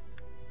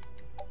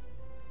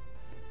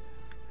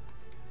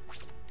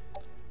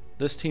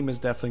 This team is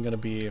definitely going to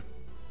be...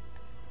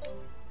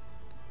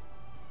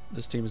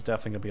 This team is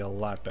definitely going to be a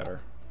lot better.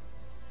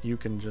 You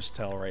can just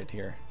tell right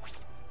here.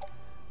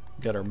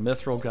 We got our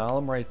Mithril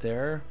Golem right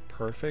there.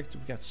 Perfect.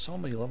 We got so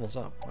many levels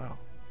up. Wow.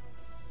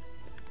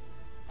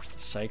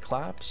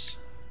 Cyclops.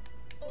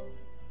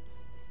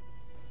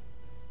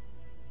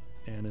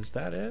 And is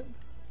that it?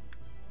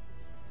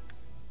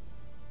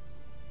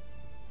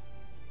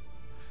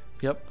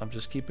 Yep, I'm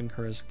just keeping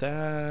her as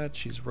that.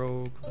 She's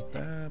rogue with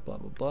that. Blah,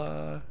 blah,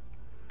 blah.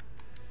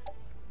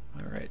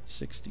 Alright,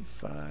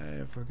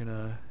 65. We're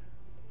gonna...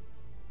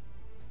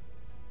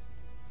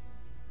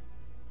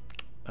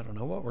 I don't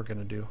know what we're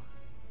gonna do.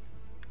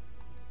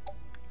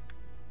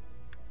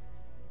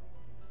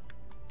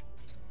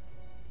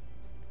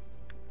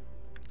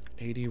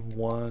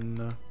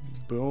 $81.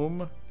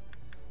 Boom.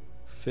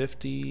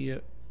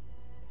 55.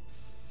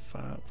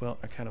 Well,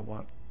 I kind of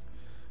want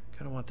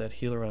that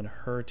healer on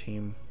her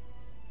team.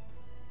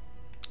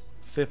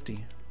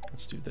 50.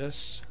 Let's do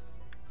this.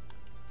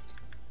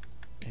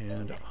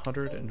 And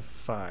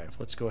 105.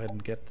 Let's go ahead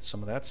and get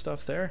some of that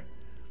stuff there.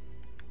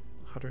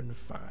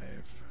 105.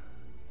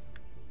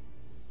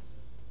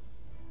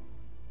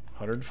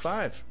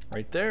 105.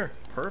 Right there.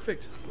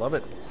 Perfect. Love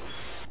it.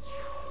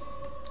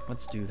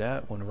 Let's do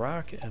that. One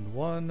rock and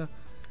one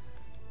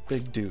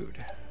big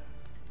dude.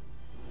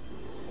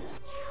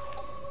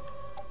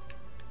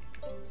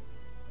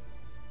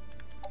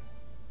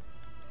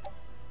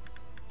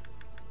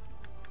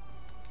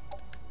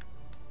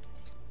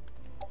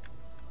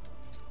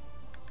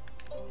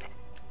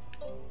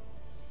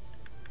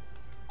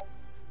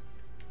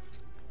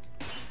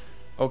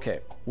 Okay,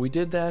 we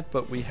did that,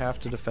 but we have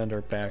to defend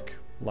our back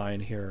line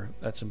here.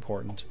 That's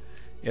important.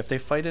 If they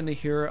fight into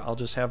here, I'll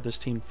just have this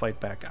team fight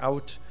back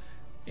out,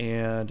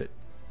 and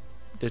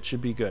it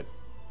should be good.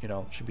 You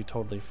know, it should be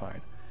totally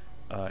fine.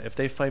 If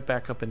they fight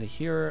back up into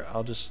here,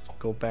 I'll just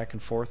go back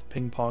and forth,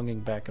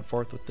 ping-ponging back and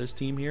forth with this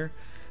team here.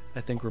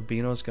 I think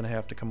Rubino's going to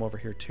have to come over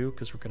here too,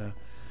 because we're going to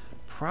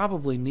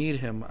probably need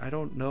him. I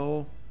don't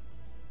know.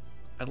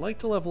 I'd like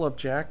to level up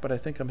Jack, but I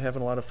think I'm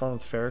having a lot of fun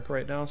with Ferric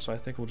right now, so I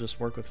think we'll just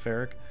work with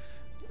Ferric,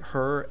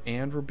 her,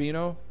 and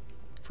Rubino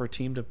for a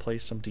team to play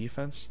some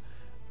defense.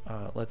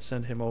 Let's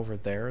send him over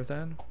there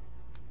then.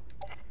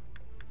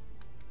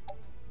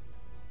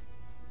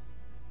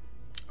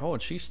 Oh,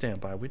 and she's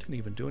standby. We didn't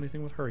even do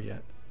anything with her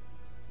yet.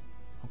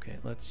 Okay,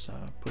 let's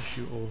push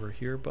you over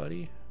here,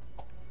 buddy.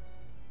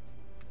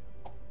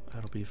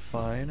 That'll be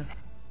fine.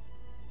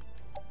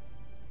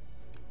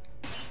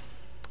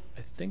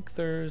 I think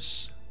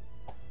there's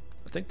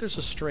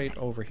a straight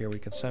over here we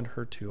can send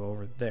her to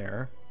over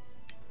there.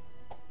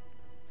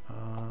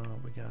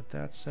 We got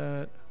that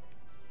set.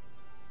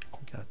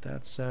 We got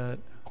that set.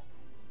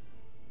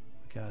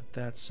 We got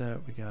that set.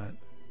 We got...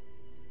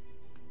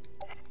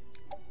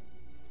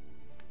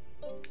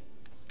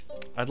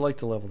 I'd like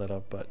to level that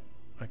up, but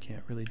I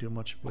can't really do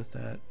much with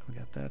that. We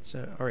got that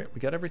set. Alright, we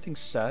got everything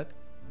set.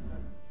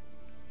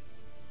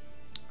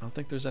 I don't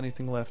think there's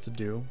anything left to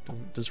do.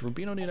 Does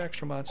Rubino need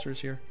extra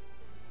monsters here?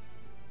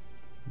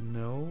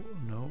 No,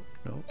 no,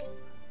 no.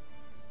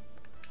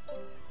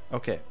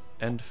 Okay,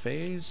 end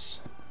phase.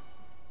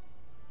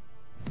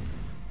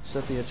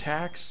 Set the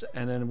attacks,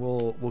 and then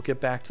we'll get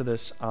back to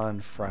this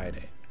on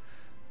Friday.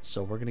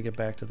 So we're going to get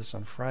back to this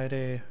on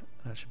Friday.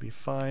 That should be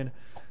fine.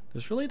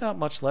 There's really not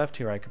much left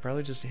here. I could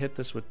probably just hit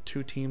this with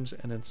 2 teams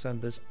and then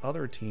send this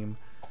other team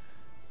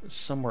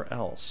somewhere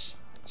else.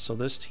 So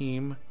this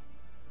team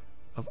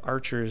of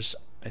archers,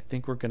 I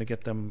think we're going to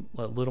get them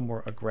a little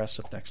more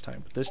aggressive next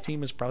time. But this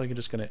team is probably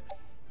just going to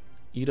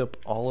eat up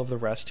all of the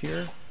rest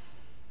here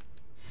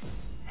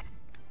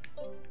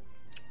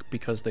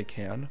because they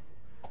can.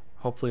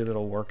 Hopefully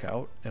that'll work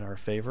out in our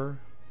favor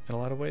in a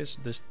lot of ways.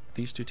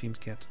 These 2 teams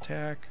can't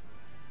attack.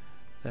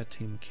 That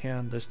team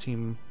can. This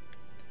team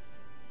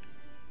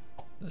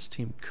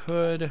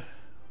could.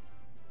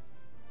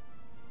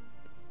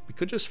 We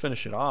could just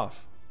finish it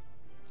off.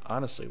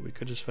 Honestly, we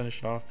could just finish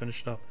it off,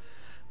 finish it up.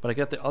 But I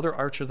got the other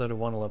archer that I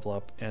want to level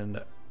up,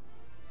 and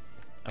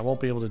I won't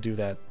be able to do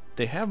that.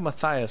 They have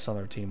Matthias on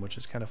their team, which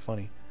is kind of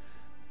funny.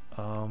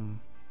 And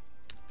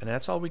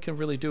that's all we can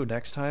really do.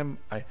 Next time,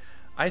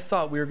 I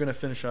thought we were going to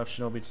finish off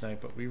Shinobi tonight,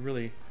 but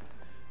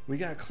we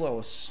got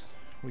close.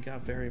 We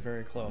got very,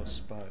 very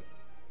close, but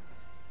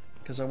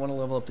because I want to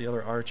level up the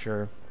other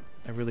archer,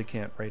 I really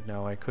can't right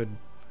now. I could,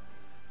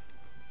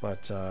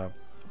 but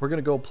we're going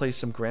to go play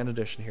some Grand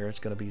Edition here. It's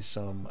going to be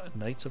some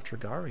Knights of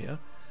Trigaria.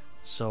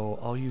 So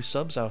all you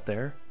subs out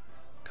there,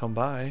 come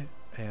by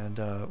and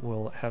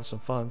we'll have some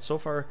fun. So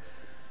far,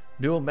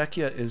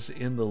 Nuomechia is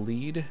in the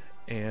lead,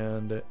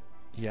 and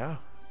yeah,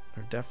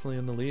 they're definitely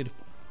in the lead.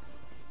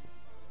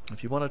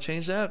 If you want to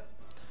change that,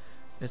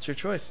 it's your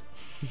choice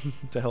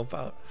to help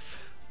out.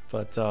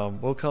 But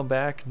we'll come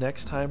back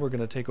next time. We're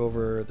going to take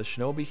over the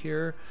Shinobi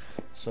here.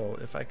 So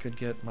if I could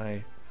get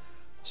my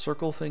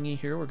circle thingy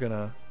here, we're going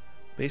to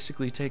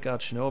basically take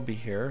out Shinobi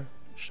here.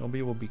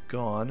 Shinobi will be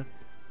gone.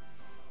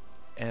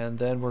 And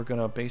then we're going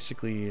to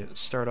basically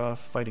start off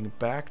fighting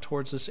back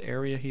towards this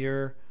area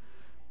here,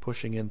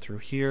 pushing in through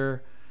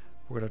here.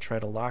 We're going to try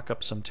to lock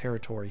up some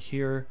territory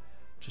here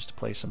just to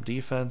play some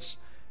defense.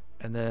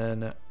 And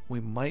then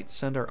we might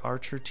send our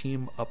archer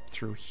team up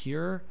through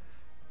here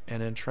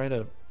and then try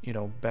to, you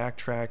know,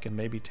 backtrack and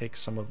maybe take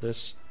some of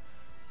this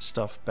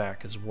stuff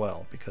back as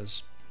well,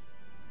 because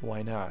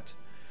why not?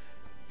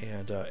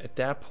 And at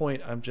that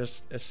point, I'm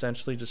just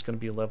essentially just going to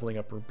be leveling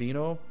up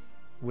Rubino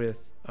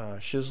with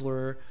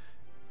Shizzler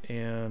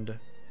and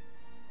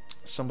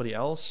somebody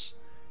else,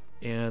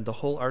 and the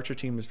whole archer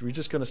team is, we're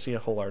just going to see a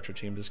whole archer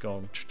team just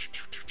going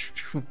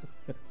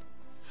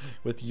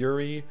with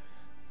Yuri,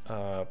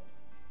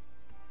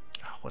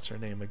 what's her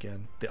name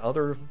again, the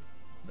other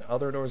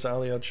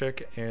Norzaleo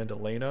chick, and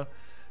Elena,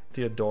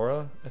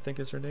 Theodora I think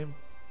is her name,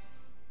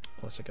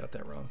 unless I got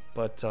that wrong.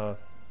 But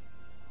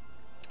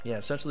yeah,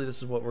 essentially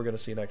this is what we're going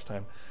to see next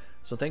time.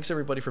 So thanks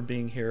everybody for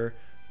being here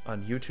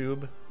on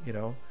YouTube. You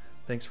know,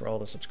 thanks for all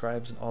the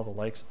subscribes and all the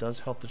likes. It does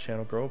help the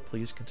channel grow.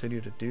 Please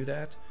continue to do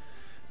that.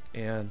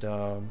 And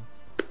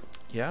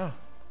yeah,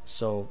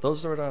 so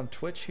those that are on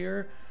Twitch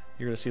here,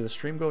 you're going to see the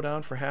stream go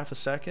down for half a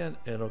second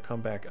and it'll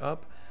come back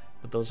up.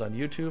 But those on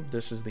YouTube,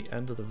 this is the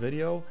end of the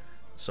video.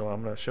 So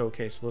I'm going to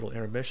showcase a little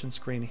intermission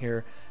screen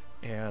here,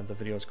 and the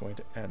video is going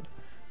to end.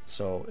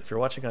 So if you're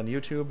watching on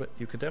YouTube,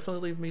 you can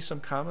definitely leave me some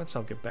comments.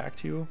 I'll get back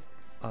to you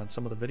on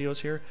some of the videos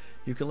here.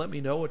 You can let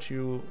me know what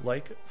you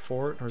like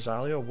for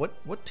Norzaleo.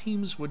 What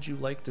teams would you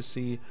like to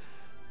see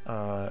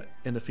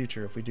in the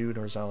future if we do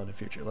Norzaleo in the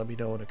future? Let me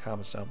know in the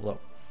comments down below.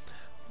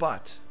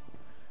 But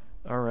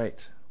all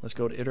right, let's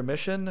go to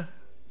intermission.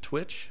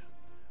 Twitch,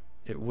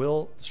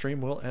 the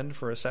stream will end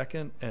for a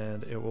second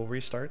and it will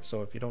restart.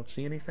 So if you don't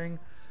see anything,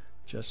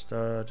 just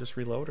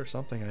reload or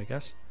something, I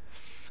guess.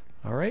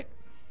 All right.